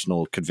individual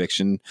personal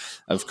conviction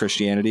of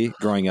Christianity,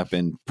 growing up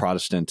in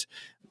Protestant,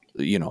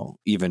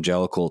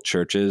 evangelical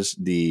churches,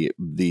 the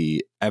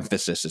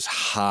emphasis is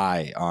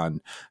high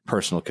on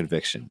personal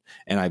conviction.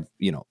 And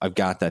I've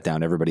got that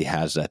down. Everybody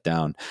has that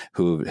down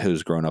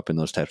who's grown up in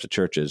those types of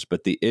churches.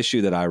 But the issue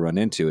that I run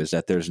into is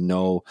that there's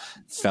no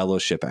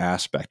fellowship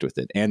aspect with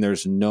it. And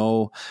there's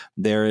a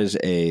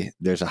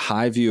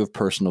high view of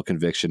personal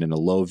conviction and a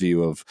low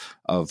view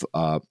of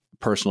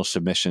personal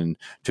submission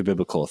to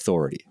biblical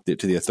authority, to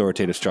the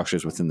authoritative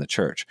structures within the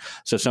church.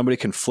 So somebody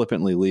can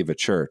flippantly leave a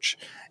church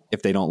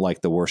if they don't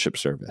like the worship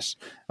service.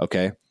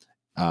 Okay.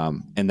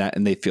 And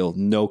they feel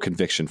no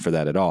conviction for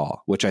that at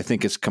all, which I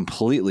think is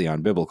completely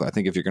unbiblical. I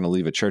think if you're going to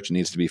leave a church, it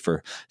needs to be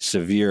for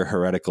severe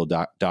heretical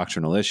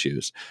doctrinal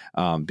issues,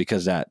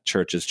 because that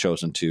church has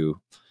chosen to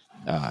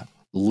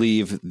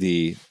leave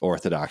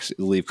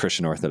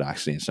Christian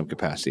orthodoxy in some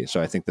capacity.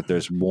 So I think that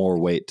there's more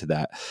weight to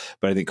that.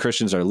 But I think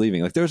Christians are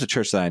leaving. Like there was a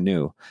church that I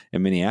knew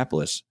in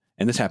Minneapolis,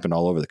 and this happened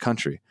all over the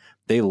country.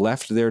 They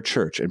left their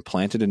church and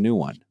planted a new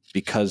one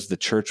because the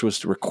church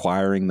was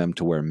requiring them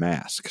to wear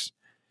masks.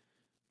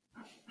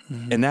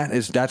 And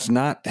that's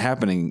not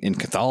happening in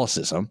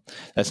Catholicism.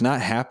 That's not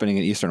happening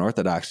in Eastern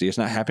Orthodoxy. It's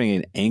not happening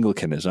in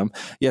Anglicanism.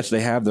 Yes,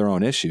 they have their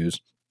own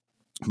issues,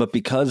 but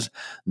because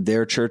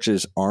their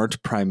churches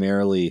aren't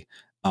primarily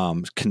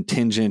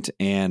contingent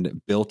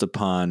and built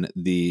upon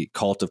the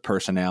cult of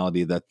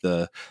personality that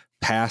the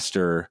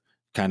pastor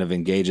kind of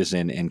engages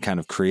in and kind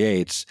of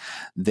creates,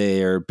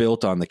 they're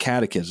built on the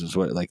catechisms,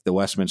 like the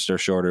Westminster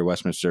Shorter,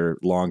 Westminster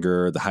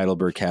Longer, the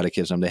Heidelberg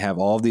Catechism. They have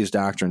all of these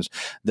doctrines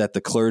that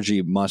the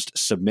clergy must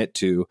submit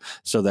to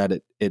so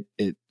that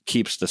it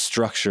keeps the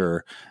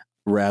structure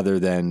rather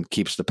than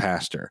keeps the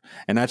pastor.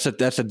 And that's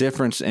a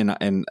difference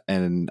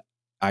in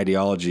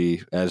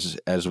ideology as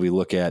we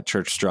look at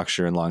church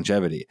structure and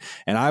longevity.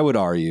 And I would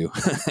argue,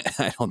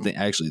 I don't think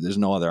actually there's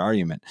no other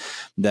argument,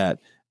 that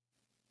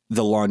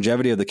the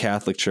longevity of the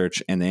Catholic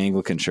Church and the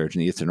Anglican Church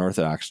and the Eastern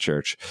Orthodox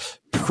Church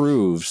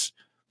proves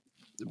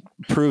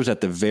at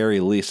the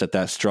very least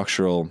that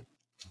structural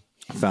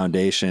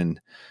foundation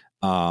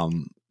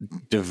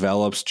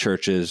develops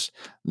churches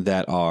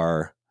that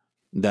are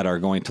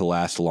going to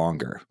last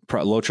longer.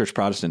 Low church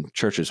Protestant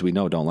churches, we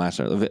know, don't last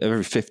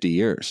every 50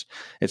 years.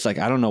 It's like,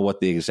 I don't know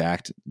what the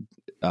exact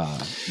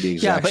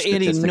but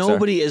Andy,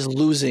 nobody is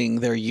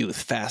losing their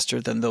youth faster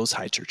than those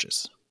high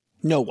churches.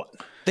 No one.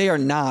 They are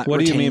not. What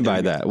do you mean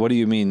by that? What do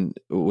you mean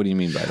by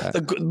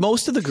that?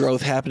 Most of the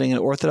growth happening in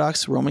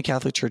Orthodox Roman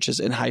Catholic churches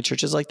and high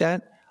churches like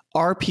that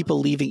are people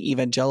leaving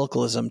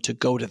evangelicalism to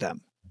go to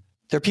them.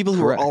 They're people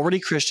who are already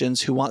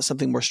Christians who want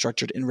something more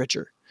structured and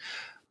richer.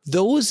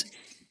 Those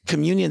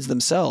communions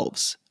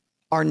themselves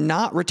are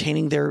not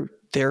retaining their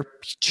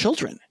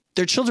children.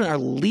 Their children are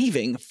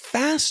leaving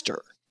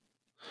faster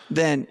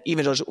than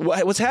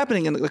evangelicals. What's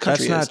happening in the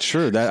country? That's not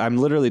true. I'm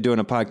literally doing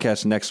a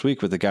podcast next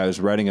week with a guy who's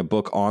writing a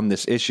book on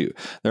this issue.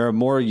 There are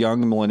more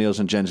young millennials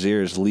and Gen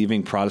Zers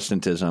leaving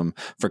Protestantism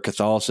for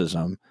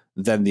Catholicism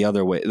than the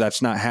other way.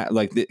 That's not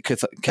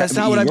that's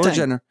not what I'm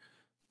saying.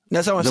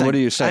 That's not what I'm saying. What are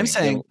you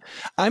saying?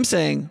 I'm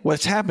saying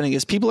what's happening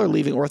is people are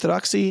leaving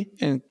Orthodoxy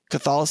and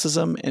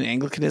Catholicism and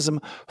Anglicanism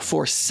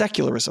for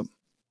secularism.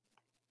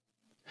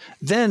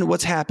 Then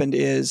what's happened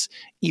is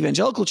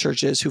evangelical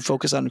churches who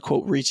focus on,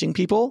 quote, reaching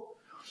people,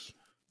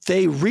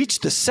 they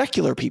reach the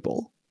secular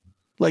people,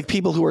 like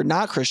people who are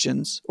not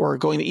Christians or are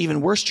going to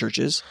even worse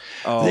churches.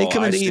 They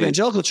come into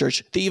evangelical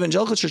church. The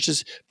evangelical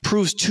churches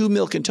proves too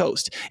milk and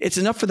toast. It's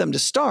enough for them to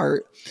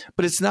start,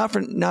 but it's not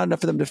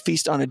enough for them to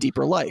feast on a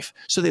deeper life.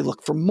 So they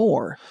look for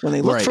more. When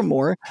they look for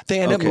more,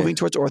 they end up moving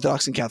towards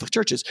Orthodox and Catholic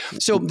churches.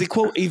 So the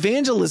quote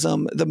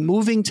evangelism, the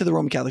moving to the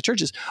Roman Catholic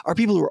churches, are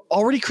people who are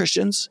already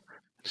Christians,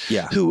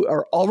 who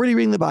are already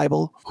reading the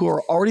Bible, who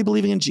are already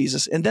believing in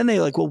Jesus. And then they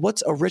like, well,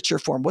 what's a richer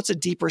form? What's a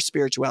deeper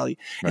spirituality?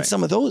 And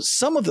some of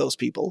those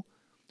people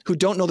who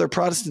don't know their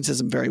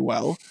Protestantism very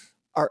well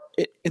are,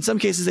 in some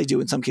cases they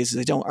do, in some cases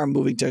they don't, are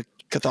moving to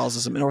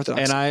Catholicism and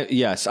Orthodoxy. And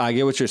I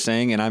get what you're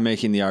saying. And I'm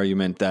making the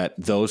argument that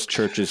those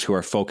churches who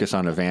are focused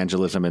on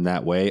evangelism in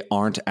that way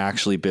aren't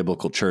actually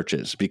biblical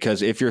churches,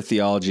 because if your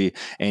theology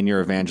and your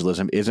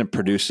evangelism isn't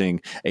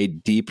producing a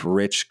deep,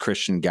 rich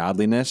Christian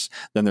godliness,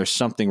 then there's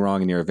something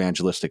wrong in your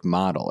evangelistic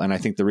model. And I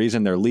think the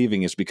reason they're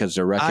leaving is because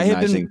they're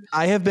recognizing.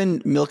 I have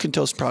been milk and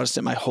toast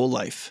Protestant my whole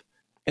life,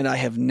 and I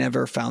have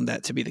never found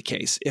that to be the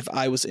case if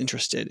I was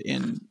interested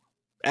in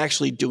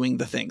actually doing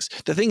the things.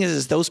 The thing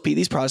is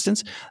these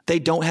Protestants, they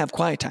don't have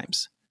quiet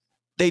times.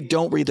 They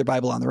don't read their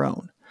Bible on their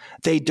own.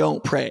 They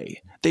don't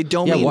pray. They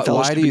don't meet in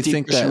fellowship. Why do you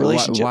think that?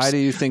 Why do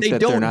you think that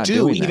they're not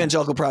doing that?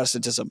 Evangelical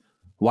Protestantism?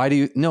 Why do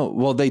you? No,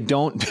 well, they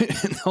don't.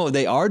 No,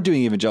 they are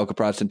doing evangelical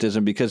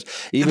Protestantism because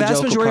the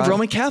vast majority of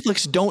Roman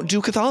Catholics don't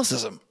do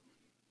Catholicism.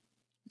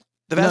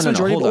 The vast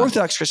majority of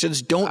Orthodox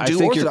Christians don't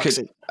do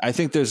Orthodoxy. I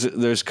think there's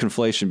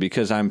conflation,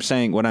 because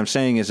what I'm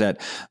saying is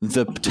that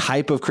the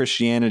type of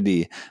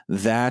Christianity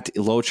that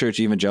low church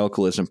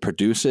evangelicalism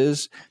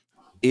produces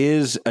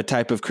is a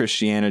type of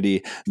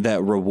Christianity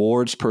that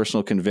rewards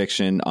personal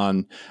conviction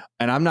on,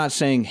 and I'm not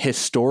saying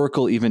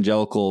historical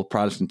evangelical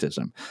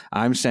Protestantism.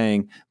 I'm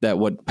saying that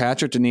what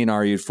Patrick Deneen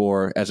argued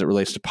for as it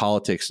relates to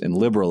politics and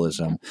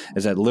liberalism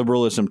is that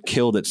liberalism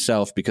killed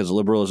itself because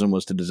liberalism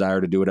was the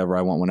desire to do whatever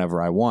I want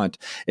whenever I want,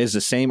 is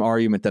the same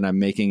argument that I'm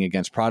making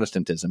against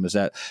Protestantism, is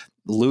that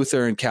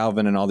Luther and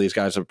Calvin and all these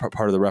guys are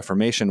part of the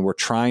Reformation were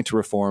trying to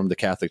reform the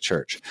Catholic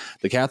Church.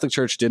 The Catholic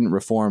Church didn't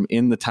reform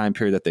in the time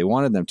period that they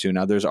wanted them to.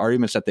 Now, there's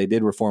arguments that they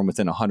did reform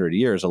within 100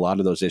 years. A lot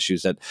of those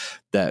issues that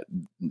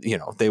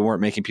they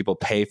weren't making people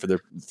pay for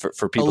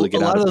people to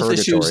get out of purgatory.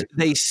 Issues,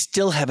 they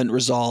still haven't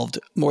resolved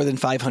more than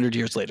 500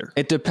 years later.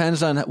 It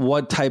depends on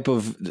what type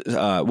of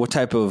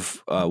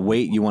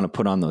weight you want to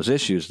put on those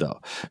issues, though.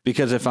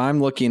 Because if I'm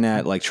looking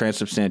at like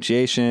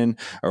transubstantiation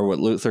or what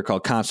Luther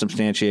called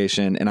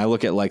consubstantiation, and I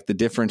look at like the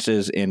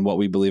differences in what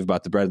we believe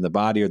about the bread and the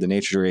body, or the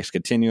nature grace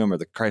continuum, or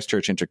the Christ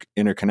Church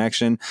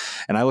interconnection,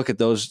 and I look at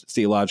those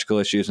theological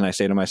issues and I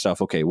say to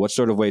myself, okay, what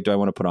sort of weight do I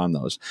want to put on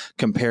those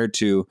compared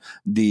to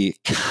the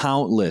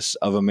countless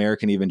of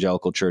American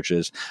evangelical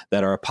churches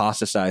that are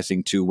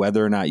apostatizing to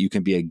whether or not you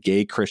can be a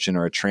gay Christian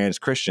or a trans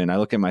Christian? I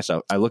look at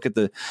myself. I look at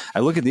the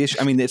issue.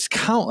 I mean, it's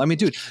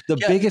dude, the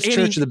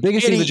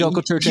biggest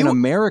evangelical church in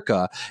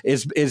America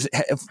is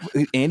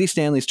Andy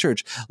Stanley's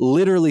church.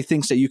 Literally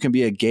thinks that you can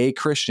be a gay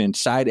Christian,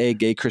 side A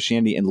gay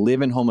Christianity, and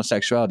live in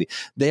homosexuality.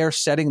 They are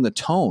setting the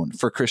tone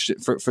for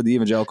for the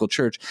evangelical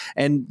church.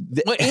 And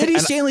what Andy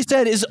Stanley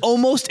said is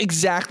almost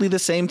exactly the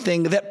same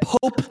thing that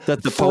Pope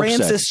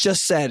Francis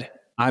just said.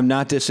 I'm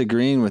not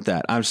disagreeing with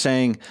that. I'm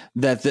saying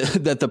that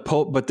the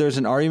Pope, but there's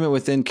an argument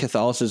within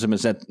Catholicism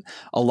is that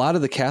a lot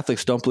of the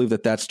Catholics don't believe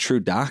that that's true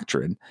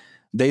doctrine.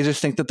 They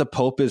just think that the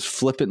Pope is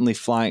flippantly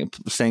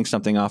saying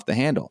something off the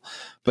handle.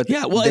 But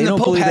yeah, well, they don't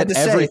the Pope believe had that to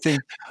everything.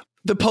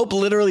 The Pope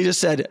literally just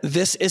said,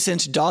 "This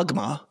isn't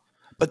dogma,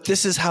 but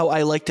this is how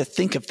I like to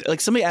think of."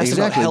 Like somebody asked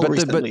about hell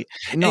recently,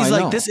 and he's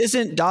like, "This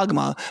isn't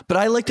dogma, but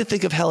I like to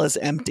think of hell as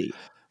empty."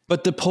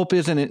 But the Pope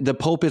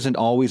isn't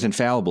always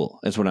infallible,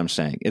 is what I'm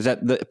saying. Is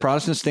that the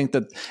Protestants think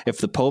that if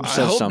the Pope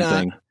says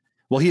something, not.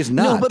 Well, he is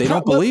not. No, they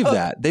don't believe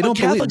that. They don't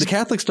believe. The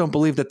Catholics don't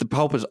believe that the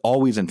Pope is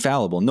always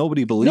infallible.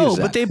 Nobody believes that.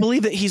 No, but they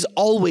believe that he's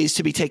always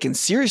to be taken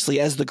seriously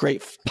as the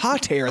great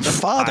pater, the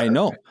father. I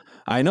know.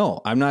 I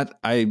know.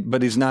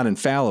 But he's not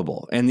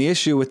infallible. And the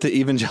issue with the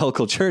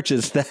evangelical church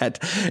is that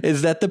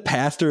the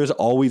pastor is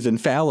always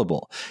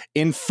infallible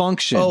in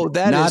function,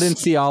 not in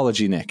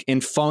theology, Nick,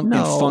 in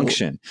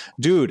function.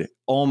 Dude,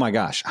 oh my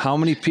gosh. How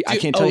many people, I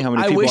can't tell you how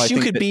many people I wish you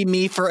could be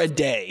me for a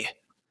day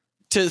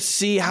to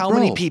see how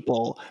many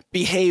people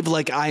behave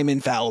like I'm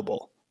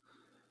infallible.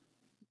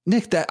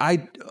 Nick, we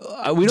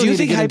don't need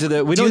to get into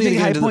the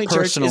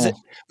personal. Church,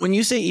 when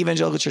you say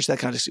evangelical church, that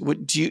kind of,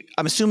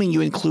 I'm assuming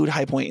you include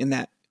High Point in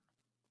that.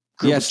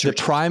 Yes, the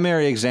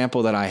primary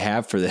example that I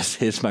have for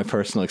this is my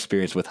personal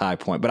experience with High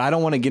Point, but I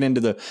don't want to get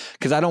into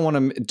because I don't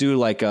want to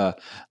do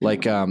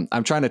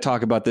I'm trying to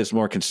talk about this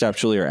more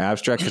conceptually or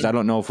abstract, because I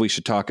don't know if we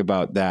should talk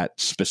about that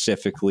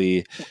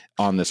specifically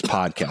on this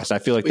podcast. I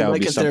feel like that would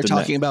be something. They're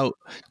talking about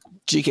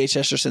G.K.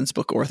 Chesterson's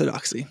book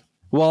Orthodoxy.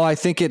 Well, I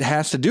think it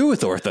has to do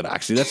with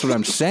orthodoxy. That's what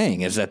I'm saying,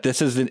 is that this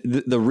is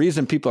the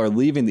reason people are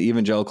leaving the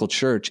evangelical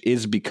church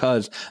is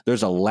because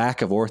there's a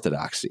lack of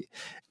orthodoxy.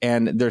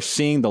 And they're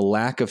seeing the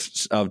lack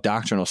of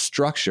doctrinal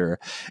structure,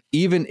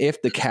 even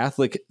if the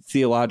Catholic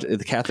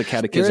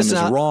catechism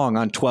is wrong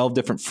on 12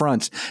 different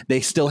fronts.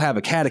 They still have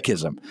a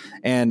catechism,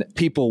 and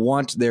people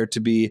want there to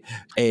be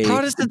a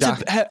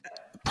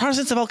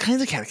Protestants have all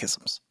kinds of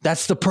catechisms.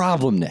 That's the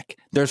problem, Nick.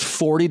 There's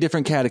 40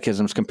 different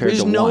catechisms compared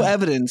to one.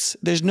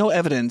 There's no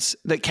evidence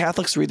that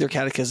Catholics read their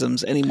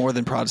catechisms any more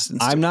than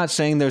Protestants do. I'm not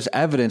saying there's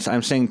evidence.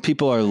 I'm saying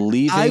people are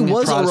leaving Protestantism.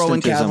 I was a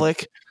Roman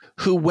Catholic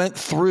who went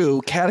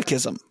through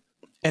catechism,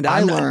 and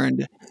I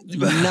learned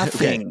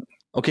nothing.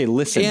 Okay,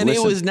 listen. And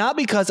it was not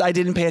because I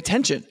didn't pay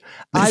attention.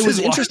 I was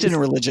interested in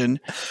religion.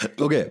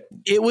 Okay.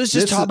 It was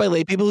just taught by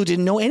lay people who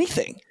didn't know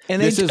anything.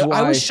 And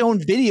I was shown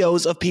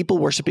videos of people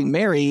worshiping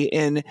Mary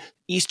in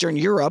Eastern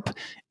Europe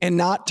and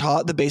not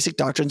taught the basic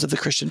doctrines of the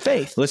Christian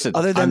faith. Listen,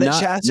 other than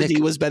that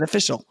chastity was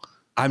beneficial.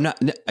 I'm not.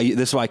 This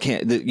is why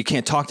you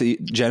can't talk to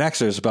Gen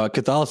Xers about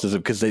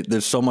Catholicism, because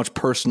there's so much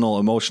personal,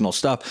 emotional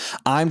stuff.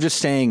 I'm just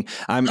saying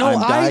I'm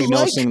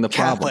diagnosing the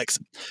problem.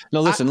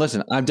 No,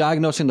 listen. I'm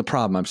diagnosing the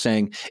problem. I'm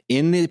saying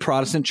in the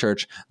Protestant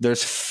church,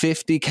 there's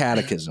 50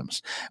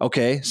 catechisms.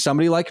 Okay,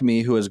 somebody like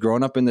me who has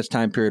grown up in this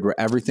time period where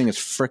everything is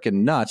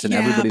freaking nuts and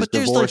everybody's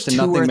divorced and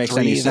nothing makes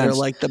any sense. They're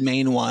like the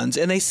main ones,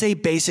 and they say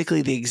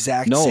basically the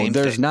exact same thing.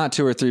 No, there's not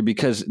 2 or 3,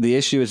 because the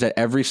issue is that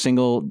every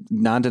single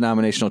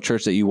non-denominational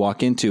church that you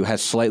walk into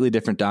has slightly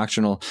different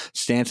doctrinal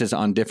stances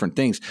on different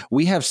things.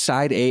 We have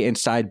side A and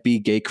side B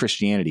gay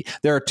Christianity.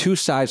 There are 2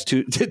 sides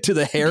to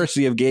the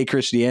heresy of gay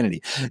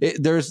Christianity.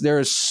 There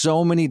is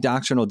so many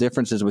doctrinal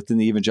differences within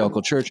the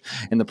evangelical church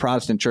and the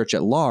Protestant church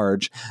at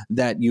large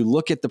that you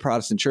look at the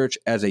Protestant church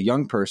as a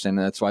young person,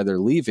 and that's why they're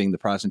leaving the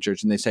Protestant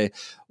church, and they say,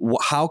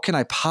 how can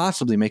I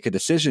possibly make a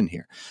decision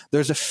here?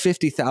 There's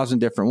 50,000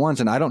 different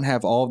ones, and I don't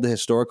have all of the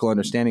historical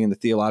understanding and the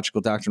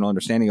theological doctrinal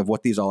understanding of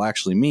what these all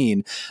actually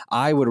mean.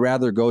 I would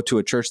rather go to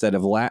a church that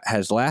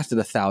has lasted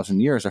 1,000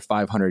 years or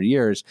 500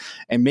 years,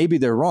 and maybe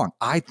they're wrong.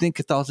 I think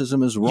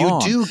Catholicism is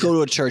wrong. You do go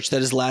to a church that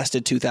has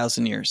lasted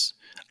 2,000 years.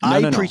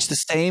 I preach the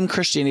same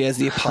Christianity as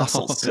the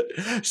apostles.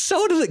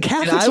 So do the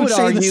Catholics. Would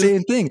say the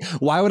same thing.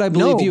 Why would I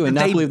believe you and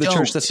not believe the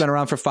church that's been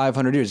around for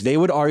 500 years? They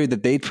would argue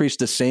that they preach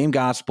the same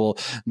gospel.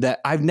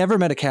 That I've never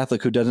met a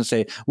Catholic who doesn't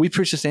say we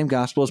preach the same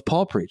gospel as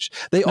Paul preached.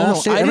 They all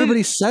say,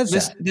 everybody says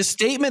that. The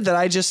statement that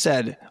I just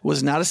said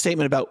was not a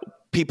statement about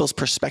people's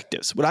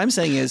perspectives. What I'm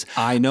saying is,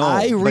 I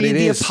read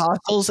the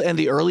apostles and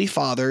the early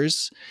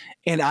fathers,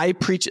 and I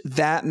preach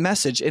that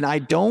message, and I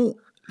don't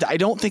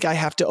think I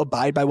have to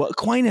abide by what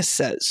Aquinas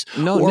says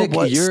or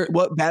Nick,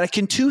 what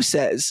Vatican II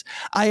says.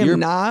 I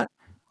am not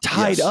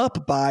tied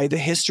up by the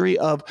history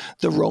of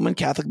the Roman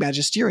Catholic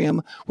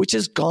magisterium, which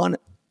has gone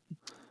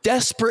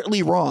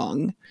desperately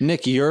wrong.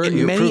 Nick, you're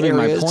proving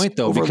my point,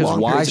 though,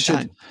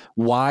 because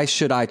why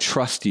should I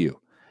trust you?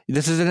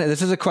 This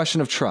is a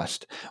question of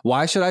trust.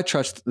 Why should I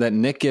trust that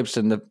Nick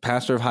Gibson, the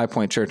pastor of High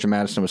Point Church in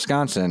Madison,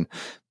 Wisconsin,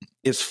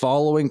 is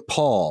following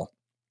Paul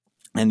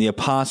and the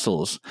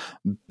apostles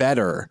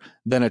better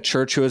than a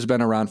church who has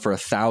been around for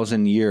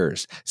 1,000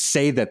 years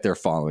say that they're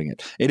following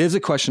it? It is a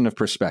question of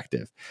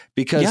perspective,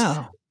 because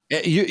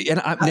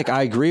Nick,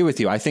 I agree with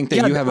you. I think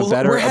that you have a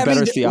better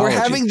theology. We're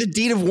having the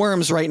deed of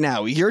worms right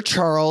now. You're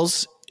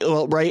Charles,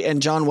 right?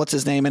 And John, what's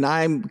his name? And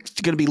I'm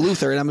going to be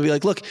Luther, and I'm going to be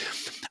like, look,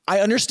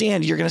 I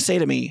understand you're going to say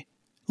to me,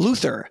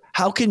 Luther,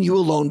 how can you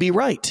alone be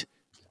right?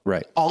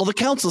 Right. All the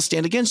councils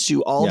stand against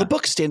you. All the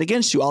books stand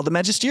against you. All the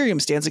magisterium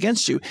stands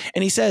against you.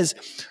 And he says,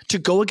 to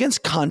go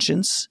against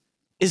conscience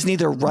is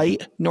neither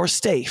right nor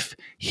safe.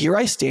 Here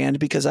I stand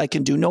because I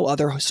can do no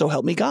other. So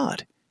help me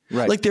God.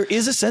 Right. Like, there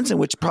is a sense in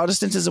which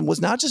Protestantism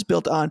was not just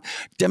built on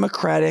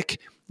democratic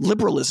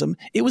liberalism.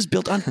 It was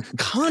built on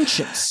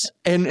conscience.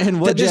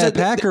 And what Chad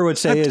Packer would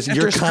say is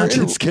your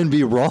conscience can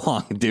be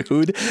wrong,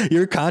 dude.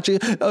 Your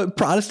conscience,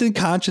 Protestant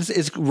conscience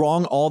is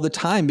wrong all the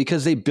time,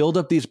 because they build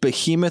up these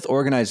behemoth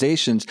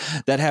organizations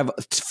that have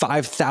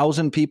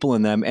 5,000 people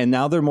in them, and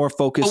now they're more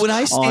focused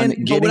on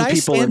getting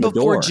people in the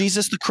door.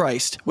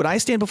 When I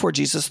stand before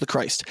Jesus the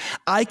Christ,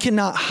 I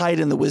cannot hide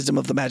in the wisdom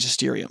of the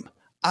magisterium.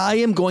 I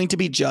am going to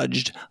be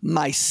judged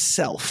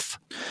myself.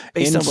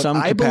 based on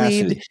what I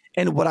believed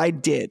and what I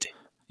did.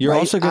 You're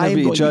also going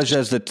to be judged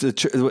as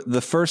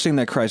the first thing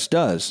that Christ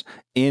does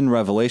in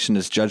Revelation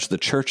is judge the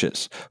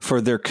churches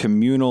for their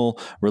communal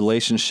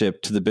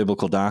relationship to the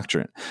biblical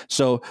doctrine.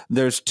 So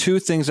there's two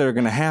things that are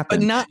going to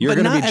happen. You're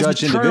going to be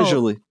judged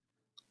individually.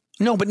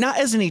 No, but not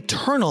as an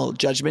eternal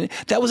judgment.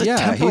 That was a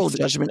temporal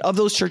judgment of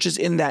those churches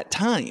in that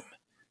time.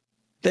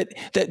 That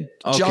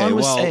John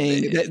was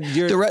saying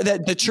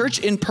that the church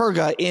in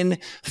Perga in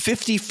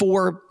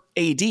 54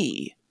 AD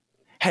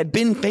had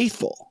been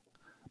faithful,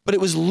 but it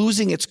was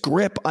losing its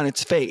grip on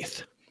its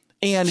faith.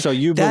 And so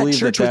you believe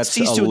church that that's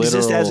would cease to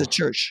exist as a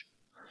church.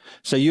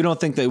 So you don't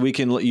think that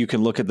you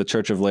can look at the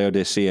Church of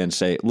Laodicea and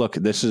say, look,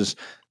 this is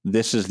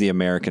the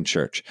American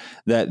church.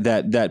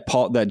 The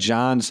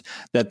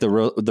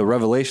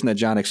revelation that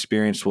John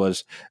experienced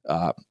was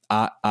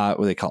what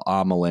they call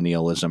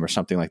amillennialism or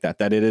something like that.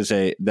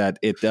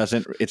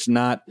 It's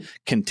not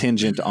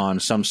contingent on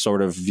some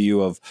sort of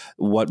view of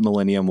what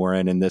millennium we're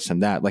in and this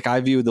and that. Like I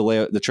view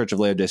the Church of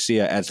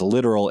Laodicea as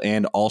literal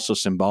and also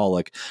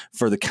symbolic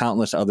for the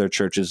countless other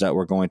churches that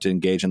were going to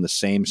engage in the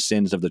same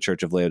sins of the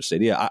Church of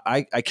Laodicea.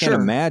 I can't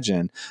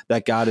imagine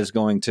that God is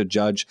going to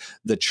judge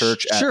the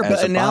church as a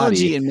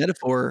body.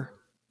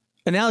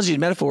 Analogy and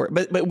metaphor,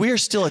 but we're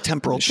still a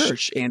temporal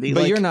church, Andy.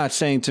 But you're not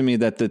saying to me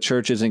that the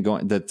church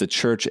that the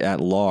church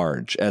at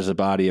large as a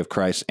body of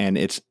Christ and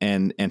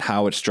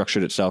how it's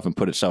structured itself and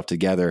put itself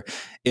together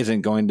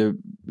isn't going to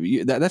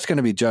that's going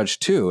to be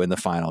judged too in the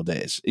final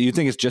days. You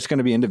think it's just going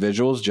to be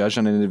individuals judged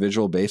on an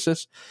individual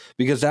basis?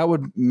 Because that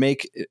would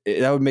make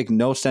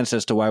no sense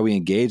as to why we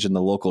engage in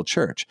the local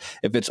church.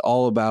 If it's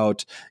all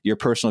about your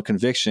personal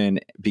conviction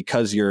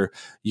because you're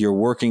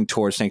working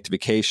towards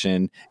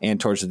sanctification and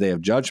towards the day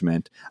of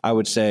judgment, I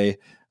would say,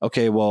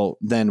 okay, well,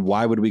 then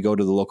why would we go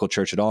to the local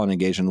church at all and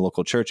engage in the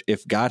local church?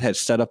 If God had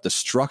set up the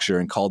structure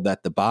and called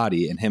that the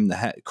body and him the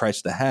head,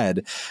 Christ the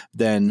head,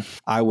 then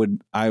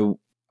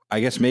I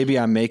guess maybe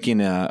I'm making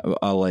this up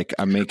out of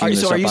thin air.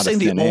 So are you saying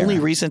the only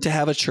reason to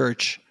have a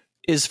church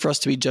is for us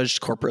to be judged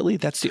corporately?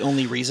 That's the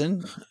only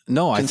reason?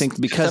 No, I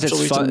think because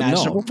it's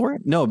for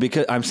it? No,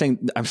 because I'm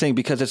saying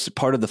because it's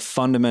part of the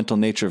fundamental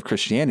nature of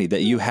Christianity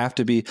that you have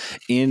to be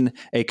in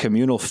a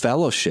communal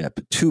fellowship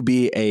to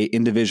be a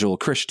individual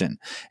Christian.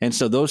 And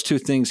so those two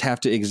things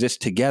have to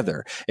exist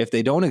together. If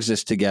they don't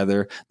exist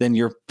together, then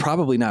you're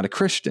probably not a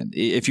Christian.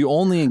 If you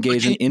only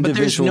engage in individual, but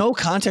there's no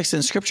context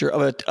in Scripture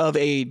of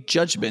a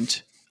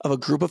judgment of a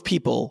group of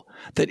people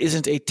that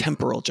isn't a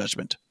temporal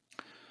judgment.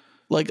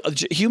 Like a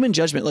human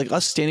judgment, like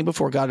us standing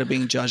before God and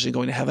being judged and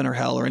going to heaven or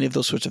hell or any of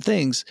those sorts of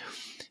things,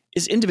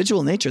 is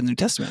individual in nature in the New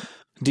Testament.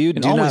 Do you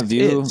not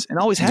view and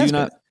always has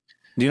been?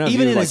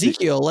 Even in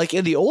Ezekiel, like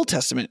in the Old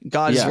Testament,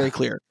 God is very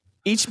clear.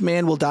 Each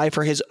man will die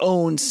for his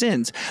own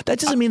sins. That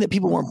doesn't mean that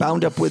people weren't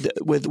bound up with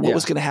what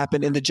was going to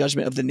happen in the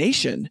judgment of the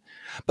nation.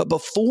 But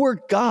before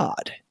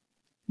God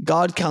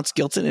counts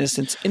guilt and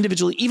innocence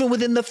individually, even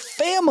within the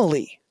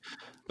family,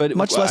 but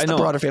much less the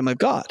broader family of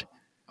God.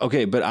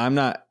 Okay, but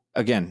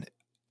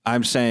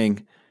I'm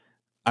saying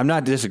I'm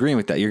not disagreeing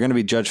with that. You're going to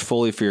be judged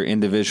fully for your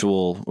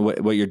individual,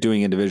 what you're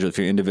doing individually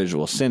for your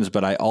individual sins.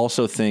 But I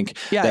also think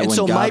that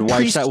when God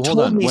wipes out,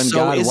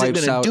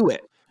 do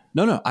it.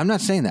 No, I'm not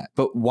saying that.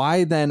 But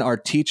why then are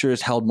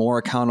teachers held more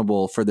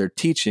accountable for their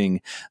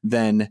teaching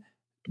than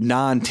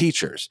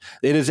non-teachers?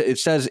 It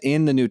says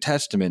in the New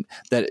Testament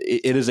that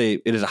it is a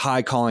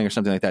high calling or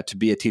something like that to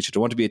be a teacher. To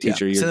want to be a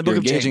teacher, you're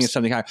engaging in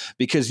something high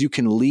because you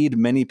can lead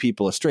many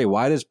people astray.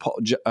 Why does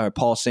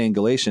Paul say in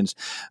Galatians,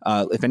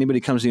 if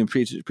anybody comes to you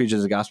and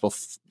preaches the gospel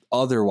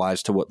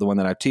otherwise to the one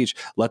that I teach,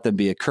 let them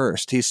be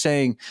accursed? He's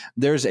saying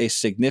there's a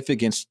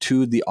significance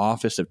to the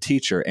office of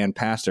teacher and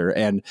pastor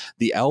and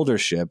the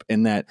eldership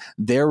in that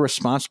they're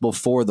responsible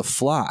for the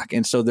flock.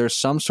 And so there's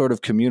some sort of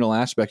communal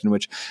aspect in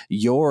which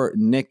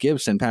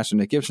Pastor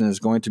Nick Gibson is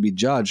going to be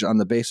judged on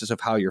the basis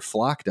of how your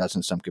flock does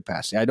in some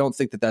capacity. I don't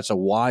think that that's a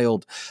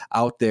wild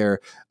out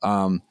there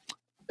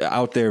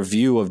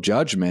view of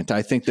judgment.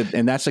 I think that,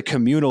 and that's a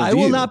communal view. I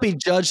will not be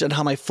judged on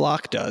how my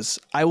flock does.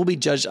 I will be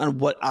judged on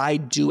what I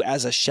do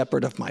as a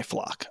shepherd of my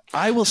flock.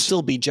 I will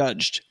still be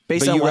judged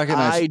based on what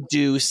I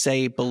do,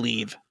 say,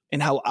 believe,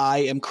 and how I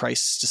am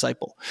Christ's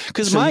disciple.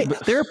 Because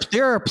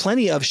there are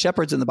plenty of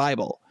shepherds in the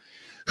Bible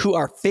who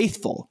are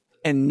faithful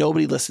and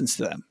nobody listens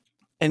to them,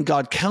 and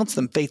God counts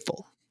them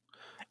faithful.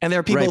 And there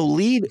are people who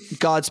lead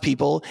God's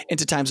people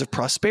into times of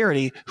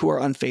prosperity who are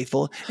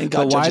unfaithful, and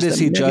God judges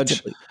them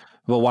negatively.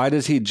 Well, why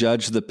does he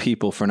judge the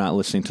people for not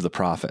listening to the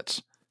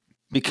prophets?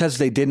 Because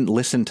they didn't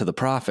listen to the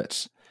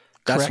prophets.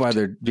 That's why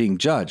they're being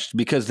judged,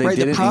 because they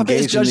didn't engage in the communal. The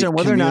prophet is judged on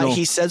whether or not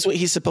he says what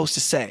he's supposed to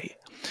say.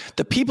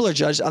 The people are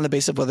judged on the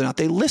basis of whether or not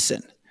they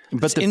listen.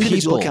 But the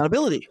individual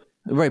accountability.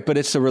 Right, but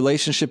it's the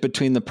relationship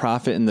between the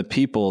prophet and the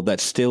people that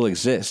still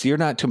exists. You're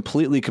not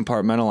completely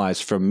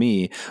compartmentalized from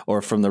me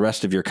or from the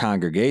rest of your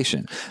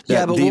congregation.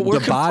 But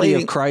the body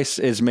of Christ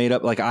is made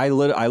up. Like I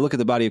look at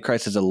the body of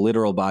Christ as a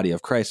literal body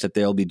of Christ, that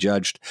they'll be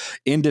judged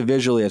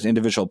individually as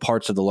individual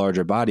parts of the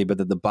larger body, but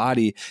that the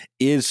body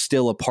is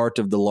still a part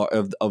of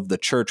the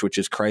church, which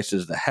is Christ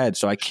as the head.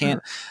 So I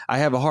can't. Sure. I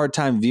have a hard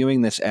time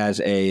viewing this as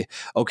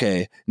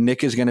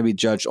Nick is going to be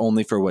judged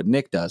only for what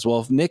Nick does.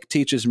 Well, if Nick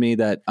teaches me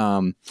that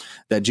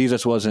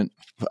Jesus wasn't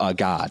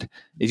God,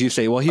 if you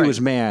say, well, he was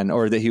man,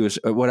 or that he was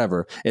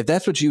whatever, if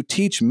that's what you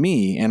teach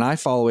me and I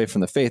fall away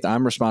from the faith,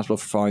 I'm responsible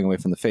for falling away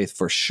from the faith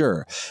for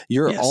sure.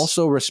 You're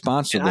also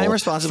responsible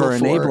for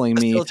enabling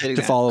me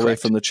to fall away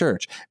from the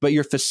church. But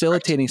you're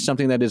facilitating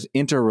something that is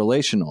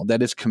interrelational,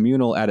 that is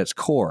communal at its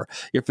core.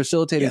 You're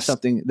facilitating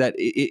something that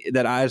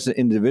I, as an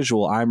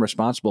individual, I'm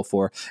responsible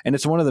for. And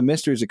it's one of the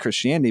mysteries of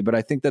Christianity, but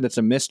I think that it's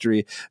a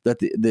mystery that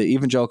the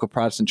evangelical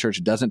Protestant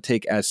church doesn't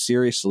take as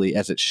seriously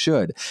as it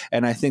should.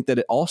 And I think that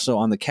it also,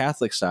 on the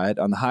Catholic side,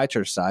 on the high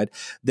church side,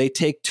 they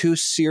take too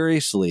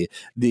seriously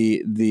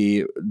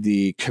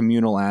the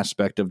communal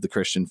aspect of the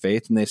Christian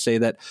faith, and they say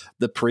that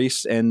the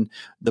priests and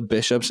the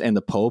bishops and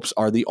the popes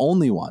are the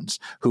only ones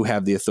who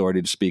have the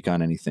authority to speak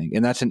on anything,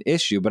 and that's an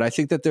issue. But I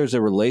think that there's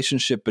a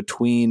relationship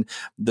between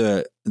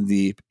the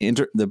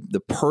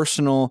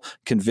personal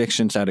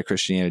conviction side of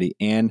Christianity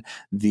and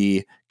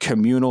the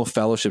communal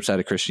fellowship side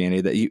of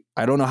Christianity that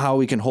I don't know how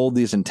we can hold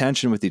these in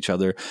tension with each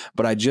other,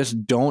 but I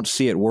just don't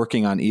see it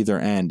working on either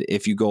end.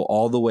 If you go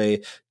all the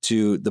way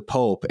to the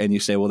Pope and you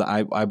say, well,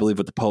 I believe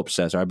what the Pope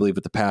says, or I believe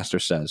what the pastor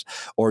says,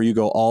 or you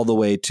go all the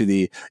way to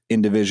the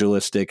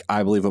individualistic,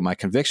 I believe what my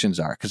convictions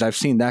are, because I've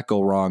seen that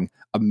go wrong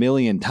a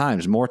million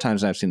times, more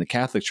times than I've seen the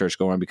Catholic Church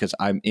go wrong, because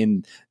I'm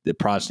in the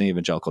Protestant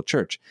evangelical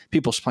church.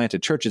 People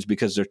planted churches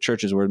because their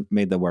churches were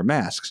made them wear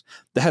masks.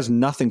 That has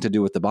nothing to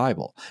do with the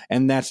Bible.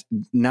 And I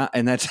think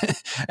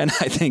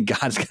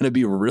God's going to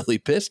be really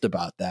pissed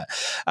about that.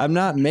 I'm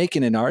not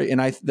making an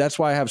argument, and that's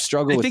why I have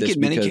struggled with this. I think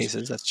in many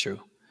cases that's true.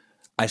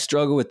 I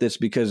struggle with this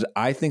because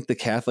I think the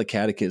Catholic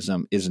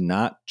Catechism is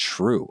not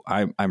true.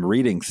 I'm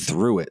reading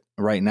through it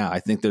right now.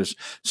 I think there's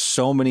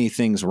so many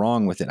things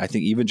wrong with it. I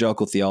think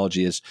evangelical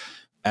theology is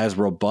as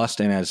robust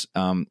and as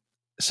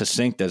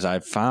succinct as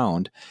I've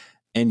found,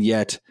 and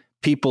yet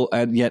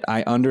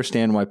I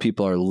understand why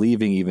people are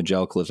leaving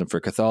evangelicalism for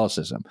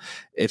Catholicism.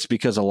 It's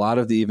because a lot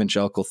of the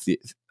evangelical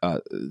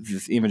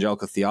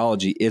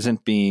theology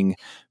isn't being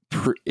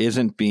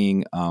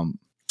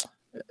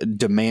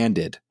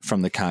demanded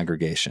from the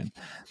congregation.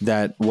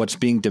 That what's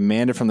being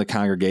demanded from the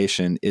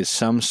congregation is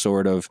some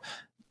sort of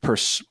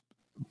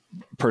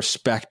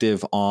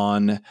perspective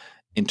on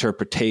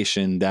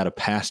interpretation that a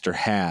pastor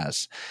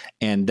has,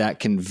 and that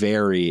can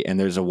vary, and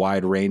there's a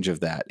wide range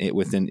of that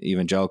within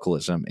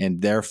evangelicalism,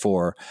 and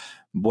therefore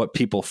what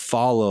people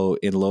follow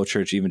in low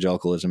church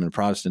evangelicalism and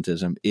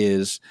Protestantism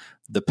is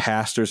the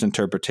pastor's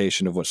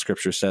interpretation of what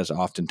Scripture says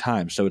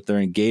oftentimes. So they're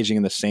engaging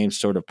in the same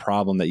sort of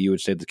problem that you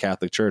would say the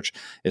Catholic Church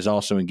is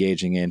also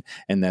engaging in,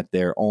 and that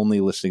they're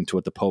only listening to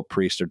what the Pope,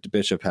 priest, or the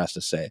bishop has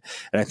to say.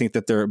 And I think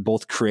that they're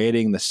both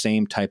creating the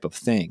same type of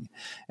thing.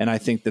 And I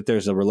think that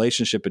there's a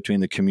relationship between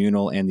the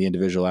communal and the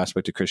individual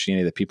aspect of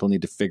Christianity that people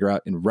need to figure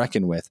out and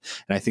reckon with.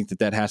 And I think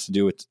that has to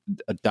do with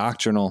a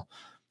doctrinal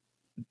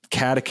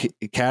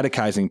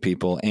catechizing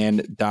people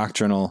and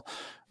doctrinal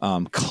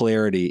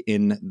clarity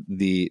in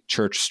the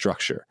church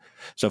structure.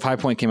 So if High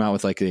Point came out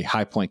with like a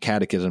High Point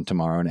Catechism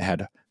tomorrow and it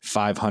had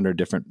 500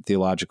 different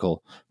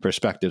theological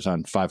perspectives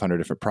on 500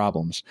 different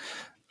problems,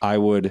 I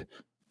would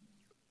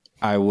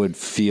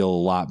feel a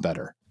lot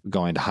better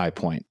going to High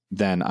Point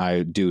than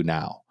I do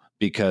now,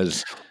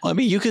 because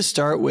you could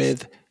start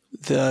with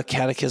the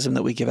catechism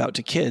that we give out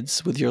to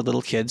kids with your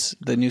little kids,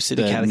 the New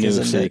City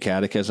Catechism. New City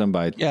Catechism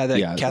by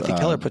Kathy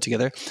Keller put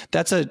together.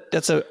 That's a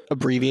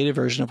abbreviated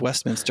version of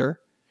Westminster.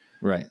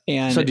 Right.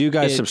 And so do you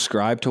guys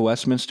subscribe to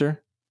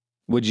Westminster?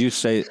 Would you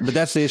say, but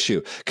that's the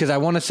issue. Because I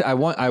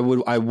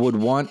would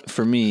want,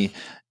 for me,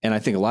 and I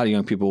think a lot of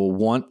young people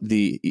want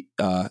the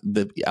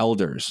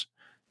elders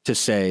to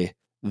say,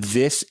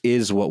 this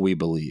is what we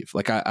believe.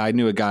 Like I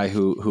knew a guy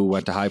who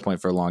went to High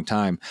Point for a long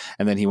time,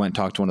 and then he went and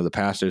talked to one of the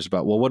pastors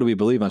about, well, what do we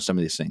believe on some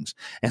of these things?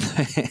 And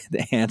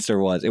the answer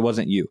was, it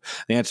wasn't you.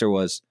 The answer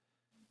was,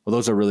 well,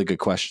 those are really good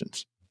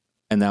questions.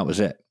 And that was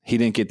it. He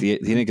didn't get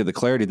the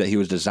clarity that he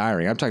was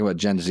desiring. I'm talking about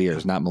Gen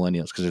Zers, not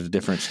millennials, because there's a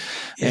difference.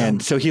 Yeah.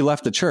 And so he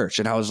left the church,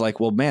 and I was like,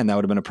 well, man, that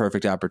would have been a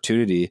perfect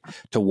opportunity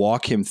to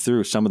walk him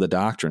through some of the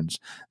doctrines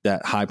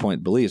that High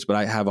Point believes. But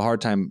I have a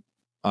hard time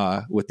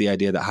with the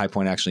idea that High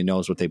Point actually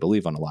knows what they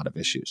believe on a lot of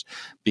issues,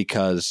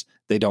 because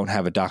they don't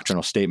have a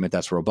doctrinal statement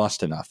that's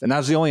robust enough. And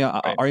that's the only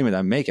argument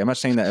I'm making. I'm not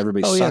saying that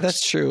everybody sucks. Yeah,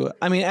 that's true.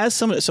 I mean,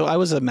 so I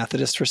was a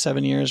Methodist for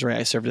 7 years, right?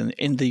 I served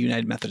in the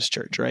United Methodist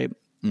Church, right?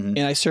 Mm-hmm.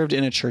 And I served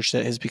in a church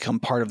that has become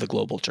part of the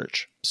global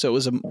church. So it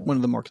was one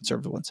of the more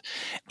conservative ones.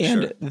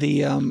 And sure.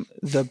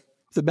 The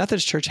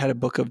Methodist Church had a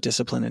book of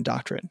discipline and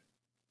doctrine,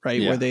 right?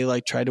 Yeah. Where they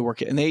like tried to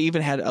work it. And they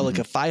even had like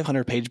a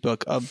 500-page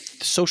book of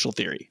social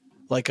theory,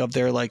 like of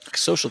their like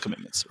social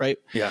commitments, right?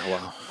 Yeah,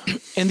 wow.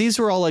 And these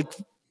were all like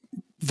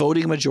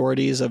voting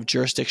majorities of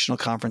jurisdictional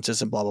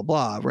conferences and blah, blah,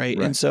 blah, right?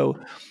 And so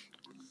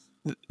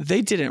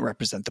they didn't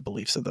represent the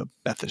beliefs of the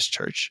Methodist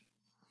Church.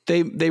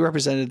 They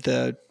represented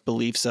the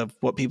beliefs of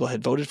what people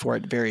had voted for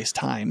at various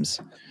times.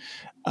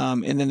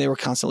 And then they were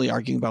constantly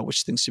arguing about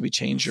which things should be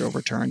changed or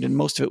overturned. And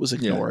most of it was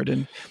ignored. Yeah.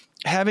 And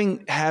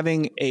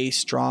having a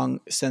strong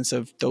sense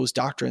of those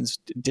doctrines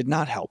did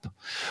not help.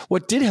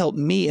 What did help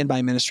me in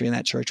my ministry in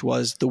that church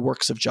was the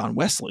works of John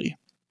Wesley,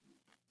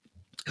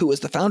 who was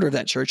the founder of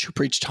that church, who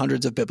preached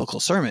hundreds of biblical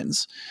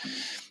sermons,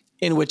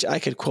 in which I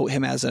could quote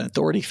him as an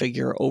authority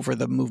figure over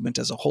the movement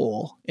as a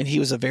whole. And he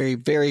was a very,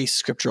 very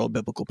scriptural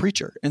biblical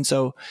preacher. And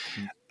so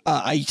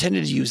I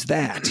tended to use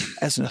that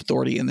as an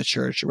authority in the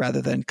church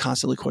rather than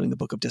constantly quoting the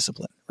Book of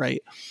Discipline,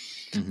 right?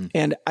 Mm-hmm.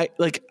 And I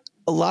like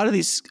a lot of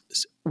these.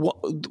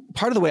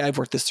 Part of the way I've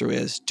worked this through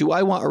is: do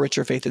I want a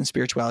richer faith and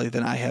spirituality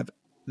than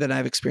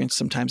I've experienced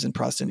sometimes in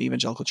Protestant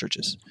evangelical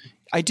churches?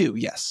 I do,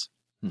 yes.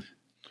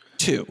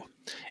 2,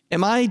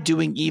 am I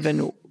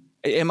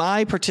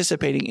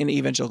participating in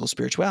evangelical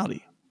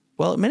spirituality?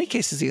 Well, in many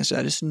cases, the answer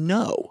to that is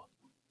no.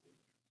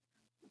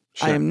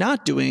 Sure. I am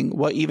not doing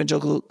what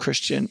evangelical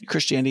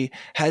Christianity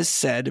has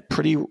said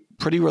pretty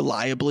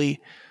reliably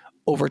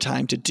over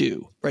time to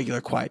do: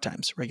 regular quiet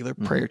times, regular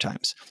prayer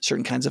times,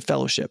 certain kinds of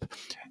fellowship,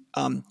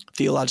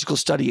 theological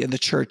study in the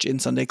church in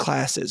Sunday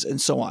classes, and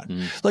so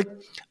on.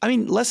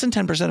 Less than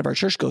 10% of our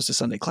church goes to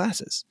Sunday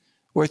classes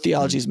where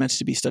theology is meant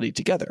to be studied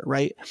together,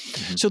 right?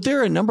 So there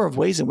are a number of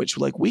ways in which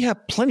we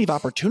have plenty of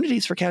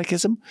opportunities for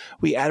catechism.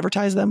 We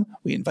advertise them.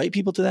 We invite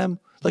people to them.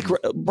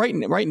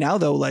 Right now,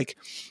 though,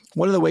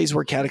 one of the ways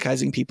we're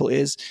catechizing people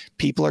is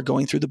people are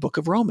going through the book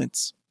of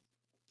Romans.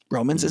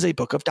 Romans is a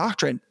book of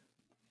doctrine,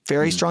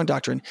 very strong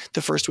doctrine.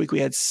 The first week we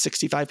had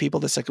 65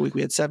 people. The second week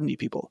we had 70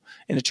 people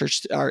in a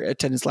church. Our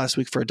attendance last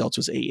week for adults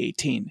was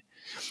 818.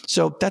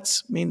 So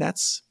that's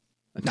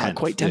not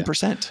quite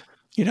 10%. Yeah.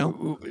 You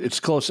know, it's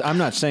close. I'm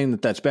not saying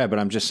that that's bad, but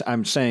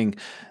I'm saying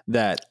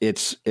that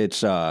it's.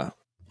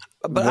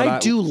 But I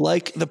do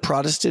like the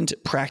Protestant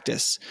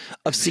practice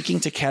of seeking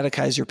to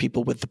catechize your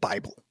people with the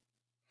Bible.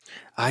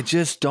 I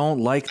just don't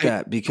like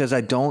that because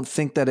I don't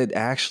think that it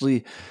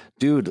actually,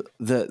 dude,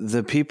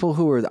 the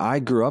people I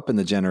grew up in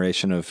the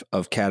generation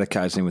of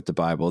catechizing with the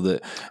Bible.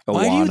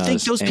 Why do you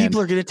think those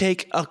people are going to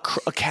take a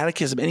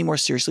catechism any more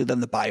seriously than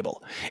the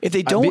Bible? If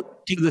they don't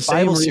take the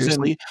Bible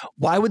seriously,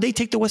 why would they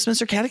take the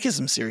Westminster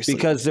Catechism seriously?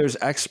 Because there's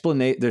that's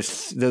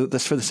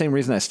for the same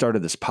reason I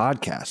started this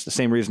podcast, the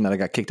same reason that I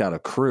got kicked out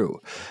of Crew,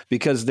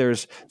 because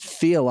there's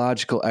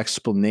theological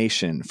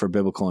explanation for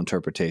biblical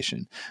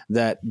interpretation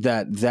that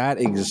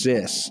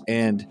exists.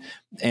 And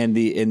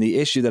the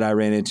issue that I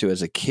ran into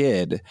as a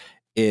kid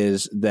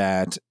is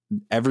that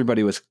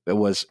everybody was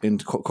in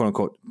quote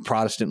unquote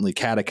Protestantly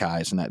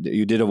catechized, and that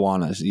you did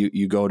Awanas,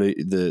 you go to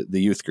the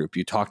youth group,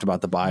 you talked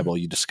about the Bible,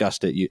 you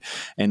discussed it,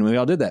 and we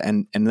all did that.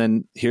 And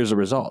then here's the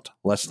result: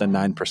 less than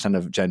 9%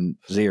 of Gen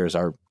Zers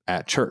are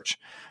at church.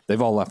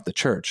 They've all left the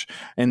church.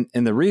 And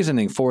the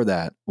reasoning for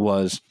that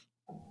was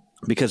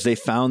because they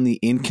found the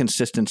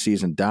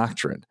inconsistencies in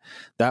doctrine.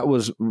 That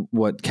was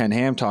what Ken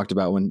Ham talked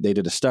about when they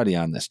did a study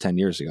on this 10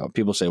 years ago.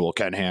 People say, well,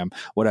 Ken Ham,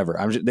 whatever.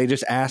 They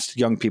just asked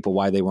young people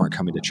why they weren't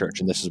coming to church,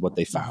 and this is what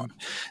they found.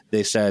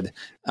 They said,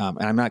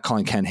 and I'm not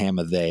calling Ken Ham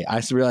a they.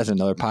 I realized in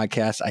another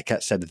podcast, I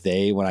said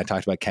they when I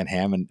talked about Ken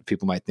Ham, and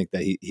people might think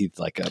that he's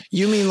like a...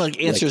 You mean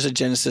like Answers at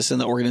Genesis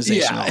and the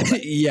organization?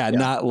 Yeah,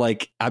 not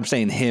like... I'm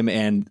saying him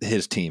and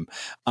his team.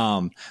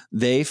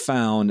 They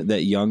found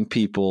that young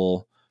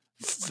people...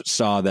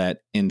 saw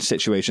that in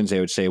situations they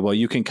would say, well,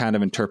 you can kind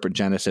of interpret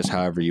Genesis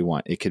however you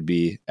want. It could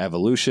be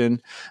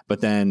evolution, but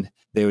then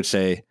they would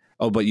say,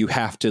 oh, but you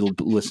have to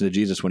listen to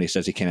Jesus when he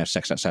says he can't have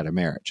sex outside of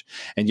marriage.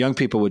 And young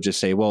people would just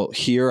say, well,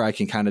 here I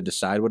can kind of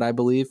decide what I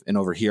believe, and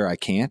over here I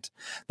can't.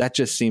 That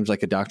just seems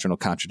like a doctrinal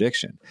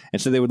contradiction.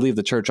 And so they would leave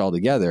the church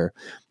altogether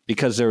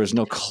because there was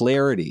no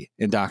clarity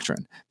in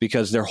doctrine,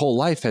 because their whole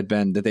life had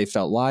been that they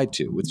felt lied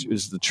to, which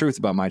is the truth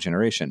about my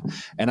generation.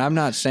 And I'm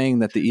not saying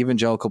that the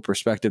evangelical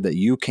perspective that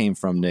you came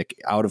from, Nick,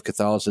 out of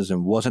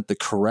Catholicism wasn't the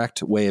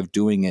correct way of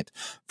doing it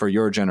for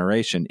your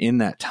generation in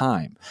that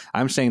time.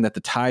 I'm saying that the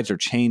tides are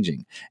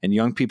changing, and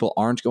young people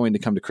aren't going to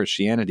come to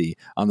Christianity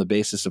on the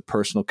basis of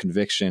personal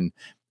conviction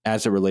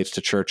as it relates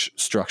to church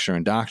structure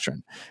and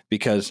doctrine,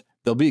 because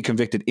they'll be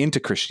convicted into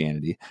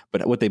Christianity,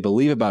 but what they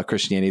believe about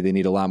Christianity, they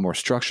need a lot more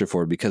structure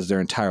for, because their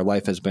entire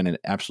life has been an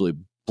absolutely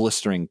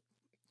blistering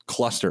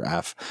cluster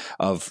F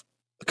of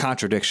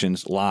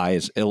contradictions,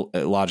 lies,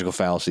 illogical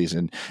fallacies,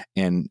 and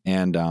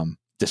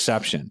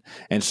deception.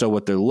 And so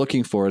what they're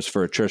looking for is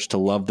for a church to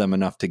love them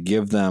enough to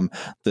give them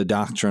the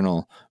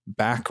doctrinal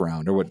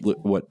background, or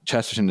what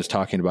Chesterton is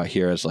talking about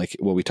here as like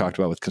what we talked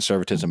about with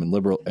conservatism and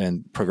liberal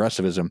and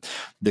progressivism,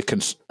 the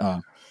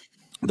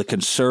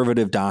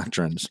conservative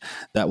doctrines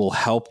that will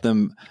help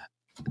them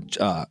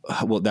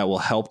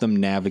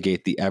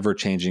navigate the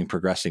ever-changing,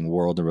 progressing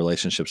world and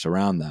relationships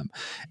around them.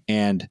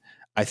 And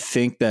I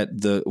think that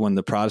when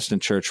the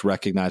Protestant church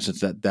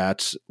recognizes that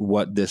that's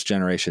what this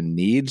generation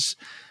needs,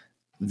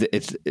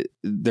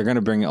 they're going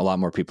to bring a lot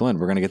more people in.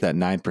 We're going to get that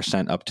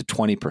 9% up to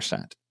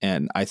 20%.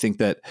 And I think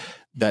that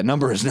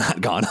number has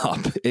not gone up.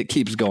 It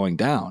keeps going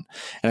down.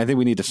 And I think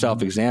we need to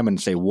self-examine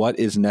and say, what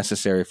is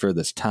necessary for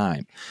this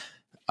time?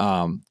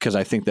 Because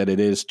I think that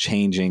it is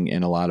changing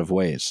in a lot of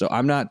ways. So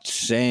I'm not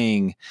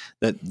saying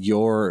that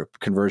your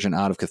conversion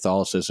out of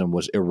Catholicism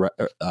was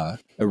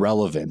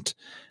irrelevant,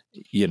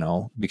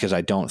 because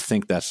I don't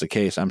think that's the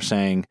case. I'm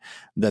saying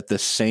that the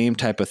same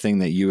type of thing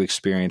that you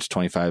experienced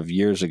 25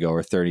 years ago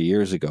or 30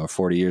 years ago or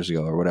 40 years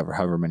ago or whatever,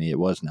 however many it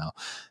was now,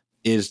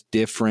 is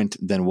different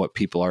than what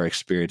people are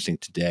experiencing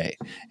today.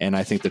 And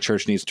I think the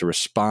church needs to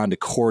respond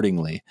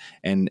accordingly.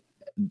 And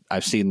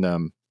I've seen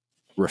them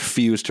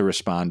refuse to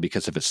respond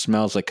because if it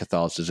smells like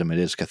Catholicism, it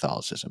is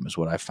Catholicism, is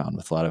what I found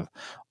with a lot of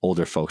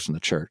older folks in the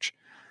church.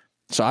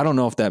 So I don't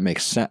know if that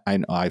makes sense.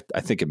 I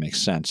think it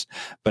makes sense,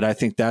 but I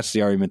think that's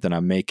the argument that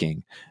I'm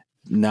making.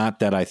 Not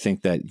that I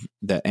think that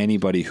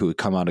anybody who would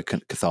come out of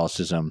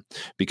Catholicism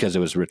because it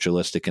was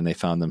ritualistic and they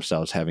found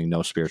themselves having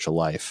no spiritual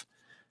life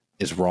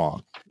is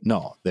wrong.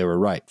 No, they were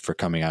right for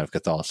coming out of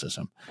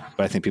Catholicism.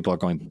 But I think people are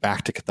going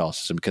back to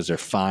Catholicism because they're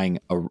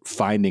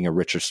finding a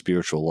richer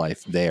spiritual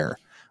life there,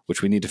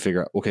 which we need to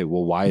figure out, okay,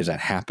 well, why is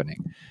that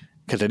happening?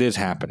 Because it is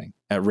happening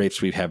at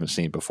rates we haven't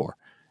seen before.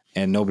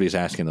 And nobody's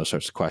asking those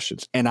sorts of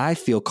questions. And I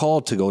feel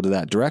called to go to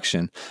that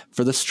direction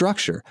for the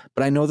structure,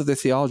 but I know that the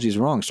theology is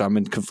wrong. So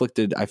I'm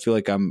conflicted. I feel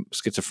like I'm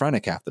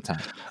schizophrenic half the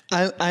time.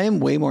 I am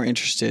way more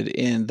interested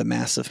in the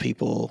mass of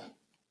people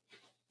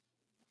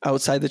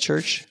outside the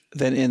church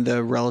than in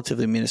the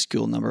relatively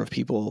minuscule number of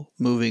people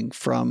moving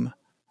from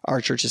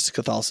our churches to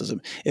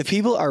Catholicism. If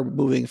people are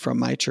moving from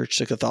my church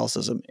to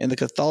Catholicism and the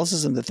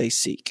Catholicism that they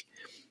seek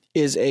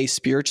is a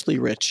spiritually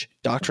rich,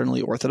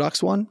 doctrinally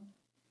orthodox one,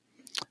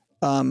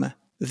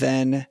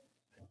 then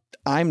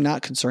I'm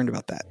not concerned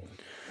about that.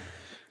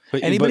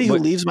 Anybody who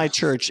leaves my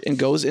church and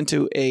goes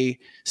into a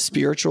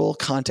spiritual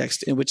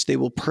context in which they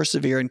will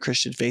persevere in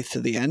Christian faith to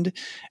the end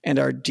and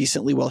are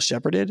decently well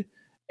shepherded,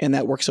 and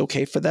that works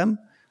okay for them,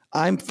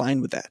 I'm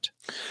fine with that.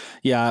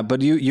 Yeah,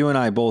 but you and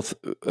I both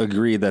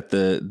agree that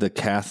the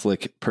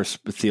Catholic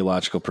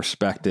theological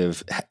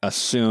perspective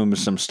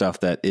assumes some stuff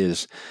that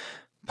is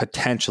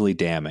potentially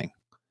damning.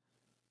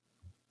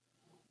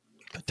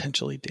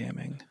 Potentially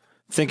damning.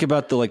 Think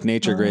about the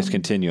nature grace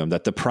continuum,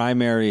 that the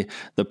primary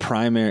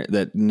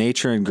that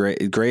nature and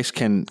grace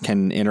can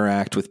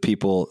interact with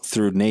people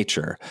through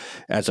nature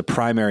as a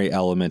primary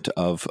element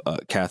of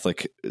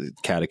Catholic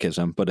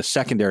catechism, but a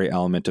secondary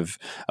element of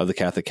the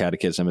Catholic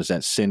catechism is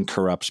that sin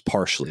corrupts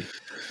partially.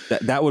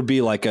 That would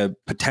be like a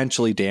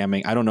potentially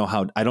damning. I don't know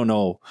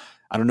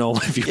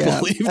if you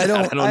believe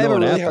that. I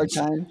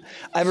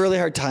have a really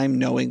hard time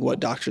knowing what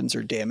doctrines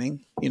are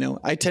damning.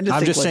 I tend to.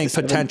 I'm just saying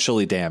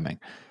potentially damning.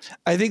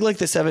 I think like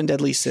the 7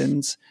 deadly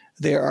sins,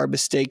 there are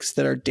mistakes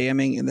that are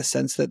damning in the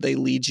sense that they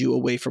lead you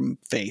away from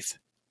faith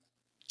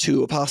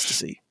to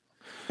apostasy,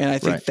 and I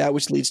think that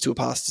which leads to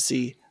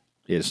apostasy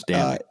is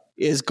damning.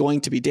 Is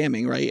going to be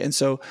damning, right? And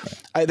so,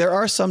 there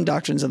are some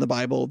doctrines in the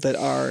Bible that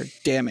are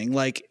damning,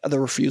 like the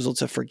refusal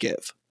to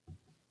forgive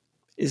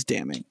is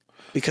damning.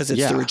 Because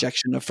it's the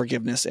rejection of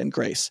forgiveness and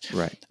grace.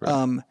 Right.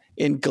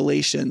 In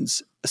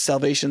Galatians,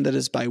 salvation that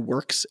is by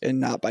works and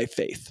not by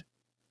faith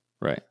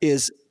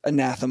is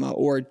anathema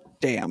or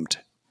damned,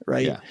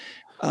 right?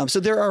 Yeah.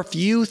 So there are a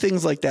few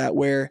things like that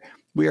where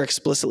we are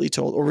explicitly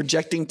told, or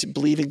rejecting to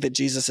believing that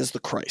Jesus is the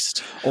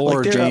Christ.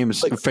 Or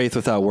James, faith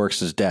without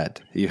works is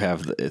dead. You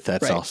have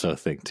that's also a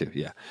thing too.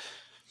 Yeah.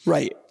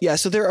 Right. Yeah.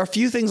 So there are a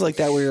few things like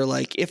that where you're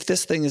like, if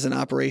this thing is an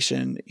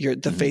operation,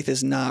 the faith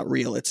is not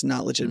real. It's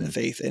not legitimate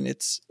faith, and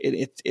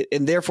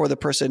and therefore the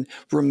person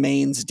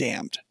remains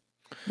damned,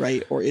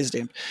 right? Or is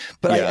damned.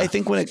 But I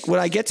think when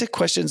I get to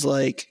questions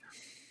like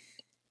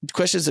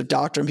questions of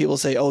doctrine, people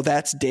say, "Oh,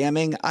 that's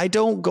damning." I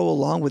don't go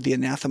along with the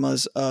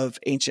anathemas of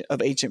ancient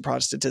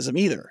Protestantism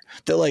either.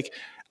 They're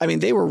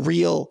they were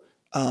real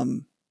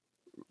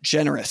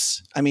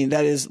generous.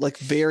 That is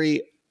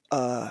very.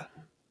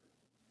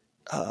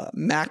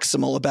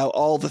 Maximal about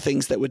all the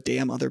things that would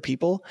damn other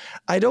people.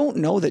 I don't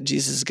know that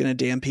Jesus is going to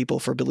damn people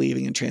for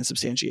believing in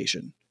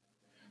transubstantiation.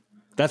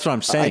 That's what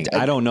I'm saying.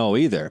 I don't know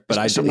either, but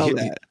I don't know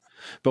that.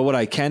 But what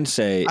I can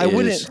say I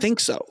wouldn't think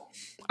so.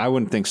 I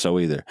wouldn't think so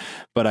either,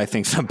 but I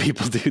think some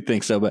people do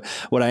think so. But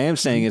what I am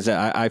saying is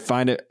that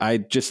I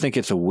just think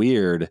it's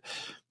weird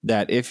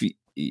that if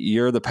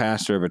you're the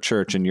pastor of a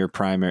church and you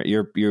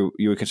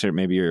would consider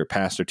maybe you're a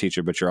pastor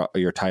teacher, but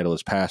your title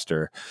is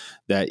pastor,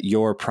 that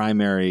your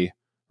primary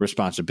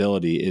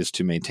responsibility is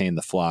to maintain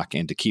the flock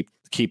and to keep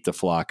the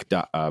flock,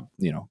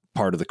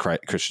 part of the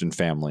Christian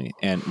family,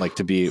 and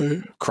to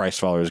be Christ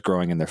followers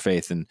growing in their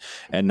faith and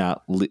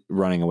not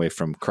running away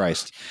from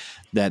Christ.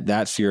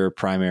 That's your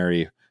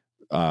primary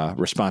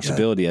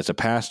responsibility as a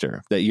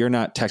pastor, that you're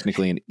not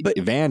technically an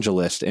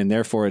evangelist. And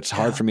therefore it's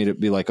hard for me to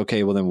be like,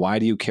 okay, well then why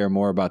do you care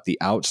more about the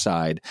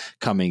outside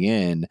coming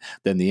in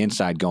than the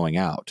inside going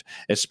out?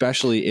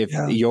 Especially if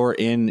you're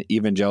in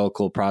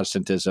evangelical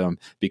Protestantism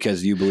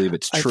because you believe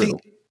it's true.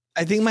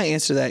 I think my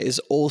answer to that is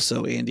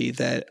also, Andy,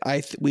 that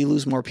we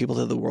lose more people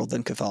to the world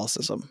than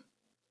Catholicism.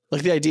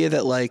 Like the idea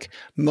that like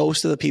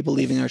most of the people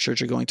leaving our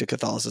church are going to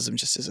Catholicism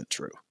just isn't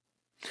true.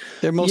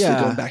 They're mostly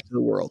going back to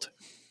the world.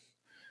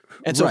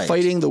 And so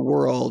fighting the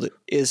world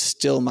is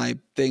still my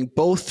thing,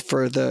 both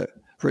for the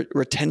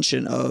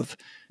retention of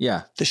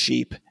the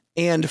sheep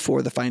and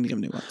for the finding of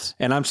new ones.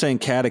 And I'm saying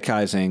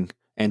catechizing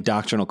and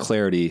doctrinal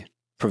clarity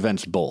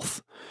prevents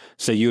both.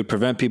 So you would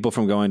prevent people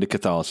from going to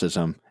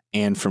Catholicism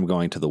and from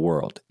going to the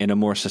world in a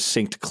more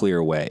succinct,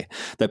 clear way,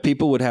 that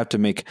people would have to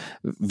make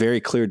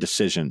very clear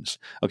decisions.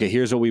 Okay,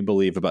 here's what we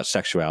believe about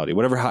sexuality.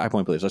 Whatever High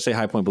Point believes. Let's say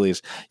High Point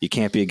believes you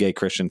can't be a gay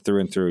Christian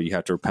through and through. You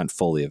have to repent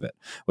fully of it,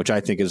 which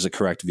I think is the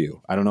correct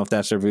view. I don't know if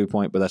that's their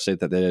viewpoint, but let's say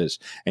that it is.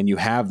 And you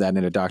have that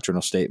in a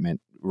doctrinal statement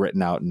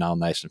written out in all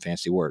nice and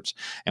fancy words.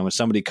 And when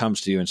somebody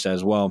comes to you and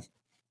says, well,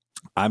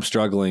 I'm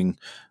struggling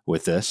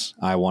with this.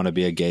 I want to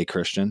be a gay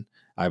Christian.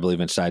 I believe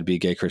inside be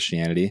gay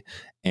Christianity.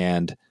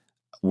 And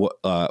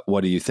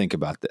what do you think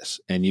about this?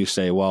 And you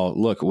say, well,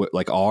 look,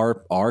 like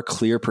our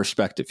clear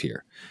perspective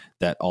here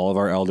that all of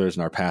our elders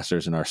and our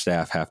pastors and our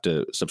staff have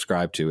to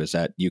subscribe to is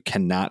that you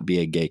cannot be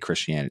a gay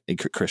Christian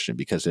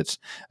because it's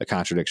a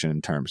contradiction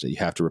in terms that you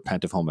have to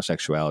repent of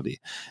homosexuality.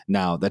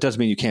 Now, that doesn't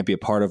mean you can't be a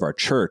part of our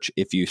church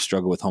if you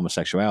struggle with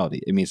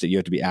homosexuality. It means that you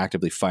have to be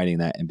actively fighting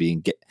that and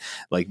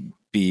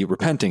be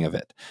repenting of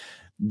it.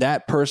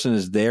 That person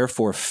is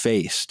therefore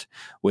faced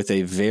with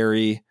a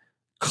very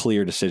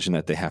clear decision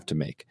that they have to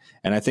make.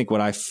 And I think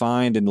what I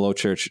find in low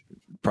church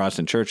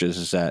Protestant churches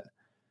is that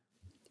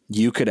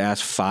you could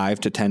ask 5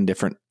 to 10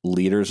 different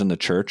leaders in the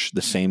church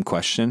the same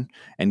question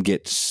and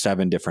get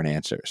 7 different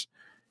answers.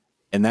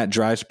 And that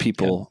drives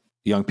people,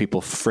 young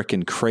people,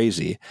 freaking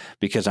crazy,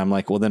 because I'm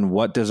like, well, then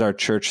what does our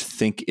church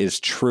think is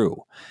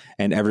true?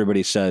 And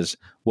everybody says,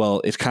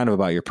 well, it's kind of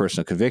about your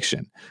personal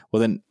conviction. Well,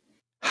 then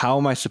how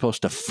am I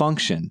supposed to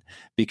function?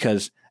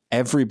 Because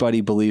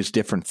everybody believes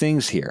different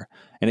things here.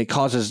 And it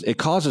causes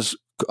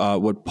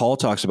what Paul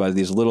talks about,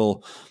 these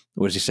little,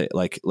 what does he say?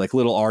 Like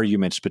little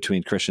arguments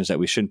between Christians that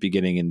we shouldn't be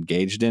getting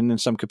engaged in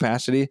some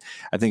capacity.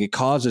 I think it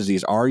causes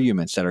these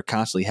arguments that are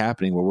constantly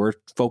happening where we're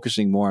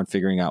focusing more on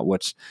figuring out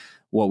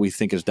what we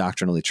think is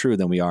doctrinally true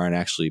than we are in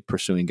actually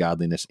pursuing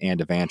godliness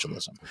and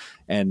evagelism.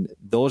 And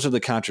those are the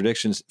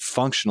contradictions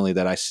functionally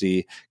that I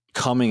see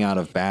coming out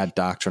of bad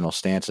doctrinal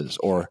stances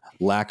or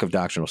lack of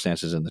doctrinal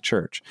stances in the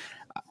church.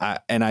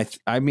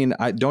 I mean,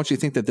 don't you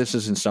think that this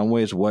is in some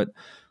ways what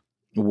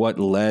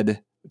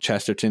led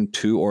Chesterton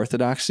to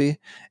orthodoxy?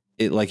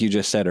 It, like you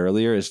just said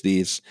earlier, is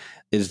these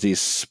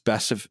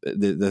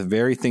the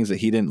very things that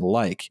he didn't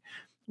like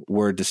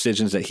were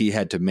decisions that he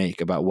had to make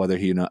about whether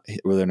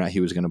or not he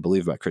was going to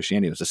believe about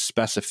Christianity. It was a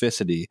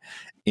specificity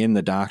in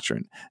the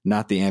doctrine,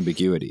 not the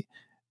ambiguity.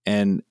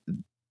 And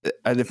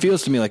it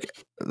feels to me like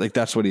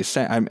that's what he's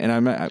saying.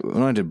 I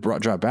wanted to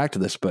draw back to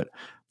this, but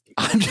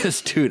I am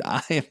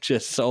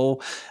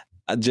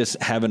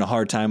just having a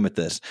hard time with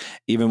this,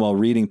 even while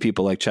reading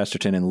people like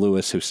Chesterton and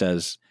Lewis, who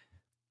says,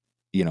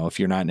 if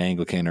you're not an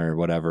Anglican or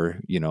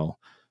whatever,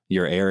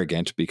 you're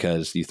arrogant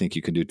because you think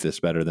you can do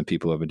this better than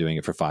people who have been doing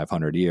it for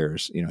 500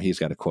 years. He's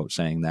got a quote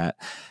saying that.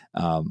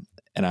 And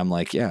I'm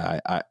like,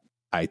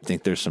 I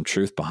think there's some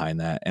truth behind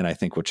that. And I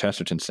think what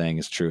Chesterton's saying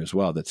is true as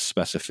well, that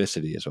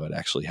specificity is what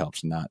actually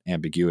helps, not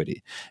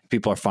ambiguity.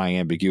 People are finding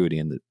ambiguity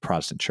in the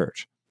Protestant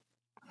church.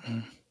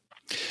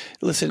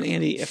 Listen,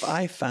 Andy, if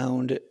I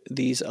found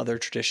these other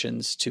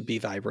traditions to be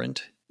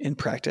vibrant in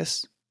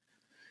practice,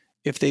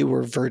 if they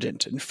were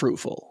verdant and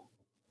fruitful,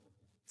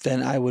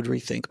 then I would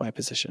rethink my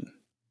position.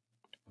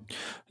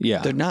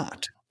 Yeah. They're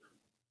not.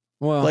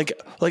 Well, like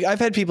I've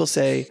had people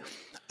say,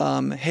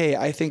 hey,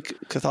 I think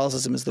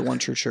Catholicism is the one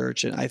true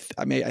church, and I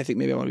think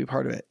maybe I want to be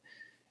part of it.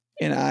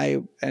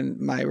 And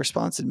my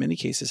response in many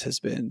cases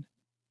has been,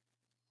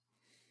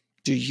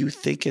 do you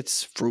think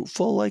it's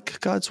fruitful like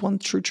God's one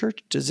true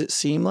church? Does it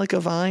seem like a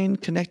vine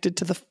connected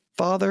to the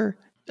Father?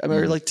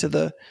 Or like to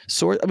the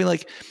source? I mean,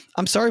 like,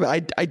 I'm sorry,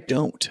 but I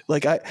don't.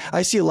 Like,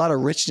 I see a lot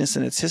of richness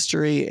in its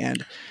history,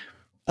 and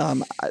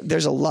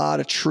there's a lot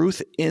of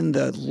truth in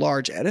the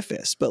large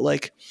edifice. But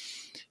like,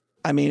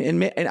 I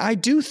mean, and I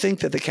do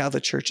think that the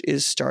Catholic Church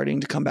is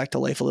starting to come back to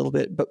life a little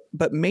bit,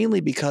 but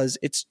mainly because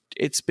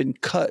it's been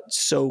cut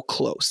so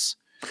close.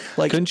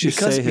 Like, couldn't you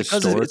say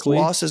because its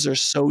losses are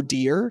so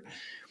dear.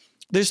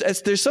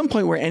 There's some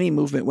point where any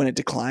movement, when it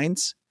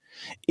declines,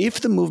 if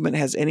the movement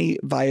has any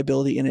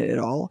viability in it at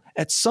all,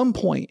 at some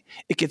point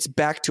it gets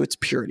back to its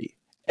purity.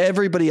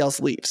 Everybody else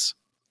leaves.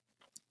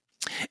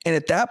 And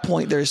at that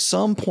point, there's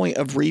some point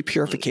of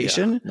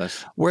repurification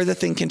where the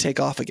thing can take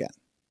off again.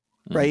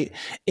 Right.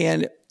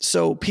 And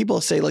so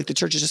people say like the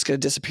church is just going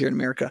to disappear in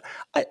America.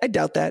 I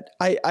doubt that.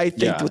 I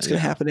think what's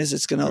going to happen is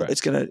it's going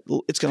to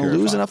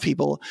lose enough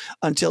people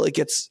until it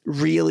gets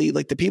really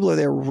like the people are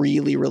there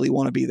really, really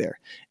want to be there.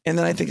 And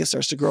then I think it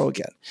starts to grow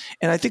again.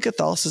 And I think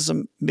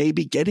Catholicism may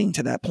be getting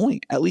to that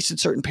point, at least in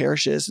certain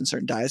parishes and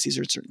certain dioceses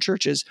or certain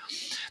churches,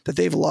 that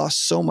they've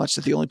lost so much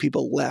that the only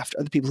people left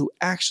are the people who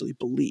actually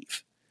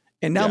believe.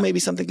 And now maybe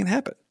something can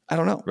happen. I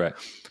don't know. Right.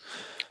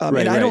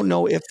 And I don't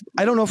know if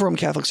Roman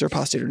Catholics are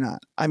apostate or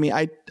not. I mean,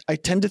 I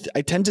tend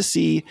to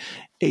see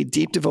a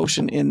deep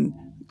devotion in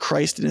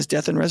Christ and his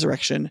death and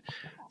resurrection,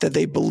 that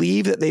they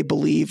believe that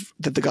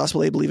the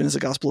gospel they believe in is a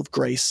gospel of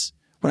grace.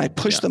 When I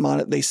push them on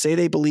it, they say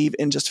they believe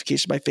in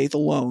justification by faith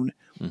alone,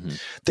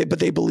 but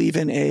they believe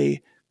in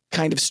a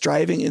kind of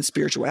striving in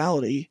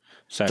spirituality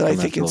that I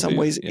think in some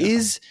ways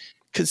is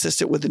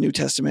consistent with the New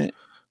Testament,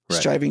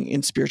 striving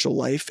in spiritual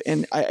life.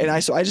 And I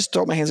just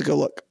throw up my hands and go,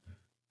 look,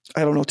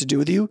 I don't know what to do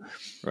with you.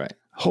 Right.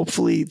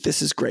 Hopefully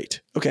this is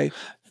great. Okay.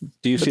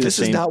 Do you see this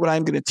is not what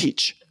I'm going to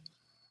teach.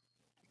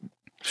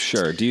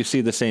 Sure. Do you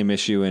see the same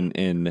issue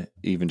in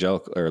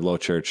evangelical or low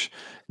church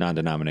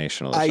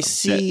non-denominationalism? I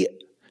see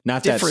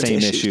not that same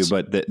issue,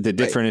 but the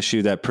different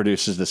issue that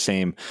produces the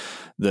same,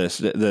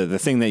 the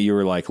thing that you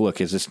were like,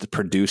 look, is this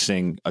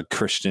producing a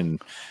Christian?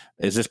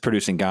 Is this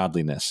producing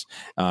godliness?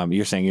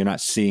 You're saying you're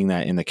not seeing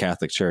that in the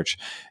Catholic Church.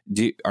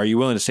 Are you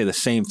willing to say the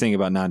same thing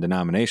about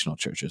non-denominational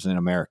churches in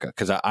America?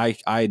 Because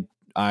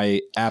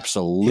I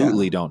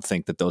absolutely don't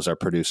think that those are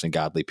producing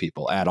godly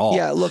people at all.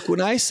 Yeah, look,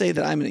 when I say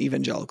that I'm an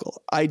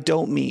evangelical, I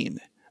don't mean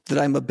that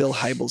I'm a Bill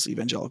Hybels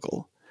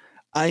evangelical.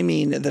 I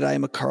mean that I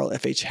am a Carl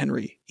F.H.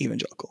 Henry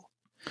evangelical.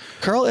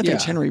 Carl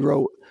F.H. Henry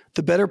wrote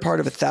the better part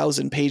of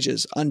 1,000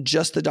 pages on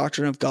just the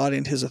doctrine of God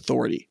and his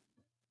authority.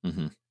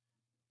 Mm-hmm.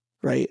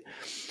 Right?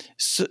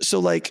 So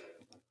like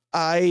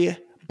I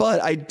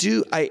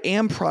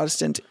am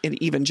Protestant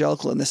and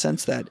evangelical in the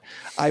sense that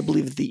I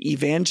believe that the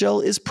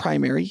evangel is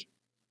primary,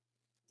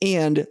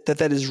 and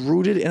that is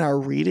rooted in our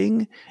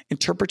reading,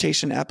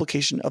 interpretation,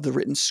 application of the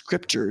written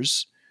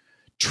scriptures,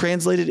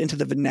 translated into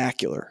the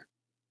vernacular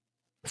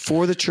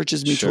for the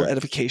church's mutual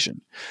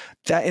edification.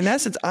 That in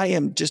that sense, I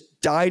am just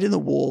dyed in the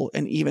wool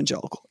and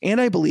evangelical. And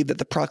I believe that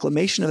the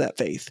proclamation of that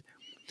faith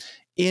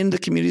in the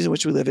communities in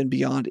which we live and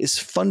beyond is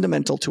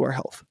fundamental to our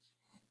health,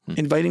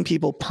 inviting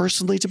people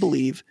personally to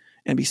believe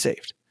and be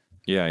saved.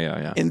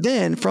 Yeah. And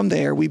then from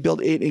there, we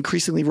build an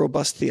increasingly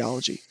robust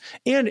theology.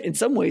 And in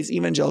some ways,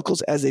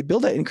 evangelicals, as they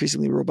build that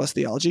increasingly robust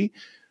theology,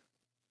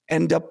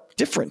 end up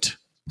different.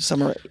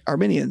 Some are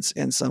Arminians,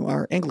 and some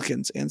are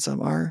Anglicans, and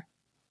some are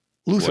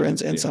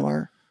Lutherans, and some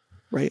are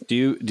right. Do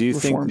you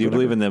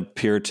believe in the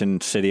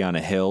Puritan city on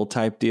a hill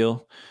type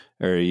deal?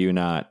 Or are you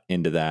not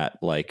into that?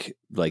 Like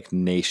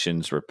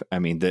nations,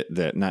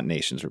 the not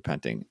nations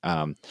repenting.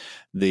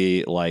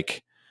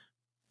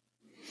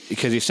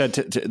 Because you said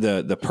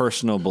the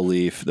personal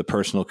belief, the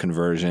personal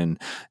conversion.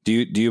 Do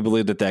you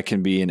believe that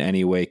can be in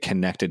any way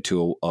connected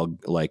to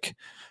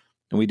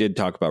and we did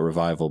talk about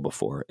revival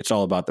before. It's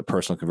all about the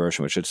personal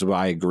conversion, which is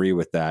why I agree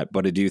with that.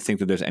 But do you think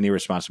that there's any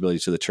responsibility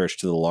to the church,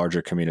 to the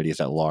larger communities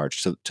at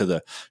large, to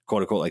the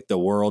quote unquote, like the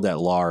world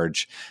at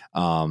large,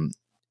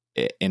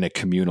 in a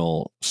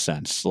communal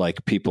sense?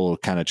 Like people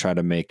kind of try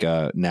to make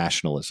a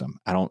nationalism.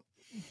 I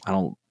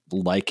don't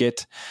like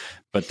it,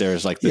 but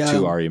there's like the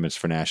two arguments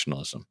for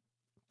nationalism.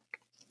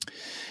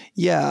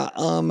 Yeah.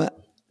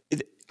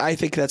 I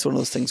think that's one of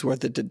those things where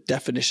the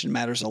definition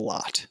matters a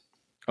lot.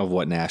 Of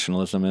what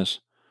nationalism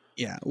is?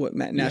 Yeah. What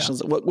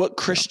nationalism, what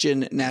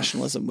Christian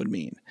nationalism would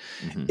mean.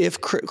 Mm-hmm. If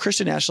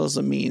Christian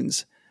nationalism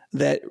means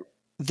that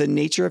the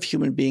nature of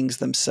human beings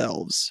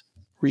themselves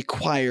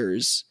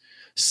requires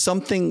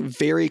something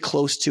very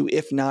close to,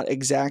 if not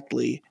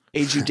exactly,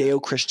 a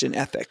Judeo-Christian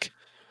ethic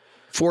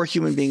for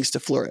human beings to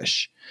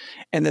flourish,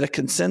 and that a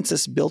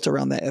consensus built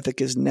around that ethic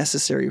is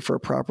necessary for a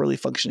properly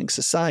functioning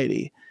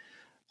society,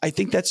 I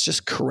think that's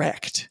just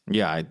correct.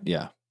 Yeah.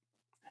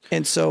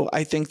 And so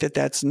I think that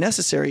that's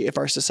necessary if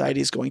our society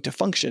is going to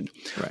function.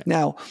 Right.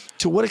 Now,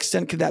 to what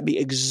extent can that be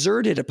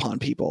exerted upon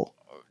people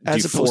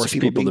as opposed to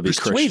people being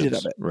persuaded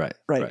of it? Right.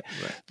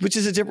 Which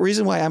is a different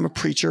reason why I'm a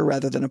preacher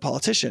rather than a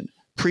politician.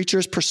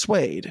 Preachers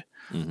persuade.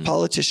 Mm-hmm.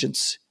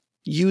 Politicians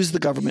use the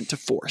government to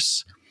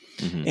force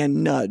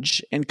and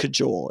nudge and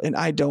cajole. And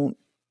I don't.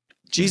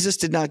 Jesus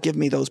did not give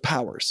me those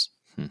powers.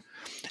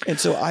 And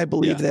so I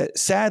believe that,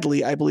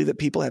 sadly, I believe that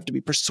people have to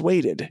be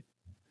persuaded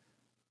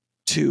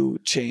to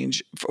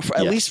change,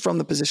 at least from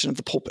the position of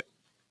the pulpit.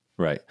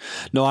 Right.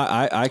 No,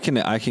 I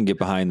can get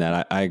behind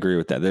that. I agree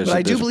with that. There's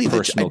a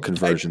personal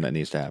conversion that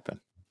needs to happen.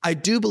 I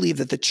do believe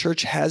that the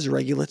church has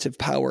regulative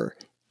power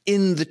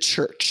in the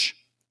church.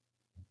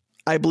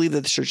 I believe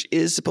that the church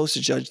is supposed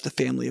to judge the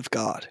family of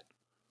God.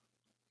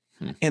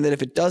 And that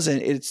if it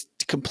doesn't, it's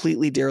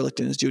completely derelict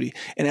in its duty.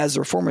 And as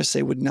the reformers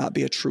say, would not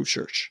be a true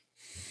church.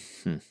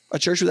 A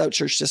church without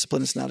church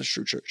discipline is not a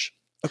true church,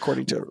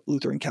 according to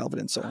Luther and Calvin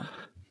and so on.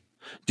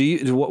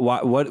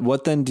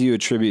 What then do you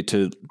attribute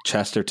to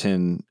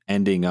Chesterton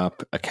ending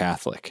up a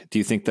Catholic? Do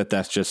you think that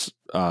that's just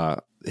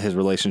his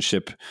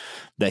relationship,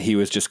 that he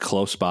was just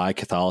close by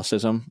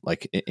Catholicism?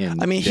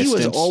 Distance? He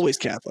was always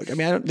Catholic.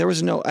 There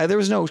was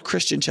no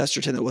Christian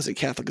Chesterton that wasn't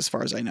Catholic, as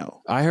far as I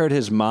know. I heard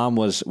his mom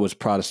was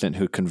Protestant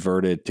who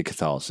converted to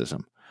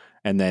Catholicism,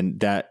 and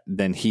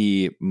then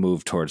he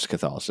moved towards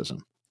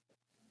Catholicism.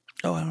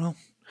 Oh, I don't know.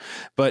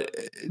 But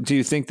do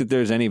you think that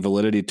there's any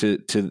validity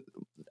to?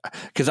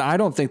 Because I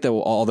don't think that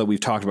all that we've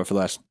talked about for the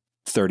last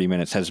 30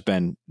 minutes has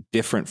been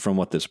different from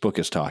what this book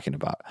is talking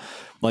about.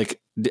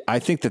 Like, I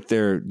think that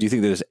do you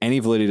think there's any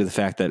validity to the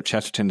fact that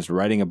Chesterton is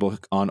writing a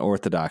book on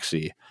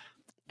orthodoxy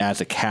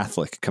as a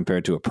Catholic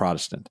compared to a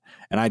Protestant?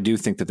 And I do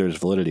think that there's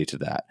validity to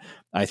that.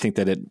 I think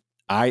that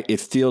it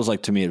feels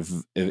like to me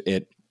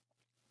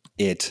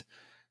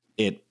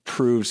it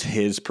proves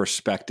his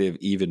perspective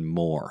even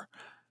more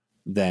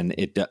than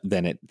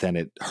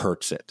it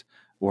hurts it.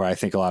 Where I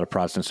think a lot of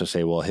Protestants will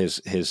say, well,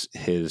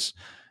 his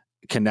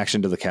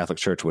connection to the Catholic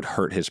Church would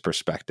hurt his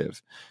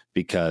perspective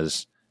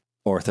because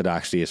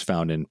orthodoxy is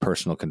found in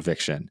personal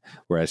conviction,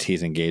 whereas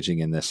he's engaging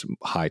in this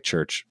high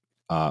church,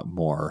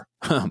 more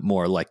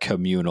like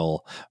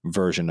communal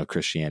version of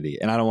Christianity.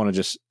 And I don't want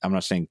to I'm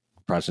not saying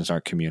Protestants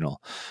aren't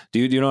communal. Do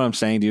you know what I'm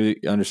saying? Do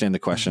you understand the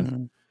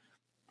question?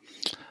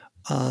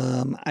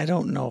 Mm-hmm. I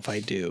don't know if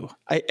I do.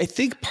 I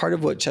think part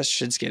of what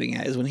Chesterton's getting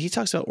at is when he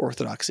talks about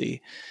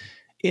orthodoxy,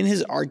 in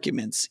his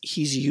arguments,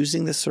 he's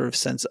using this sort of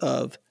sense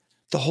of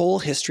the whole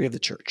history of the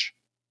church,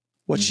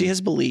 what she has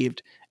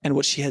believed and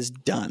what she has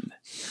done.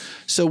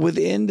 So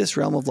within this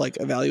realm of like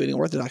evaluating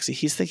orthodoxy,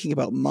 he's thinking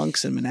about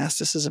monks and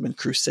monasticism and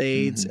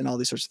crusades and all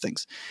these sorts of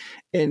things.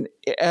 And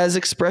as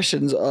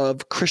expressions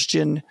of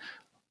Christian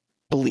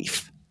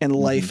belief and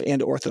life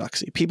and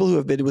orthodoxy, people who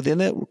have been within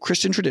a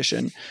Christian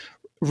tradition,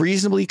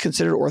 reasonably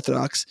considered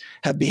orthodox,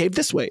 have behaved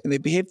this way and they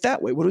behaved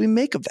that way. What do we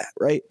make of that?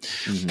 Right.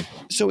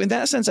 So in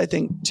that sense, I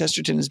think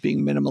Chesterton is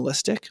being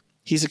minimalistic.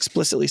 He's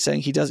explicitly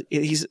saying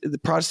the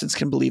Protestants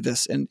can believe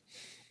this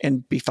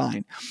and be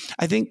fine.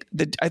 I think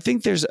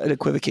there's an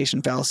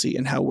equivocation fallacy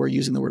in how we're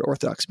using the word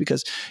orthodox,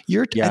 because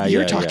you're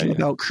talking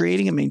about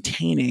creating and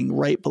maintaining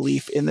right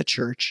belief in the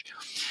church.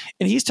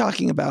 And he's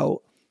talking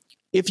about,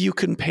 if you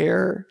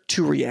compare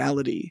to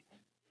reality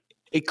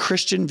a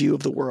Christian view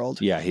of the world,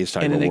 he's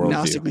talking and an about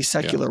agnostically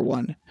secular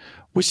one,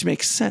 which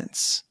makes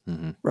sense,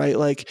 right?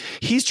 Like,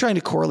 he's trying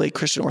to correlate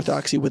Christian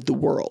orthodoxy with the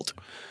world.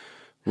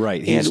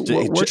 Right. And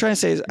what we're trying to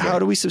say is, how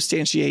do we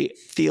substantiate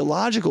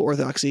theological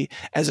orthodoxy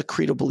as a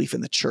creedal belief in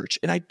the church?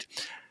 And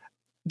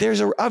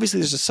obviously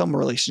there's some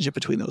relationship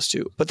between those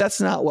two, but that's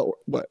not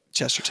what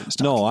Chesterton is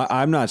talking about.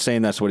 I'm not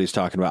saying that's what he's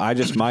talking about.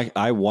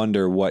 I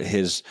wonder what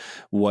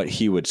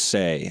he would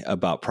say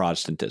about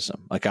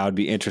Protestantism. Like, I would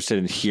be interested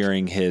in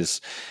hearing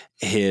his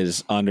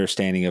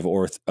understanding of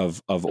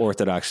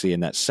orthodoxy in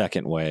that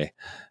second way.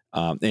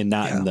 And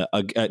not in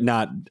the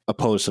not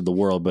opposed to the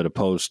world, but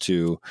opposed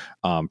to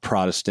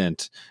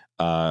Protestant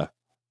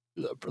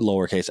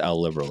lowercase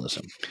L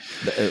liberalism.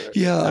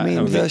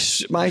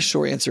 My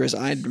short answer is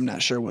I'm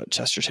not sure what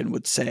Chesterton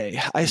would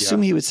say. I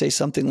assume he would say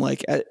something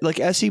like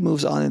as he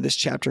moves on in this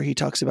chapter, he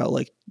talks about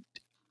like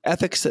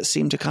ethics that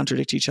seem to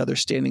contradict each other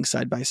standing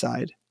side by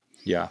side.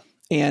 Yeah.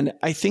 And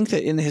I think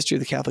that in the history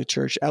of the Catholic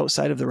Church,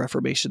 outside of the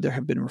Reformation, there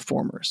have been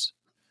reformers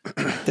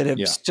that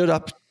have stood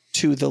up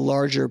to the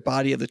larger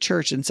body of the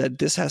church and said,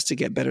 this has to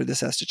get better,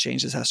 this has to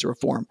change, this has to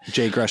reform.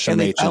 J. Gresham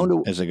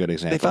Machen is a good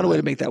example. They found a way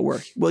to make that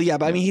work. Well,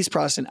 but I mean, he's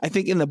Protestant. I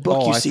think in the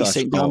book you see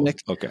St. Dominic.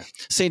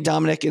 St.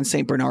 Dominic and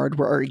St. Bernard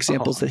are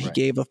examples that he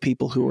gave of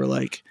people who were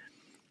like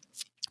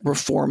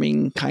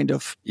reforming kind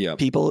of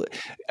people.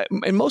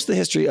 In most of the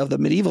history of the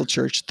medieval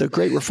church, the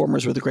great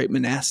reformers were the great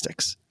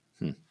monastics,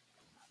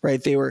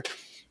 right?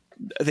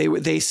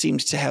 They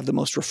seemed to have the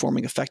most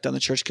reforming effect on the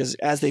church, because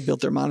as they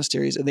built their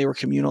monasteries and they were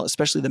communal,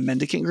 especially the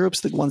mendicant groups,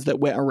 the ones that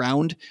went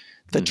around,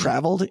 that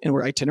traveled and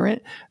were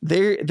itinerant,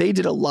 they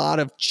did a lot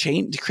of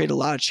change to create a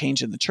lot of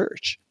change in the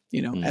church,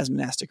 as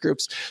monastic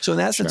groups. So in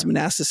that sense,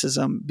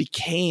 monasticism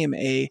became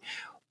a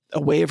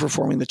way of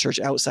reforming the church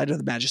outside of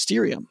the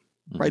magisterium.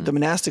 Right. The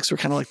monastics were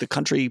kind of like the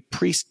country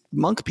priest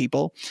monk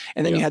people.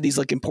 And then you had these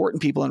like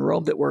important people in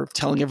Rome that were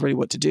telling everybody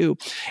what to do.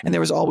 And there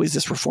was always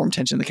this reform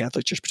tension in the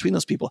Catholic Church between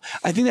those people.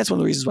 I think that's one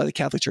of the reasons why the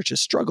Catholic Church has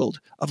struggled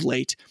of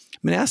late.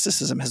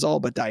 Monasticism has all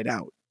but died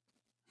out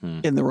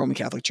in the Roman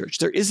Catholic Church.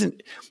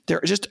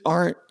 There just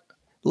aren't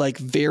like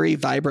very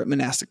vibrant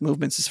monastic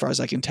movements, as far as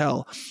I can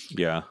tell,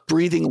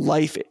 breathing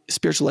life,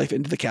 spiritual life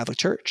into the Catholic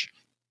Church,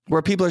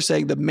 where people are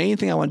saying the main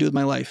thing I want to do with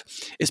my life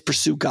is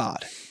pursue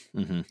God.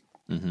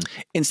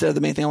 Instead of the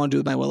main thing I want to do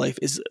with my life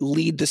is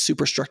lead the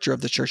superstructure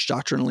of the church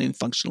doctrinally and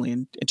functionally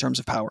in terms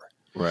of power.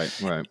 Right.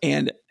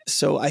 And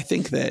so I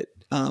think that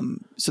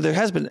so there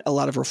has been a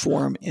lot of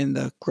reform in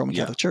the Roman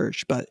Catholic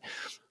Church, but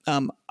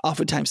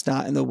oftentimes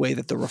not in the way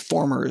that the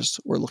reformers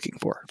were looking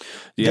for.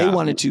 They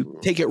wanted to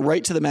take it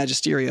right to the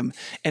magisterium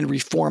and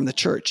reform the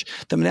church.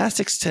 The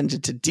monastics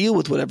tended to deal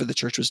with whatever the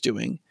church was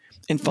doing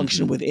and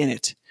function within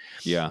it.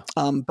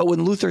 But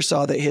when Luther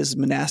saw that his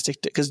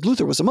monastic, because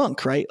Luther was a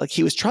monk, right? Like,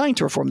 he was trying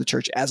to reform the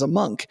church as a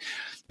monk,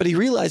 but he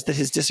realized that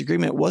his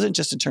disagreement wasn't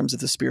just in terms of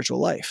the spiritual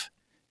life.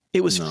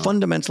 It was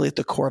fundamentally at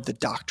the core of the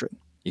doctrine.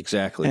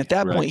 Exactly. And at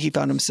that point, he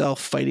found himself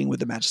fighting with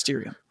the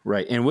magisterium.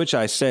 Right. In which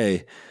I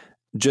say,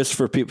 just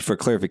for people, for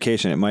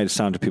clarification, it might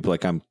sound to people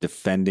like I'm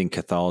defending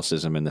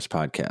Catholicism in this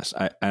podcast.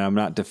 And I'm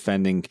not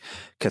defending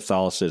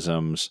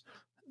Catholicism's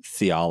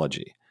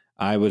theology.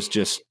 I was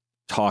just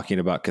talking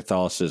about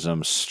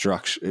Catholicism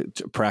structure,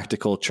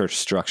 practical church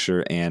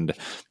structure and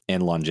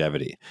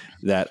longevity.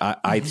 That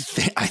I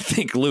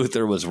think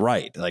Luther was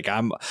right. Like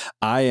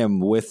I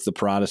am with the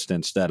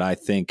Protestants that I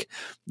think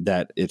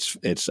that it's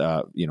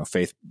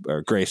faith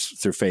or grace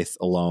through faith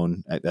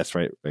alone. That's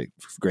right.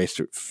 Grace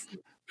through.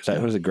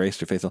 What is it? Grace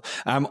through faith.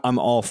 I'm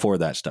all for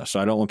that stuff.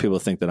 So I don't want people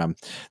to think that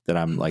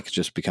I'm like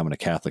just becoming a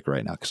Catholic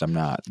right now, because I'm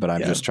not. But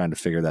I'm just trying to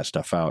figure that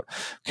stuff out.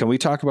 Can we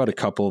talk about a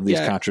couple of these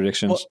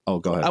contradictions?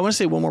 Go ahead. I want to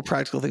say one more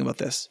practical thing about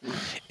this,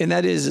 and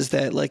that is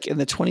that like in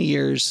the 20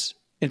 years,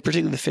 and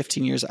particularly the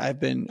 15 years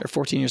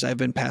 14 years I've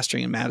been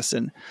pastoring in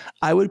Madison,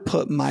 I would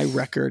put my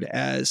record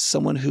as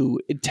someone who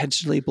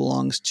intentionally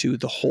belongs to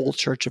the whole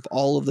church of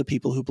all of the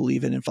people who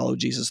believe in and follow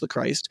Jesus the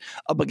Christ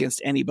up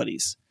against any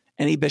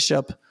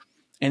bishop,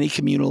 any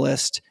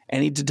communalist,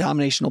 any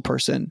denominational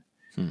person.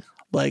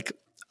 Like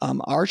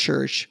our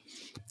church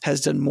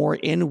has done more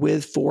in,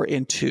 with, for,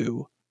 and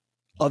to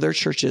other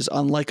churches,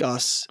 unlike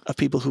us, of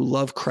people who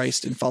love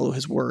Christ and follow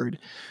his word,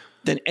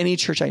 than any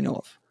church I know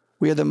of.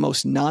 We are the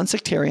most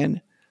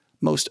non-sectarian,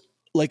 most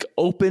like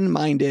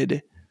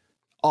open-minded,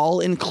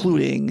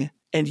 all-including,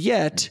 and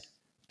yet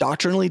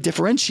doctrinally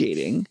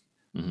differentiating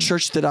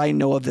church that I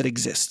know of that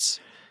exists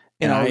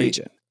in our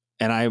region.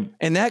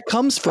 And that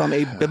comes from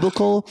a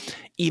biblical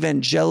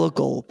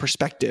evangelical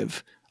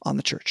perspective on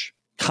the church.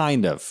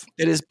 Kind of.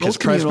 It is both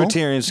communal.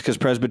 Because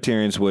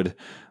Presbyterians would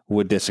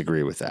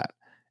disagree with that.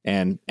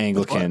 And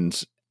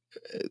Anglicans,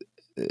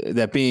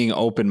 that being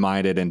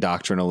open-minded and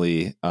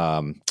doctrinally,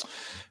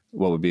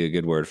 what would be a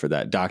good word for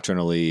that?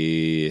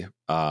 Doctrinally,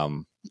 I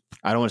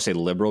don't want to say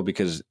liberal,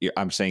 because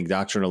I'm saying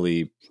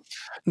doctrinally.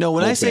 No,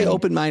 when I say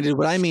open-minded,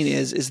 what I mean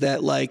is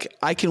that like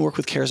I can work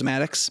with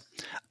charismatics.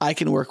 I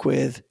can work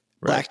with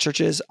Black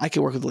churches. I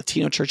can work with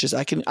Latino churches.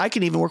 I can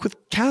even work with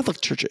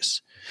Catholic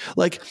churches.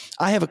 Like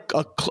I have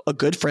a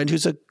good friend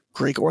who's a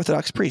Greek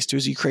Orthodox priest,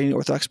 who's a Ukrainian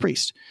Orthodox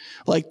priest.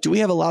 Like, do we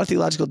have a lot of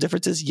theological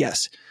differences?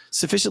 Yes.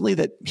 Sufficiently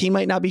that he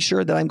might not be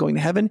sure that I'm going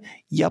to heaven?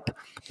 Yep.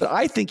 But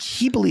I think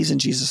he believes in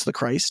Jesus the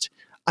Christ.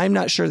 I'm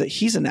not sure that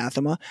he's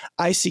anathema.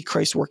 I see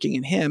Christ working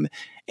in him.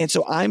 And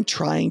so I'm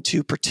trying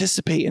to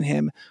participate in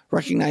him,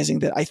 recognizing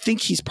that I think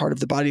he's part of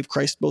the body of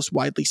Christ, most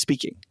widely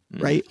speaking,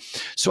 right?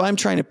 So I'm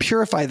trying to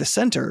purify the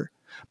center,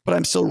 but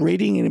I'm still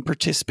radiating in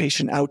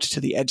participation out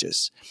to the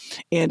edges.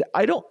 And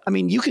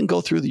you can go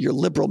through your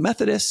liberal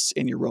Methodists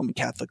and your Roman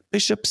Catholic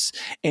bishops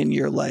and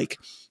your like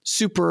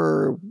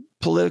super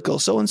political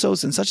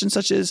so-and-sos and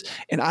suches.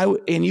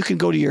 And you can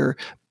go to your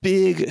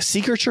big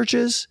seeker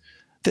churches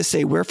that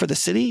say we're for the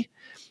city.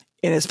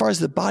 And as far as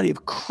the body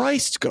of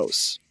Christ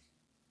goes,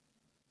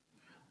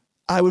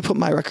 I would put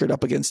my record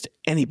up against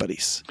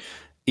anybody's.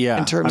 Yeah.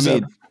 In terms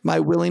of my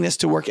willingness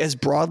to work as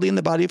broadly in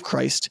the body of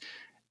Christ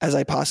as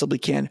I possibly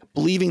can,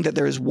 believing that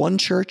there is one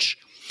church,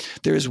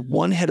 there is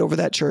one head over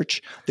that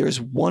church, there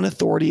is one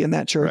authority in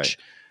that church,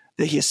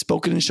 that he has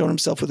spoken and shown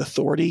himself with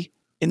authority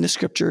in the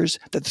scriptures,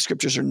 that the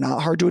scriptures are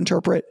not hard to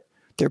interpret.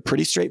 They're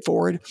pretty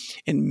straightforward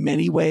in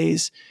many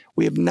ways.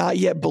 We have not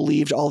yet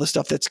believed all the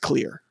stuff that's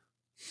clear.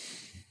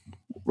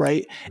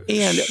 Right.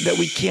 And that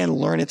we can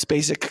learn its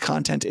basic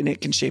content and it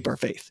can shape our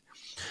faith.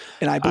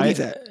 And I believe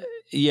that.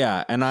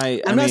 Yeah. And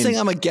I'm not saying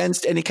I'm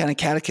against any kind of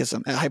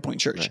catechism at High Point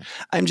Church. Right.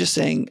 I'm just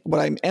saying what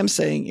I am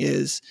saying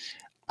is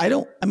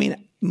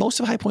most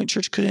of High Point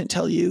Church couldn't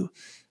tell you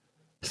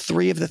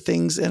 3 of the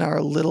things in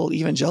our little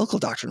evangelical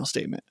doctrinal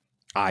statement.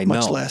 I know.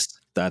 Much less.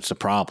 That's a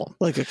problem.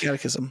 Like a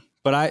catechism.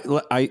 But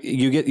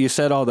you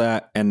said all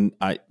that, and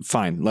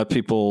fine. Let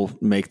people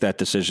make that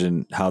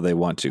decision how they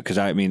want to. Because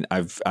I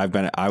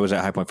was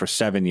at High Point for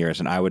 7 years,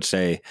 and I would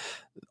say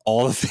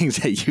all the things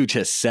that you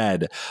just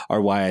said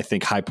are why I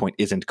think High Point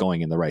isn't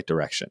going in the right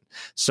direction.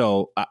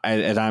 So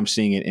as I'm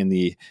seeing it in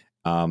the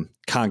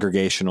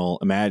congregational,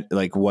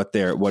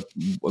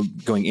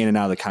 going in and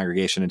out of the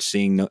congregation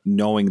and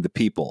knowing the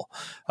people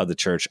of the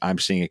church, I'm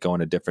seeing it go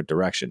in a different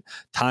direction.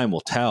 Time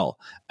will tell,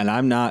 and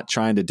I'm not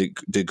trying to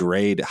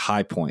degrade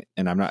High Point,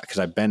 and I'm not, because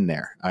I've been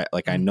there.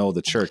 I know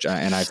the church,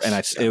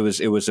 it was.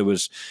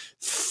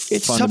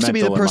 It's tough to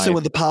be the person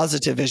with the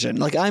positive vision.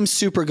 Like I'm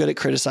super good at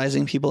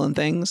criticizing people and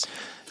things.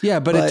 Yeah,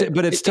 but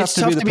it's tough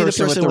to be the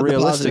person with the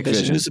realistic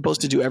vision who's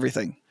supposed to do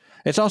everything.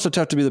 It's also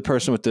tough to be the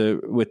person with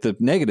the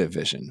negative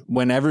vision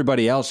when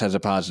everybody else has a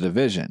positive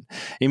vision.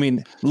 I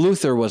mean,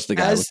 Luther was the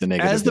guy with the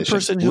negative vision. As the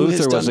person who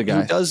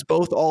does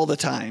both all the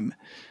time.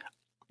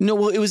 No,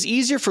 well, it was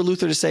easier for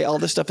Luther to say all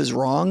this stuff is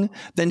wrong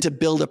than to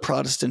build a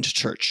Protestant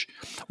church.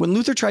 When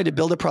Luther tried to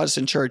build a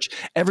Protestant church,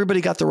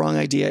 everybody got the wrong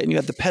idea, and you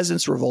had the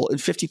peasants' revolt,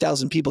 and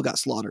 50,000 people got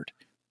slaughtered.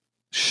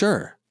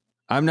 Sure.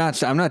 I'm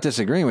not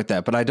disagreeing with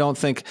that, but I don't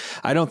think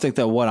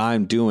that what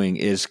I'm doing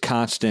is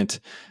constant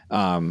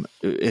like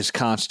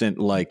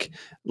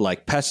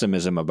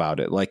pessimism about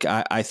it. Like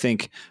I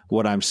think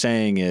what I'm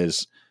saying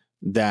is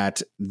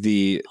that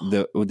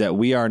that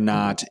we are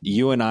not,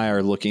 you and I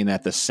are looking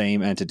at the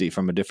same entity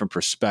from a different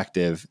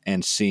perspective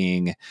and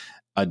seeing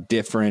a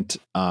different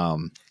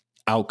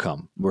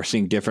outcome. We're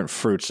seeing different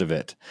fruits of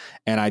it.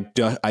 And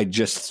I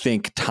just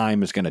think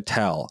time is going to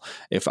tell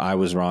if I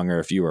was wrong or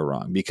if you were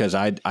wrong, because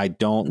I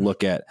don't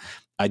look at,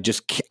 I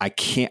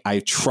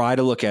try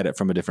to look at it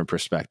from a different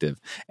perspective,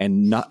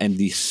 and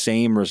the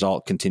same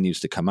result continues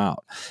to come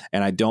out.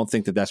 And I don't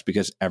think that that's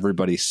because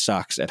everybody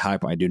sucks at High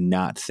Point. I do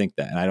not think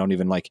that. And I don't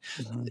even like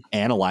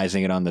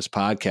analyzing it on this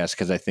podcast,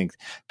 because I think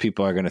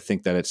people are going to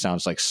think that it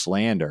sounds like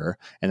slander,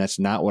 and that's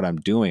not what I'm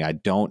doing. I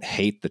don't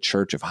hate the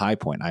Church of High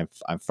Point.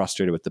 I'm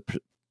frustrated with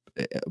the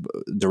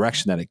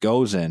direction that it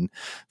goes in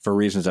for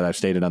reasons that I've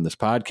stated on this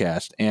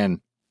podcast. And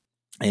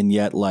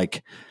yet,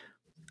 like,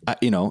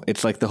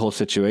 it's like the whole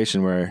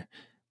situation where,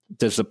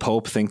 does the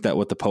Pope think that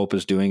what the Pope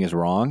is doing is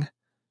wrong?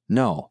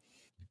 No.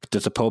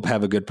 Does the Pope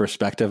have a good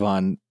perspective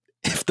on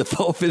if the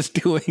Pope is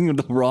doing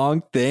the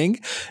wrong thing?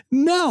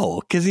 No,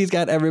 because he's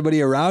got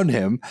everybody around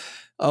him,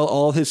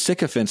 all his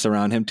sycophants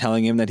around him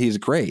telling him that he's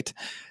great.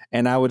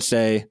 And I would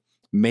say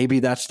maybe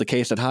that's the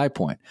case at High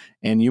Point.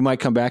 And you might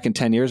come back in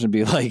 10 years and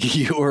be like,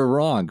 you were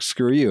wrong.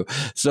 Screw you.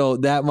 So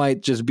that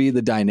might just be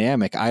the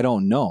dynamic. I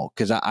don't know.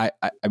 Cause I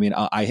mean,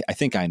 I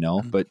think I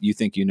know, but you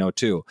think you know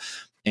too.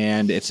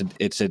 And it's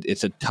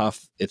a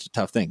tough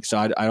thing. So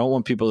I don't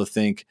want people to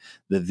think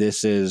that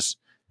this is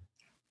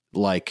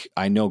like,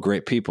 I know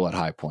great people at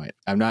High Point.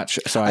 I'm not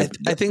sure. So I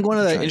think one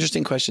of the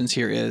interesting questions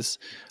here is,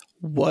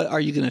 what are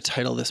you going to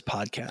title this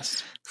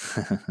podcast?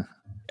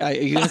 Are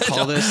you going to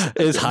call this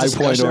is High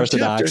Point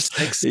Orthodox?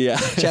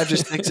 Chapter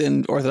 6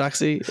 in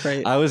Orthodoxy,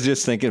 right? I was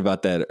just thinking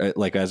about that.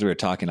 Like, as we were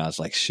talking, I was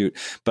like, shoot.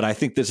 But I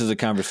think this is a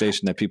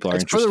conversation that people are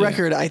interested in. For the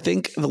record, I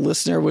think the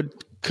listener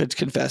could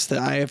confess that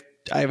I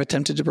have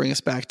attempted to bring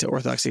us back to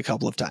Orthodoxy a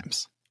couple of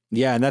times.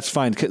 Yeah, and that's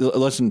fine.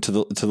 Listen to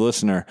the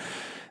listener.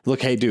 Look,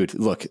 hey, dude,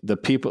 look,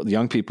 the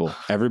young people,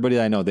 everybody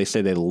that I know, they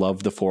say they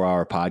love the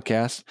 4-hour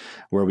podcast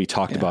where we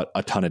talked about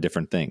a ton of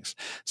different things.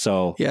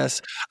 So yes,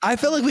 I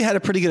felt like we had a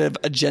pretty good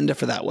agenda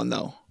for that one,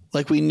 though.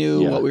 Like, we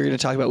knew what we were going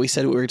to talk about. We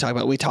said what we were going to talk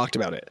about. We talked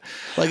about it.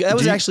 Like, that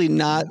was actually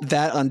not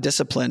that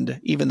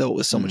undisciplined, even though it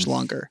was so much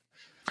longer.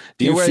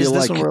 Do you feel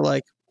this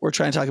one we're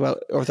trying to talk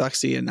about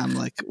Orthodoxy, and I'm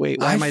like, wait,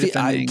 why am I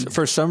defending?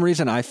 For some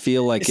reason, I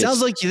feel like it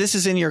sounds like this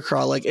is in your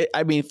crawl. Like,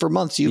 I mean, for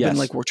months you've been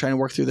like, we're trying to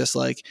work through this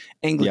like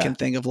Anglican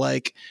thing of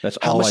like, that's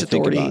how all much I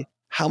authority, think about.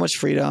 How much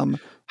freedom,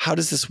 how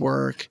does this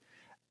work?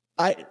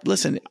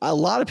 Listen, a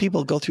lot of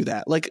people go through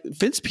that. Like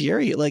Vince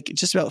Pieri, like,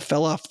 just about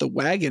fell off the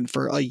wagon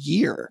for a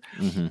year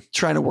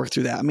trying to work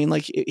through that. I mean,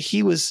 like,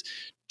 he was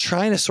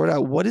trying to sort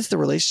out what is the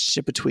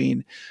relationship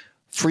between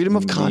freedom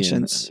of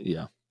conscience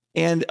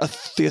and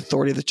the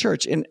authority of the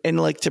church. And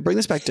like, to bring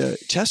this back to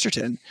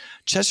Chesterton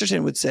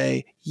would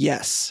say,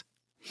 yes,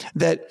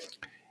 that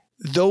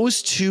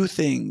those two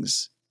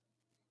things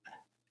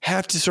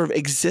have to sort of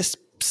exist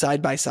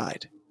side by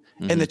side.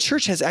 And the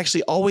church has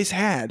actually always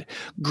had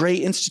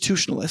great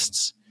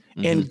institutionalists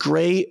and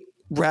great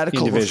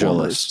radical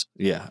reformers.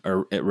 Who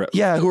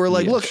are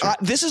like, look,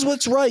 this is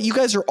what's right. You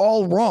guys are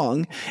all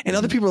wrong. And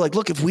other people are like,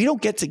 look, if we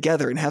don't get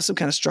together and have some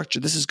kind of structure,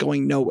 this is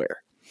going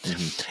nowhere.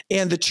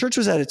 And the church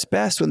was at its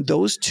best when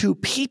those two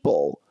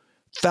people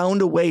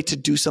found a way to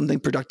do something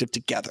productive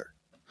together.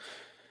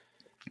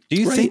 Do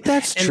you think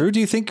that's true?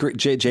 Do you think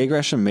J.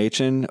 Gresham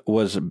Machen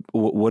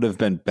would have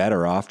been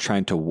better off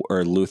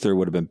or Luther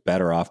would have been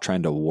better off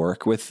trying to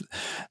work with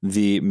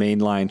the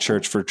mainline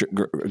church for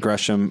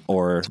Gresham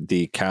or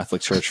the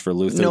Catholic Church for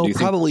Luther? No,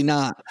 probably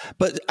not.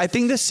 But I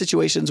think the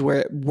situations where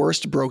it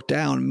worst broke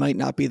down might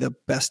not be the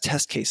best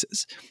test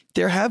cases.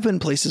 There have been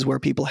places where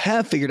people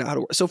have figured out how to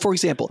work. So, for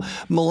example,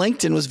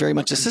 Melanchthon was very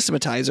much a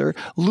systematizer.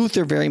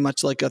 Luther very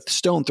much like a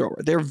stone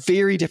thrower. They're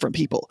very different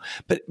people.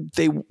 But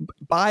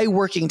by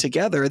working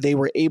together, they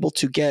were able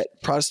to get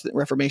Protestant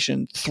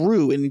Reformation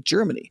through in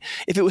Germany.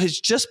 If it has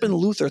just been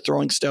Luther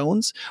throwing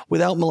stones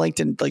without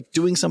Melanchthon like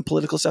doing some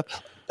political stuff.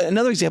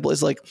 Another example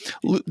is like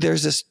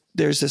there's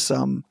this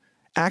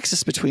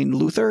axis between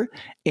Luther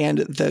and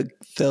the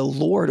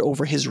lord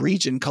over his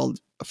region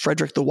called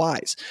Frederick the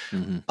Wise.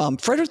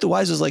 Frederick the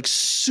Wise was like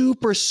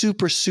super,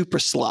 super, super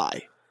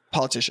sly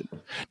politician,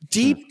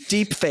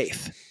 deep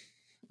faith.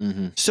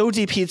 So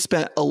deep, he had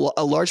spent a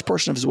large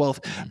portion of his wealth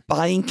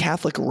buying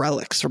Catholic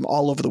relics from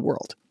all over the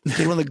world. He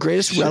had one of the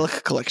greatest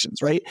relic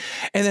collections, right?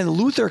 And then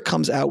Luther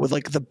comes out with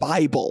like the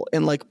Bible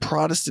and like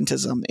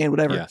Protestantism and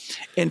whatever. Yeah.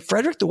 And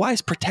Frederick the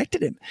Wise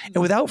protected him.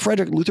 And without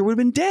Frederick, Luther would have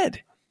been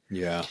dead.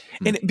 Yeah.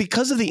 And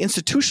because of the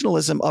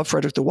institutionalism of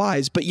Frederick the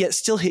Wise, but yet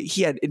still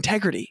he had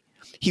integrity.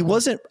 He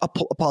wasn't a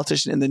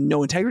politician in the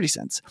no integrity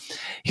sense.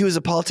 He was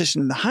a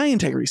politician in the high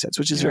integrity sense,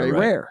 which is very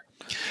rare.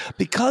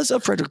 Because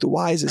of Frederick the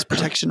Wise's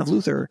protection of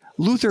Luther,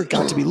 Luther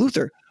got to be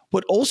Luther.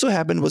 What also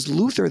happened was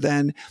Luther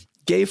then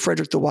gave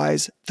Frederick the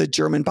Wise the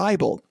German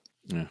Bible.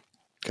 Yeah.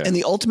 Okay. And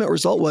the ultimate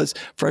result was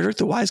Frederick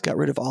the Wise got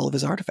rid of all of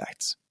his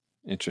artifacts.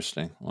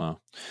 Interesting. Wow.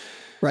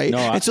 Right.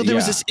 And so there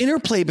was this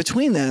interplay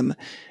between them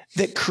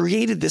that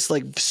created this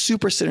like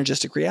super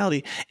synergistic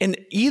reality. And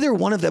either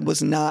one of them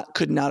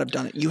could not have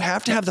done it. You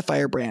have to have the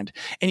firebrand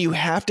and you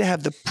have to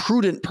have the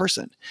prudent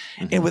person.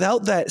 And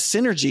without that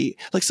synergy,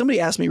 like somebody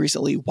asked me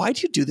recently, why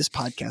do you do this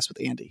podcast with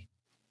Andy?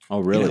 Oh,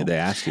 really? They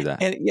asked you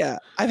that? And yeah,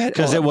 I've had,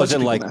 because was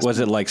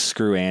it like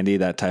screw Andy,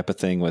 that type of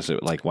thing? Was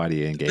it like, why do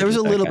you engage? There was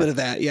a little bit of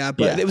that. Yeah.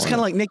 But it was kind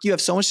of like, Nick, you have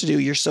so much to do.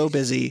 You're so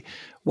busy.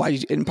 Why?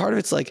 And part of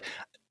it's like,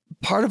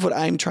 part of what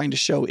I'm trying to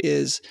show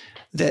is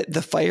that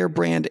the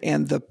firebrand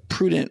and the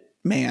prudent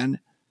man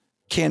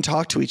can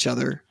talk to each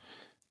other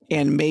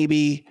and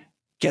maybe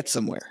get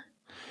somewhere.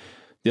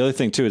 The other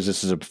thing too, is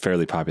this is a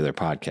fairly popular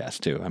podcast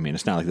too. I mean,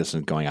 it's not like this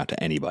is going out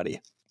to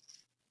anybody,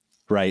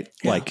 right?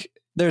 Yeah. Like,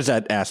 there's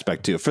that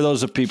aspect too. For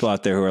those of people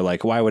out there who are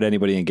like, why would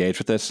anybody engage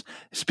with this?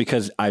 It's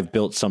because I've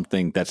built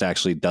something that's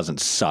actually doesn't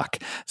suck.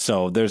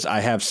 So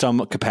I have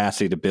some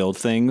capacity to build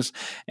things,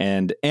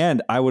 and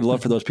I would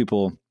love for those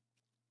people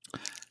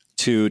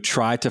to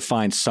try to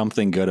find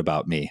something good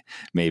about me,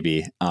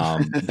 maybe,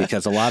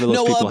 because a lot of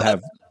those people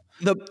have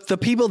the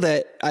people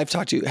that I've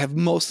talked to have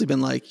mostly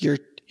been like, you're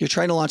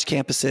trying to launch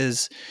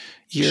campuses.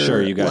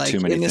 You got too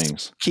many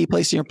things. Key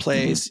place in your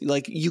place. Mm-hmm.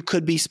 Like, you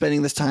could be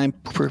spending this time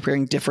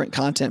preparing different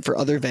content for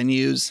other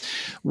venues.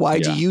 Why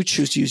do you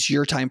choose to use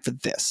your time for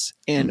this?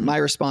 And my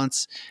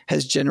response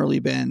has generally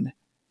been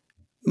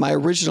my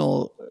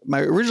original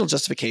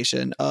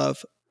justification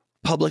of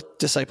public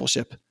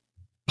discipleship,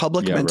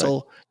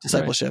 mental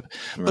discipleship.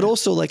 Right. But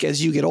also, like,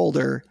 as you get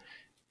older,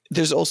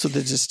 there's also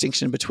the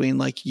distinction between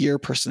like your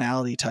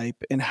personality type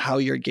and how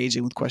you're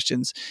engaging with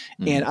questions.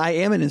 And I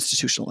am an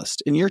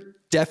institutionalist, and you're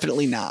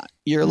definitely not.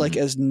 You're like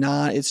it's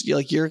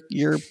like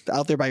you're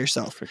out there by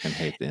yourself. Freaking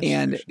hate the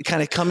and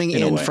kind of coming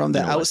in from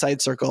the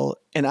outside circle.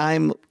 And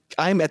I'm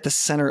at the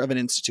center of an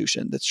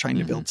institution that's trying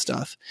to build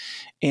stuff.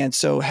 And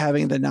so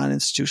having the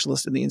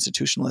non-institutionalist and the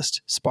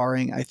institutionalist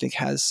sparring, I think,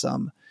 has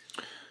some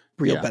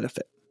real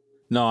benefit.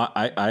 No,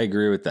 I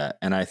agree with that.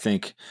 And I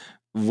think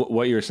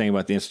what you were saying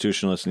about the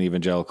institutionalists and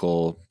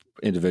evangelical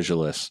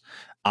individualists,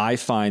 I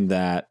find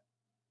that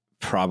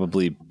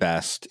probably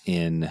best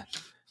in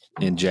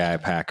J.I.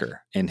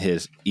 Packer and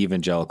his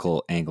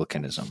evangelical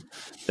Anglicanism,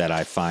 that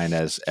I find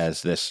as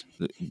this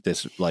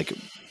like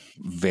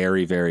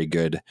very, very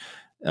good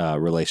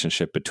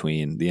relationship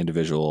between the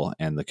individual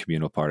and the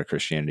communal part of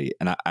Christianity.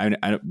 And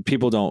I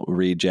people don't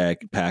read J.I.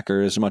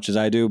 Packer as much as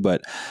I do,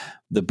 but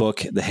the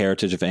book, The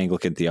Heritage of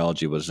Anglican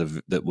Theology, was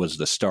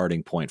the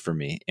starting point for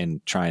me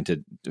in trying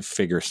to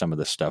figure some of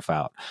this stuff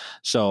out.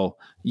 So,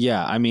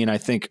 yeah, I mean, I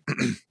think,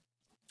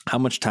 how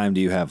much time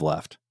do you have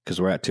left? Because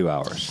we're at 2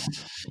 hours.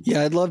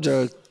 Yeah, I'd love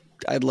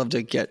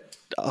to get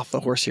off the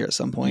horse here at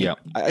some point. Yeah.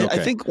 I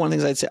think one of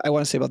the things I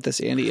want to say about this,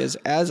 Andy, is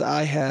as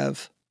I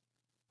have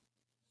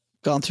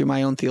gone through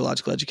my own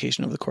theological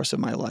education over the course of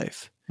my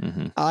life,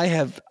 I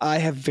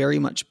have very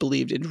much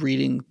believed in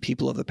reading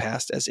people of the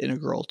past as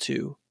integral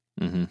to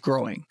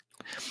growing.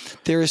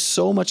 There is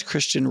so much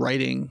Christian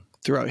writing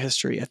throughout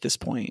history at this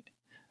point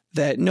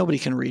that nobody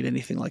can read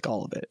anything like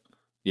all of it.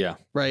 Yeah.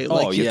 Right.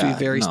 Like you have to be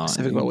very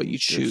specific about what you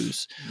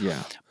choose.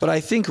 Yeah. But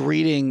I think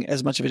reading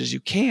as much of it as you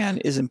can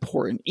is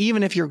important,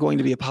 even if you're going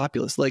to be a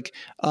populist. Like,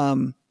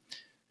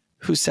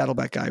 who's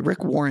Saddleback guy?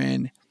 Rick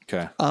Warren.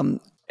 Okay.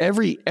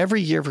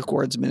 Every year of Rick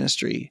Warren's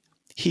ministry,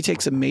 he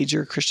takes a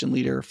major Christian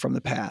leader from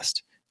the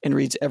past and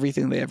reads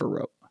everything they ever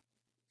wrote.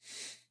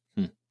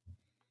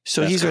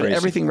 So he's read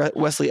everything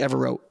Wesley ever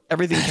wrote,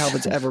 everything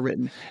Calvin's ever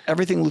written,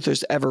 everything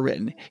Luther's ever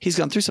written. He's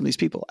gone through some of these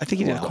people. I think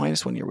he did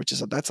Aquinas one year,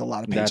 that's a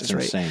lot of pages, that's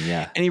insane, right?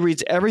 Yeah. And he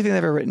reads everything they've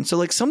ever written. So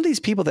like some of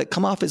these people that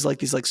come off as like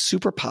these like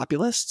super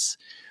populists,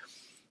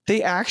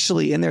 they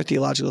actually in their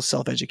theological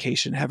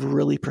self-education have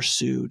really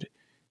pursued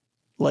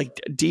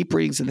like deep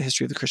readings in the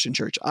history of the Christian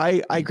church.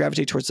 I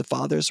gravitate towards the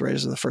fathers, the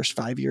writers of the first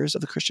 5 years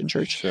of the Christian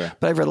church,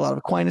 but I've read a lot of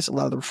Aquinas, a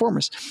lot of the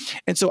reformers.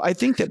 And so I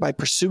think that by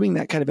pursuing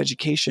that kind of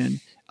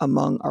education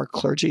among our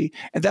clergy,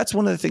 and that's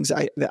one of the things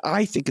that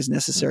I think is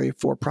necessary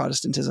for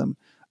Protestantism,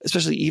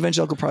 especially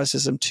evangelical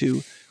Protestantism,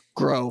 to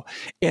grow.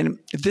 And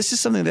this is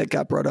something that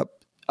got brought up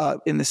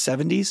in the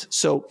 70s.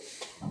 So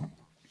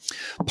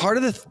part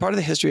of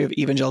the history of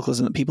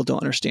evangelicalism that people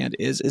don't understand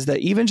is that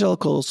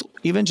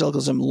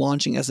evangelicalism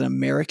launching as an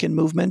American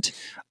movement,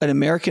 an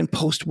American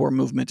post-war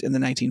movement in the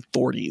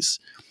 1940s.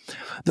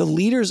 The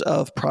leaders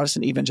of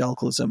Protestant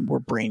evangelicalism were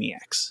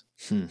brainiacs.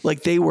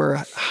 Like they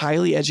were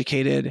highly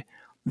educated,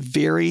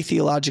 very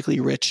theologically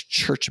rich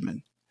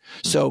churchmen.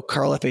 So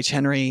Carl F. H.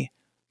 Henry,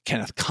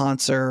 Kenneth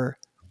Conser,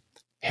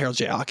 Harold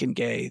J.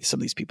 Ockenga, some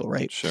of these people,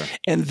 right? Sure.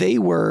 And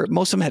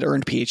most of them had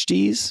earned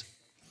PhDs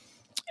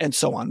and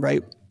so on,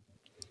 right?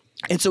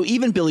 And so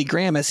even Billy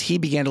Graham, as he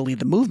began to lead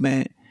the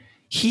movement,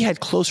 he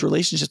had close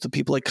relationships with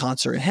people like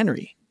Conser and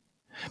Henry,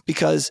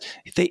 because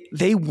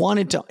they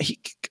wanted to.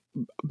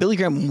 Billy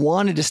Graham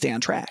wanted to stay on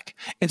track.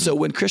 And so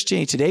when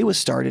Christianity Today was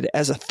started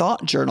as a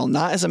thought journal,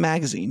 not as a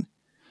magazine,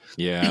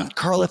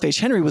 Carl F. H.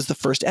 Henry was the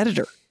first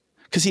editor,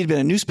 because he had been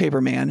a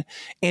newspaper man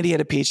and he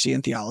had a PhD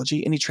in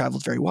theology and he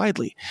traveled very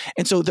widely.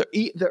 And so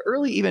the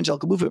early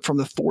evangelical movement from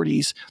the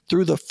 40s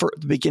through the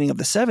beginning of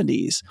the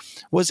 70s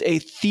was a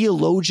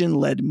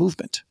theologian-led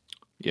movement.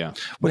 Yeah.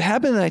 What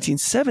happened in the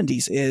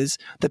 1970s is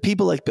that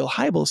people like Bill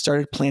Hybels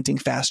started planting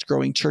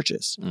fast-growing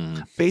churches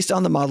based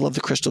on the model of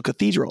the Crystal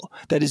Cathedral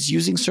that is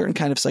using certain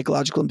kind of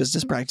psychological and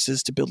business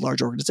practices to build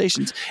large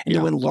organizations and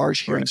to win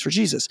large hearings for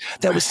Jesus.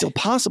 That was still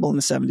possible in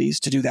the 70s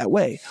to do that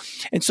way.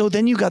 And so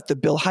then you got the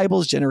Bill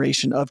Hybels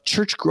generation of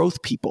church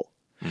growth people.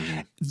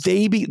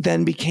 They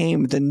then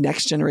became the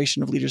next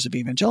generation of leaders of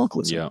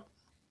evangelicalism. Yeah.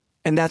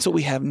 And that's what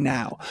we have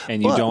now.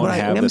 And you don't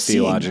have the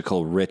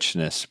theological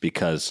richness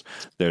because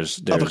there's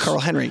of a Carl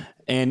Henry.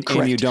 And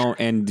you don't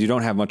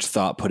have much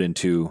thought put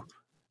into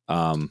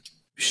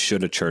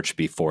should a church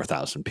be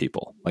 4,000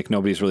 people? Like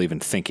nobody's really even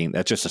thinking.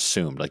 That's just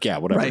assumed. Like, yeah,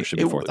 whatever, it should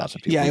be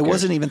 4,000 people. Yeah, it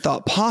wasn't even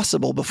thought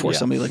possible before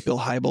somebody like Bill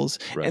Hybels.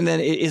 Right. And then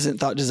it isn't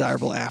thought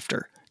desirable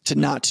after to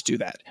not do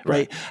that.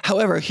 Right.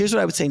 However, here's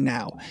what I would say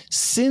now.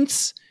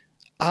 Since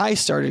I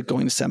started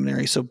going to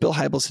seminary. So Bill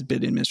Hybels had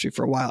been in ministry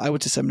for a while. I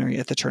went to seminary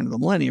at the turn of the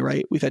millennium,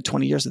 right? We've had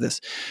 20 years of this.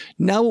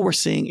 Now what we're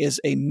seeing is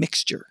a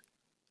mixture.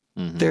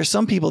 There are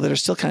some people that are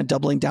still kind of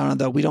doubling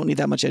down on we don't need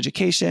that much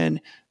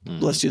education.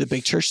 Let's do the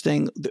big church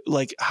thing.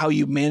 Like how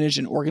you manage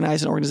and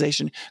organize an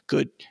organization,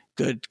 good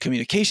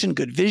communication,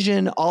 good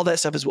vision, all that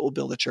stuff is what will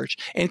build a church,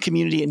 and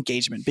community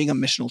engagement, being a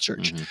missional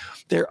church.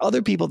 There are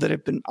other people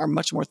that are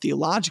much more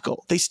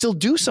theological. They still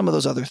do some of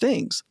those other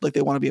things. Like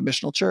they want to be a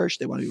missional church.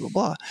 They want to be blah,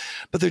 blah,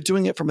 but they're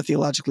doing it from a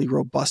theologically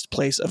robust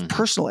place of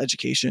personal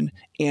education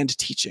and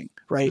teaching.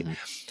 Right.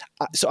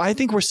 So I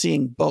think we're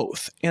seeing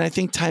both. And I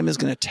think time is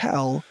going to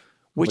tell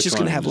which is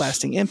going to have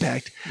lasting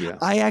impact. Yeah.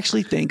 I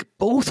actually think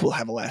both will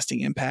have a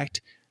lasting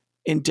impact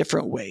in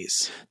different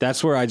ways.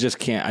 That's where I just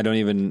can't, I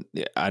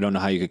don't know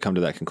how you could come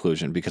to that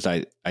conclusion because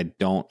I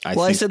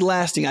said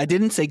lasting. I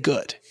didn't say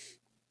good.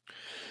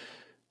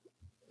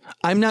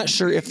 I'm not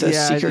sure if the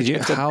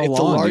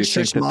large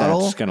church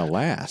model that's going to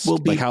last will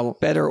be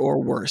better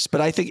or worse,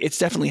 but I think it's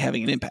definitely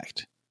having an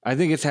impact. I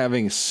think it's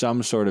having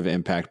some sort of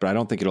impact, but I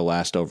don't think it'll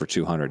last over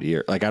 200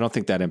 years. Like, I don't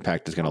think that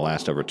impact is going to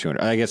last over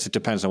 200. I guess it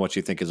depends on what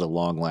you think is a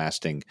long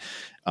lasting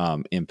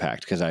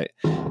impact. Cause I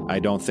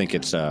don't think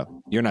it's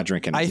you're not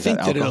drinking. I think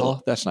that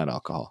alcohol. That's not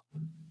alcohol.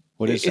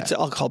 What is it's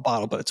an alcohol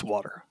bottle, but it's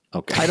water.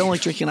 Okay. I don't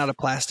like drinking out of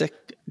plastic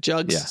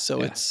jugs.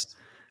 It's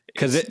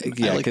because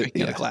I like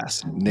drinking out of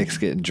glass. Nick's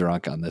getting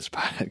drunk on this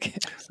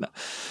podcast.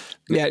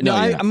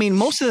 I mean,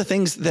 most of the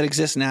things that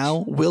exist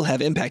now will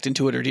have impact in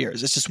 200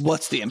 years. It's just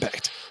what's the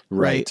impact,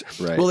 right?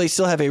 Will they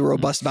still have a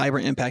robust,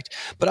 vibrant impact?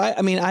 But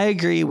I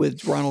agree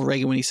with Ronald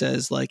Reagan when he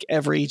says like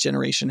every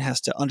generation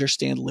has to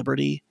understand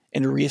liberty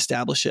and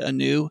reestablish it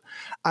anew.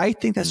 I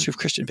think that's true of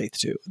Christian faith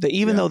too. That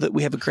even though that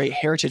we have a great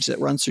heritage that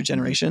runs through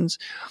generations,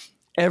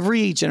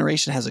 every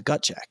generation has a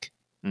gut check.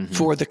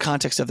 For the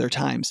context of their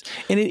times.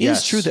 And it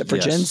is true that for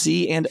Gen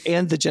Z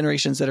and the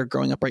generations that are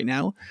growing up right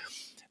now,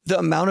 the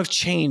amount of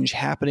change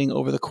happening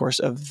over the course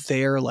of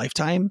their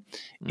lifetime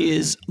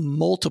is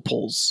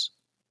multiples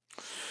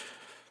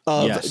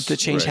of the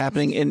change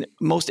happening in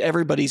most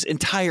everybody's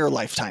entire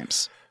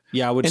lifetimes.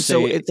 Yeah, I would say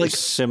it's like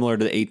similar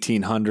to the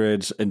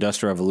 1800s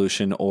Industrial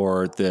Revolution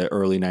or the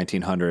early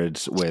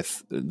 1900s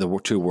with the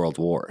two world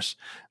wars,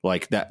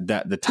 like that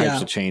the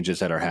types of changes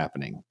that are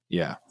happening.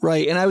 Yeah.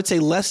 Right. And I would say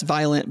less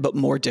violent, but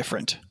more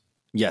different.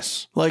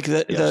 Yes. Like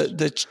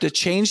the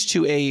change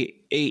to a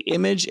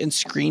image and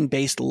screen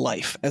based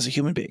life as a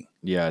human being.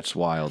 Yeah. It's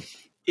wild.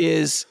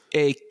 Is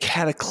a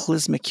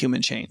cataclysmic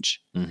human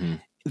change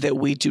that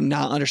we do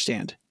not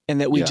understand and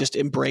that we just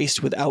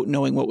embraced without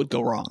knowing what would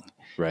go wrong.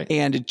 Right.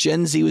 And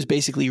Gen Z was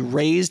basically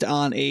raised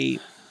on a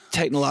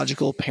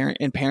technological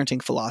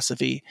parenting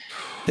philosophy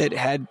that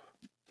had,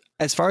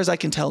 as far as I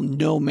can tell,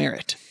 no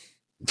merit.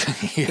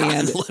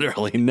 And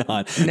literally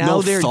none.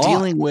 Now they're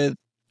dealing with.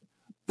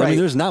 Right. I mean,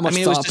 there's not much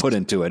thought put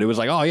into it. It was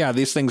like, oh yeah,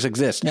 these things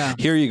exist. Yeah.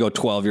 Here you go,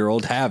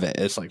 12-year-old, have it.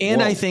 It's like,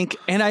 and whoa. I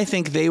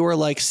think they were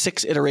like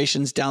 6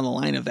 iterations down the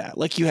line of that.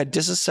 Like you had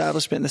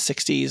disestablishment in the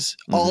 60s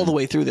all the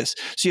way through this.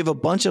 So you have a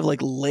bunch of like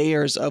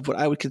layers of what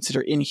I would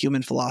consider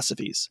inhuman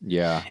philosophies.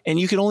 Yeah. And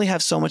you can only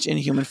have so much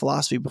inhuman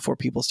philosophy before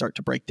people start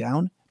to break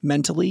down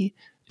mentally,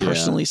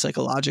 personally,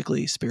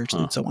 psychologically,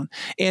 spiritually, and so on.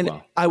 And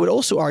I would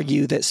also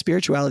argue that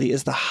spirituality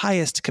is the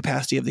highest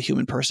capacity of the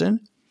human person,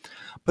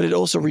 but it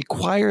also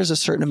requires a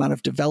certain amount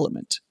of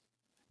development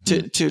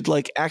to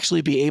like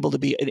actually be able to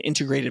be an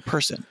integrated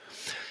person.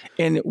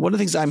 And one of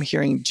the things I'm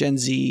hearing Gen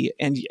Z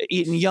and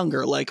even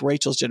younger, like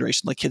Rachel's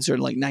generation, like kids who are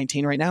like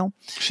 19 right now.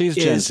 She's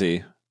Gen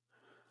Z.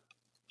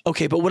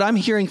 Okay. But what I'm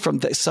hearing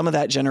from some of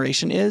that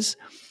generation is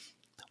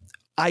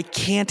I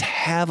can't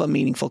have a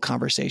meaningful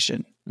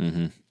conversation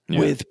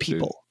with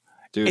people.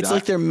 Dude, it's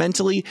like they're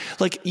mentally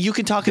like you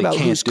can talk about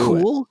who's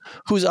cool,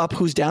 who's up,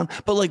 who's down,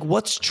 but like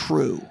what's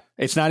true.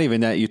 It's not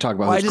even that you talk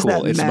about who's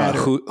cool. It's about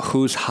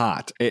who's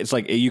hot. It's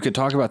like you can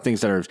talk about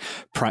things that are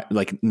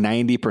like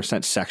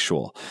 90%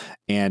 sexual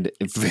and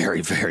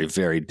very, very,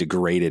 very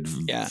degraded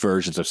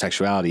versions of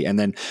sexuality. And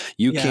then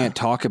you can't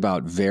talk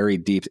about very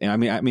deep. And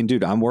I mean,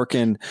 dude, I'm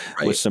working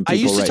with some people.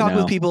 I used to talk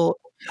with people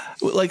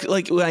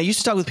like when I used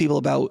to talk with people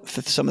about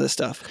some of this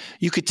stuff,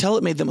 you could tell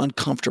it made them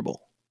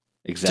uncomfortable.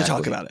 exactly. to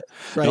talk about it.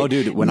 Right? No,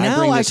 dude, when now I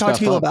bring this talk to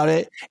people up, about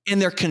it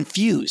and they're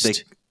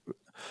confused.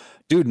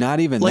 Dude, not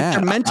even like that.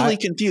 They're mentally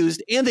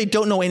confused and they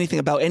don't know anything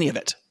about any of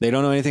it. They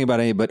don't know anything about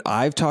any, but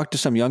I've talked to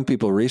some young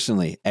people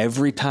recently.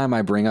 Every time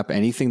I bring up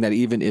anything that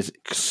even is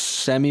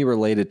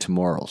semi-related to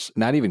morals,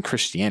 not even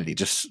Christianity,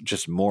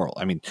 just moral.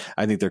 I mean,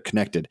 I think they're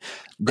connected.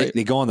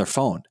 They go on their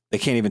phone. They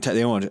can't even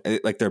they don't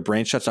want, like, their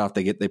brain shuts off.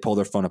 They pull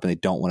their phone up and they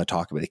don't want to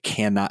talk about it. They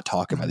cannot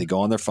talk about it. They go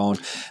on their phone.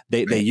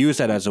 They use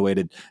that as a way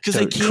to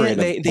they can't.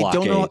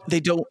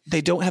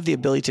 They don't have the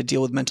ability to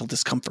deal with mental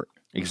discomfort.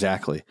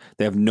 Exactly.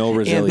 They have no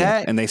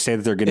resilience, and they say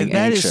that they're getting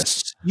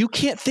anxious. You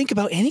can't think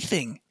about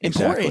anything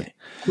important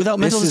without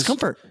mental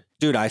discomfort.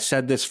 Dude, I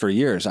said this for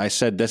years. I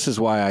said, this is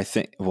why I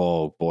think,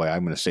 well, boy,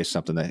 I'm going to say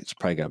something that's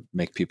probably going to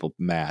make people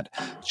mad.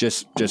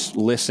 Just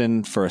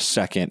listen for a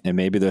second, and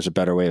maybe there's a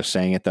better way of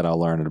saying it that I'll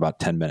learn in about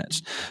 10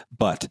 minutes.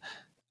 But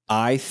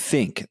I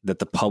think that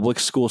the public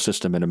school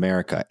system in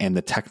America and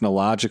the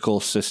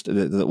technological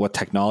system, what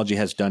technology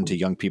has done to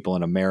young people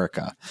in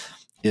America,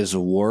 is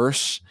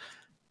worse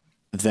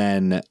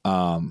than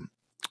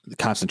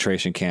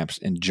concentration camps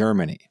in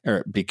Germany,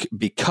 or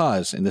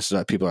because, and this is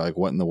what people are like,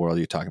 what in the world are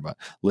you talking about?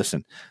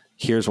 Listen,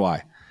 here's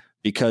why.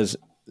 Because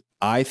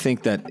I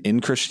think that in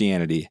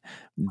Christianity,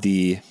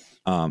 it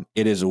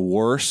is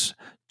worse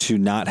to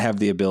not have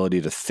the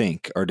ability to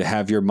think, or to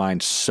have your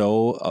mind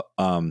so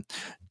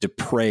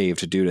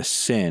depraved due to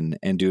sin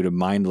and due to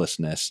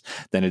mindlessness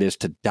than it is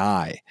to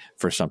die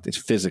for something,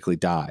 to physically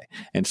die.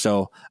 And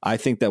so I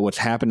think that what's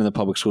happened in the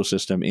public school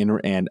system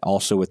and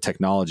also with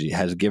technology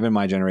has given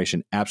my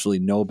generation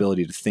absolutely no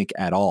ability to think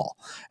at all.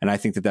 And I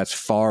think that that's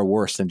far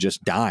worse than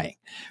just dying.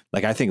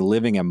 Like, I think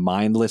living a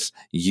mindless,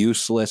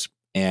 useless,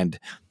 and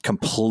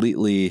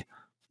completely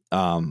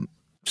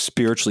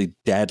spiritually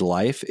dead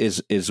life is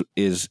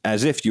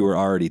as if you were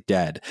already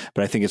dead.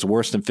 But I think it's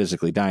worse than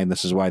physically dying.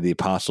 This is why the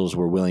apostles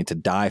were willing to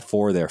die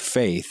for their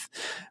faith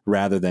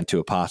rather than to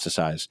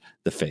apostatize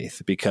the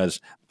faith, because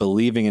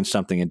believing in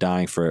something and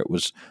dying for it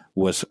was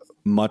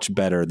much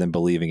better than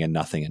believing in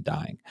nothing and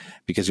dying,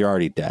 because you're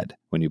already dead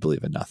when you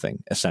believe in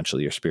nothing.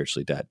 Essentially, you're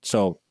spiritually dead.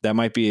 So that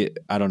might be,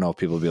 I don't know if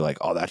people will be like,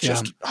 oh, that's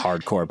just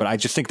hardcore, but I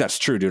just think that's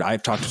true, dude.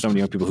 I've talked to so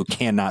many young people who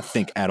cannot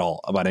think at all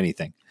about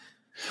anything.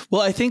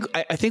 Well, I think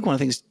one of the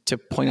things to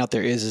point out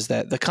there is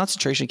that the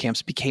concentration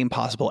camps became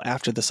possible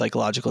after the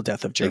psychological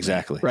death of Germany.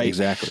 Exactly. Right.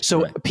 Exactly.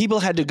 So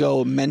people had to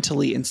go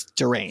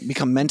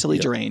become mentally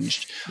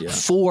deranged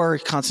for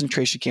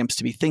concentration camps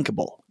to be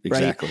thinkable.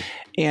 Exactly. Right?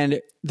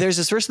 And there's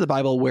this verse in the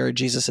Bible where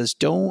Jesus says,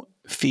 "Don't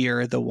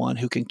fear the one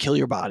who can kill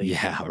your body."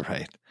 Yeah.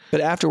 Right.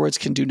 But afterwards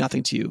can do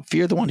nothing to you.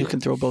 Fear the one who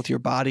can throw both your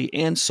body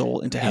and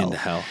soul into hell.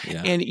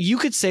 Yeah. And you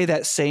could say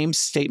that same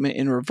statement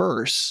in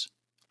reverse,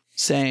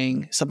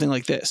 saying something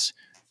like this: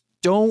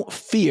 don't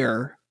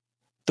fear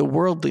the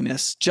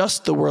worldliness,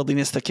 just the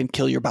worldliness that can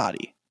kill your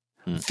body.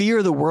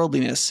 Fear the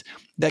worldliness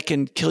that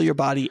can kill your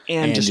body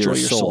and destroy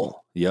your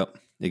soul. Yep,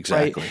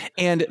 exactly. Right?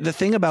 And the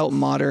thing about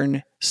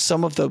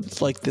some of the,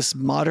 like, this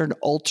modern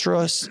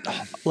ultra,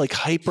 like,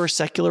 hyper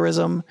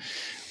secularism,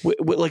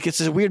 like,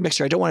 it's a weird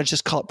mixture. I don't want to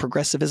just call it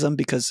progressivism,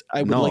 because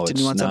I would like to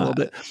nuance that a little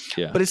bit.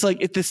 Yeah. But it's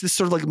like this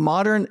sort of like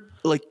modern,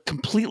 like,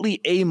 completely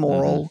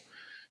amoral,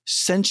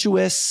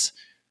 sensuous,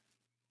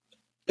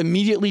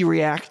 immediately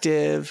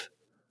reactive,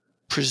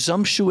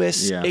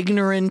 presumptuous,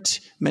 ignorant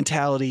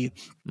mentality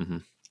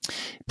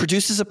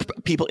produces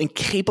people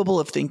incapable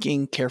of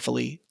thinking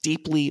carefully,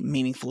 deeply,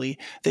 meaningfully.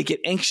 They get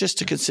anxious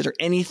to consider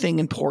anything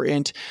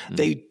important.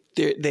 They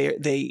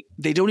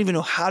don't even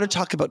know how to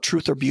talk about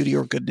truth or beauty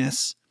or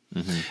goodness.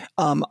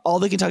 All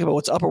they can talk about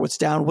what's up or what's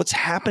down, what's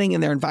happening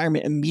in their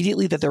environment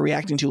immediately that they're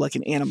reacting to like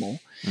an animal.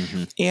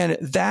 And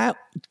that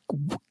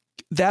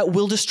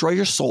will destroy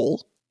your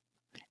soul.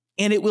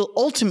 And it will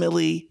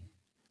ultimately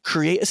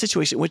create a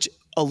situation in which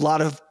a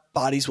lot of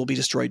bodies will be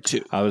destroyed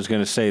too. I was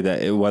going to say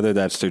that whether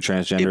that's through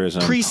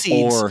transgenderism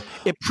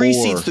it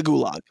precedes the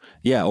gulag.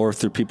 Yeah, or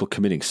through people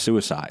committing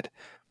suicide.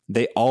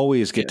 They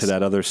always get to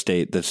that other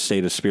state, the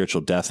state of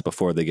spiritual death,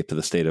 before they get to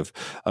the state of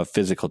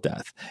physical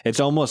death. It's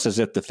almost as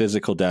if the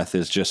physical death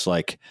is just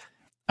like,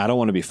 I don't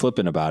want to be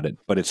flippant about it,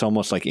 but it's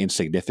almost like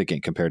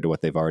insignificant compared to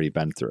what they've already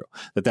been through.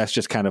 That's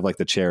just kind of like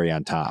the cherry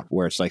on top,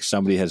 where it's like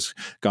somebody has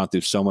gone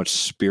through so much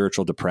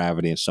spiritual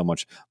depravity and so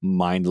much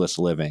mindless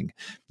living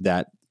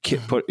that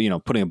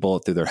putting a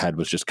bullet through their head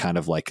was just kind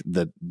of like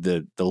the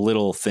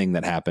little thing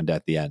that happened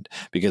at the end,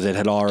 because it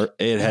had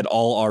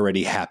all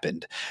already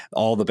happened.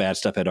 All the bad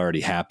stuff had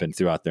already happened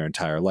throughout their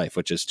entire life,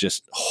 which is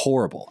just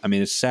horrible. I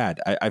mean, it's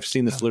sad. I've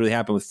seen this literally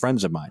happen with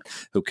friends of mine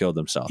who killed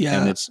themselves.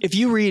 Yeah. And if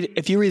you read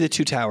The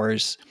Two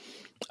Towers,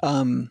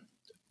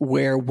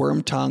 where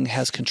Wormtongue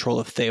has control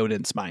of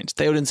Theoden's mind.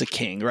 Theoden's a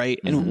king, right?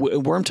 And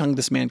Wormtongue,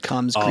 this man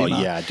comes. Oh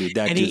yeah, dude,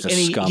 that dude's a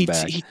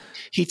scumbag.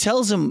 He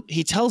tells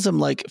him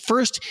like,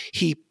 first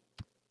he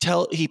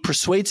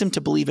persuades him to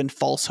believe in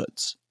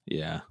falsehoods.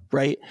 Yeah.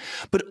 Right.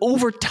 But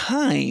over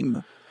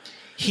time,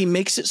 he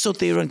makes it so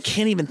Theoden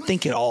can't even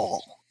think at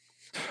all.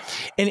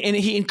 And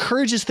he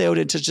encourages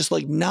Theoden to just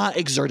like not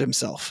exert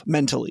himself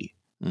mentally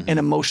and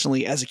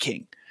emotionally as a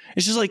king.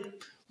 It's just like,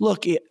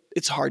 look,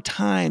 it's hard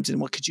times,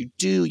 and what could you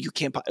do? You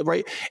can't,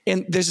 right?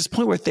 And there's this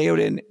point where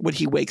Theoden, when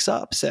he wakes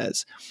up,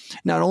 says,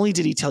 not only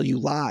did he tell you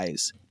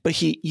lies, but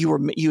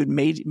you had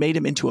made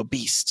him into a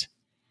beast,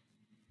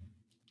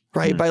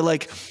 right?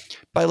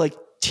 By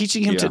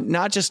teaching him to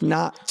not just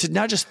not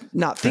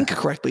think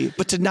correctly,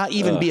 but to not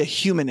even be a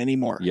human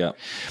anymore. Yeah.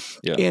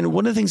 Yeah. And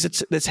one of the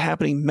things that's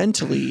happening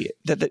mentally,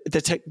 that the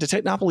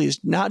technopoly is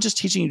not just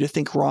teaching you to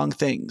think wrong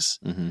things.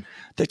 Mm-hmm.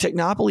 The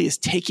technopoly is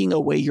taking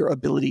away your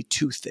ability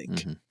to think.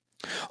 Mm-hmm.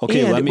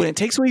 Okay, and when it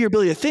takes away your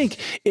ability to think,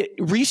 it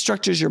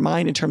restructures your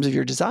mind in terms of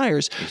your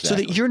desires, so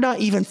that you're not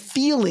even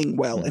feeling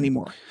well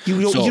anymore.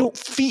 You don't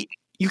feel.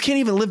 You can't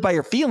even live by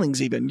your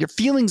feelings. Even your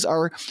feelings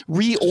are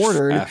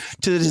reordered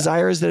to the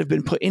desires that have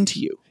been put into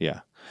you.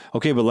 Yeah.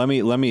 Okay, but let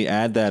me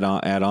add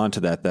on to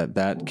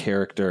that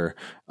character,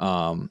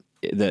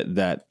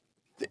 that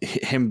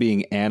him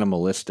being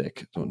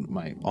animalistic.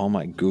 All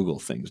my Google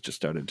things just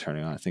started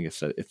turning on. I think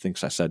it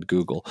thinks I said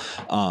Google.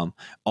 All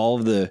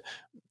of the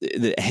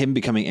him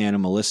becoming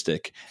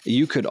animalistic.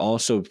 You could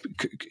also,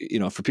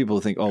 for people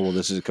who think, oh, well,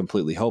 this is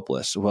completely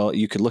hopeless. Well,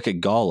 you could look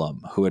at Gollum,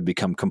 who had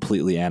become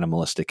completely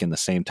animalistic in the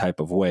same type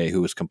of way,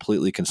 who was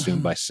completely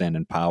consumed by sin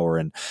and power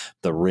and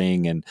the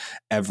ring and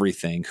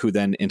everything, who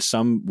then in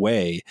some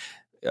way,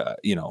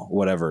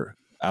 whatever,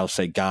 I'll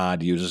say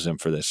God uses him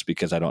for this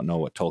because I don't know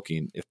what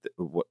Tolkien,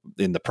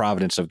 in the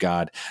providence of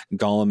God,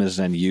 Gollum is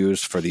then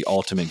used for the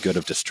ultimate good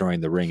of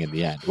destroying the ring in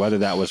the end. Whether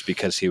that was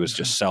because he was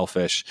just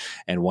selfish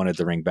and wanted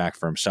the ring back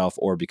for himself,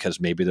 or because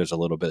maybe there's a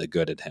little bit of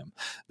good in him.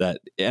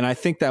 And I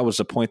think that was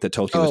the point that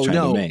Tolkien was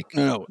trying to make.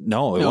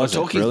 No, it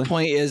wasn't. Tolkien's really?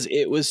 point is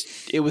it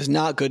was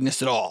not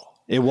goodness at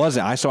all. It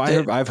wasn't.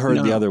 I've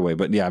heard the other way,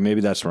 but yeah,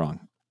 maybe that's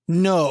wrong.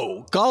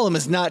 No, Gollum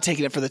is not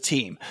taking it for the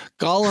team.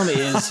 Gollum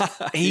is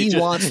he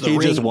wants the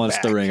ring. He just wants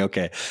back. the ring.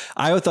 Okay,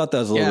 I thought that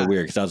was a little bit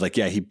weird because I was like,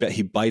 yeah, he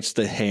bites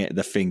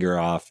the finger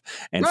off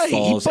and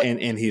falls,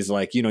 and he's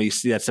like, you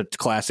see that's a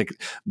classic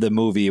the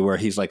movie where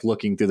he's like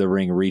looking through the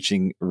ring,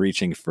 reaching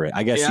for it.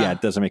 I guess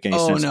it doesn't make any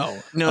sense.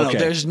 No,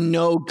 there's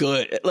no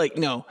good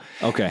no.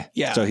 Okay,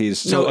 yeah.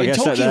 So I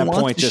guess that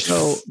point just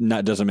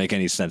doesn't make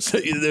any sense.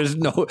 There's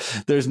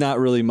not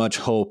really much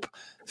hope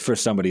for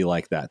somebody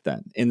like that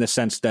then, in the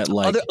sense that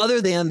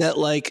other than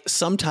that,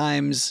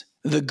 sometimes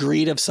the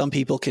greed of some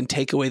people can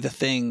take away the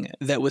thing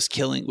that was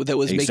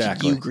making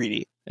you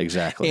greedy.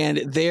 Exactly. And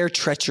their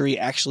treachery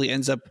actually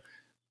ends up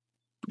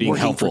being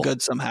working helpful for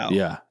good somehow.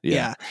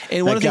 Yeah.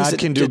 And one of the things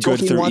can do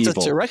good through wants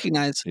evil. us to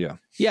recognize,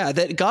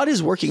 that God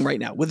is working right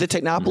now with the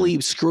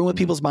technopoly screwing with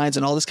people's minds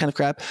and all this kind of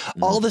crap,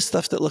 all this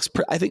stuff that looks,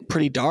 I think,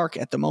 pretty dark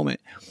at the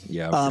moment.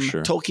 Yeah, for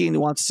sure. Tolkien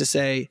wants to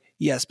say,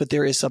 yes, but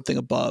there is something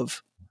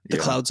above the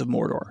clouds of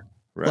Mordor.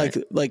 Right.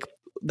 Like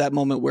that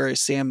moment where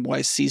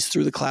Samwise sees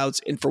through the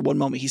clouds, and for one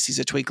moment he sees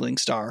a twinkling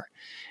star.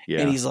 Yeah.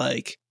 And he's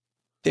like,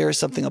 there is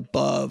something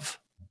above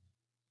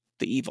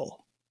the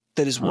evil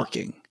that is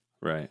working.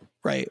 Right.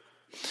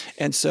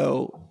 And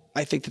so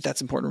I think that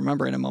that's important to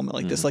remember in a moment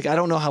like this. Like, I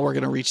don't know how we're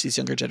going to reach these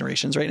younger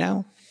generations right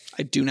now.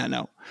 I do not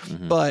know.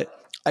 But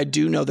I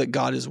do know that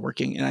God is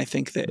working. And I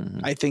think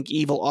that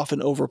evil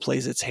often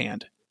overplays its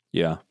hand.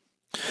 Yeah.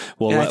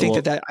 Well, and I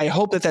think I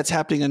hope that that's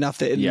happening enough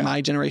that in my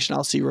generation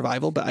I'll see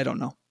revival, but I don't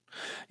know.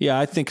 Yeah,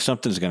 I think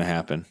something's going to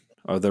happen,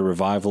 or the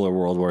revival of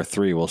World War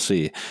III. We'll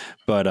see.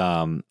 But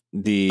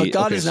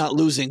God is not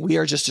losing. We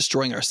are just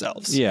destroying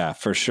ourselves. Yeah,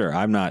 for sure.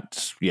 I'm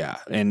not. Yeah,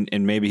 and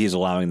maybe he's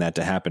allowing that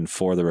to happen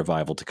for the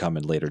revival to come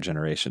in later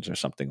generations or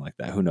something like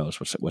that. Who knows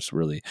what's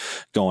really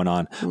going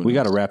on? We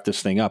got to wrap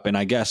this thing up, and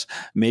I guess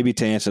maybe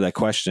to answer that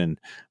question,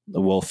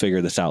 we'll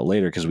figure this out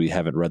later because we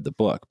haven't read the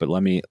book. But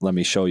let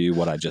me show you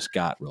what I just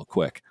got real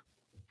quick.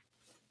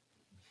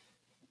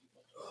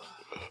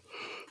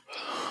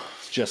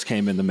 Just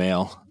came in the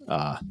mail.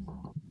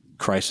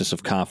 Crisis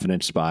of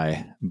Confidence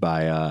by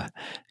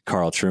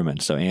Carl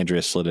Trueman. So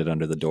Andrea slid it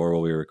under the door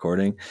while we were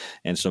recording,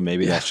 and so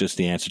maybe that's just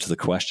the answer to the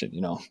question,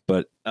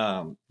 But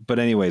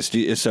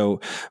anyways, so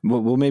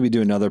we'll maybe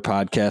do another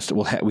podcast.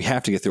 We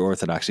have to get through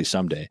Orthodoxy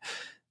someday.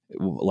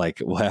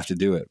 We'll have to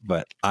do it.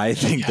 But I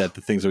think that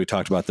the things that we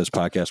talked about this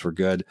podcast were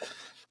good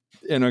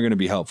and are going to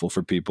be helpful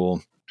for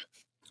people.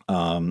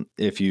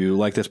 If you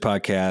like this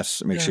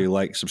podcast, make sure you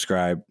like,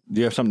 subscribe.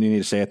 Do you have something you need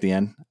to say at the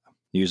end?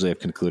 Usually have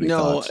concluding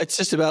thoughts. No, it's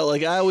just about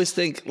I always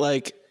think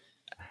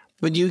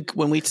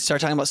when we start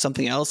talking about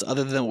something else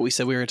other than what we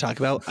said we were going to talk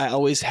about, I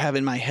always have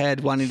in my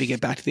head wanting to get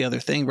back to the other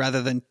thing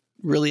rather than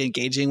really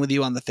engaging with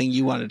you on the thing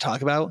you wanted to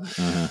talk about.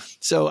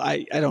 So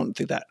I don't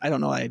think that, I don't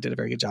know. I did a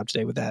very good job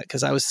today with that.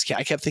 Cause I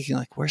kept thinking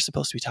we're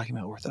supposed to be talking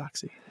about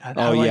Orthodoxy. How do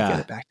I get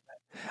it back?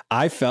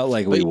 I felt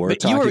like we were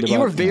talking about. You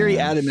were very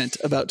adamant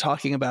about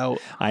talking about.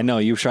 I know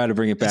you tried to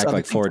bring it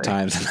back 4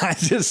 times, and I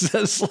just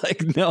was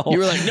like, no. You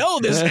were like, no,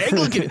 this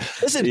Anglican.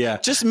 Listen,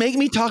 just make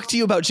me talk to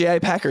you about J.I.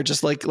 Packer.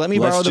 Just let me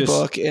borrow the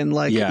book, and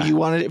if you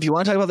want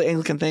to talk about the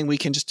Anglican thing, we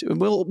can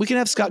we can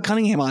have Scott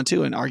Cunningham on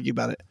too and argue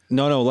about it.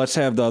 No, let's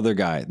have the other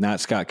guy,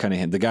 not Scott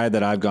Cunningham. The guy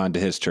that I've gone to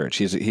his church.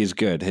 He's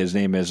good. His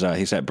name is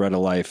he's at Bread of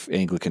Life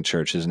Anglican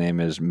Church. His name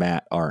is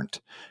Matt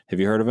Arndt. Have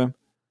you heard of him?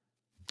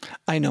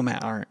 I know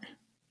Matt Arndt.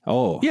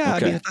 Oh, yeah.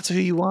 okay. I mean, if that's who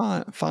you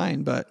want,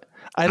 fine. But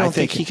I don't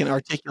think he can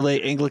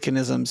articulate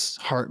Anglicanism's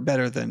heart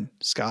better than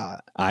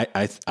Scott. I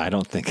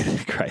don't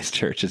think Christ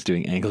Church is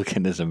doing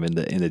Anglicanism in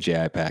the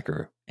J.I.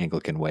 Packer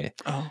Anglican way.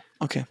 Oh,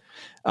 okay.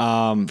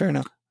 Fair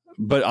enough.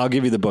 But I'll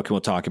give you the book and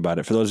we'll talk about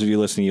it. For those of you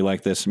listening, you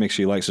like this, make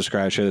sure you like,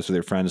 subscribe, share this with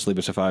your friends, leave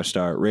us a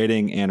 5-star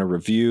rating and a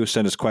review.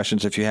 Send us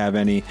questions if you have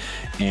any,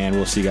 and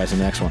we'll see you guys in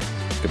the next one.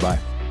 Goodbye.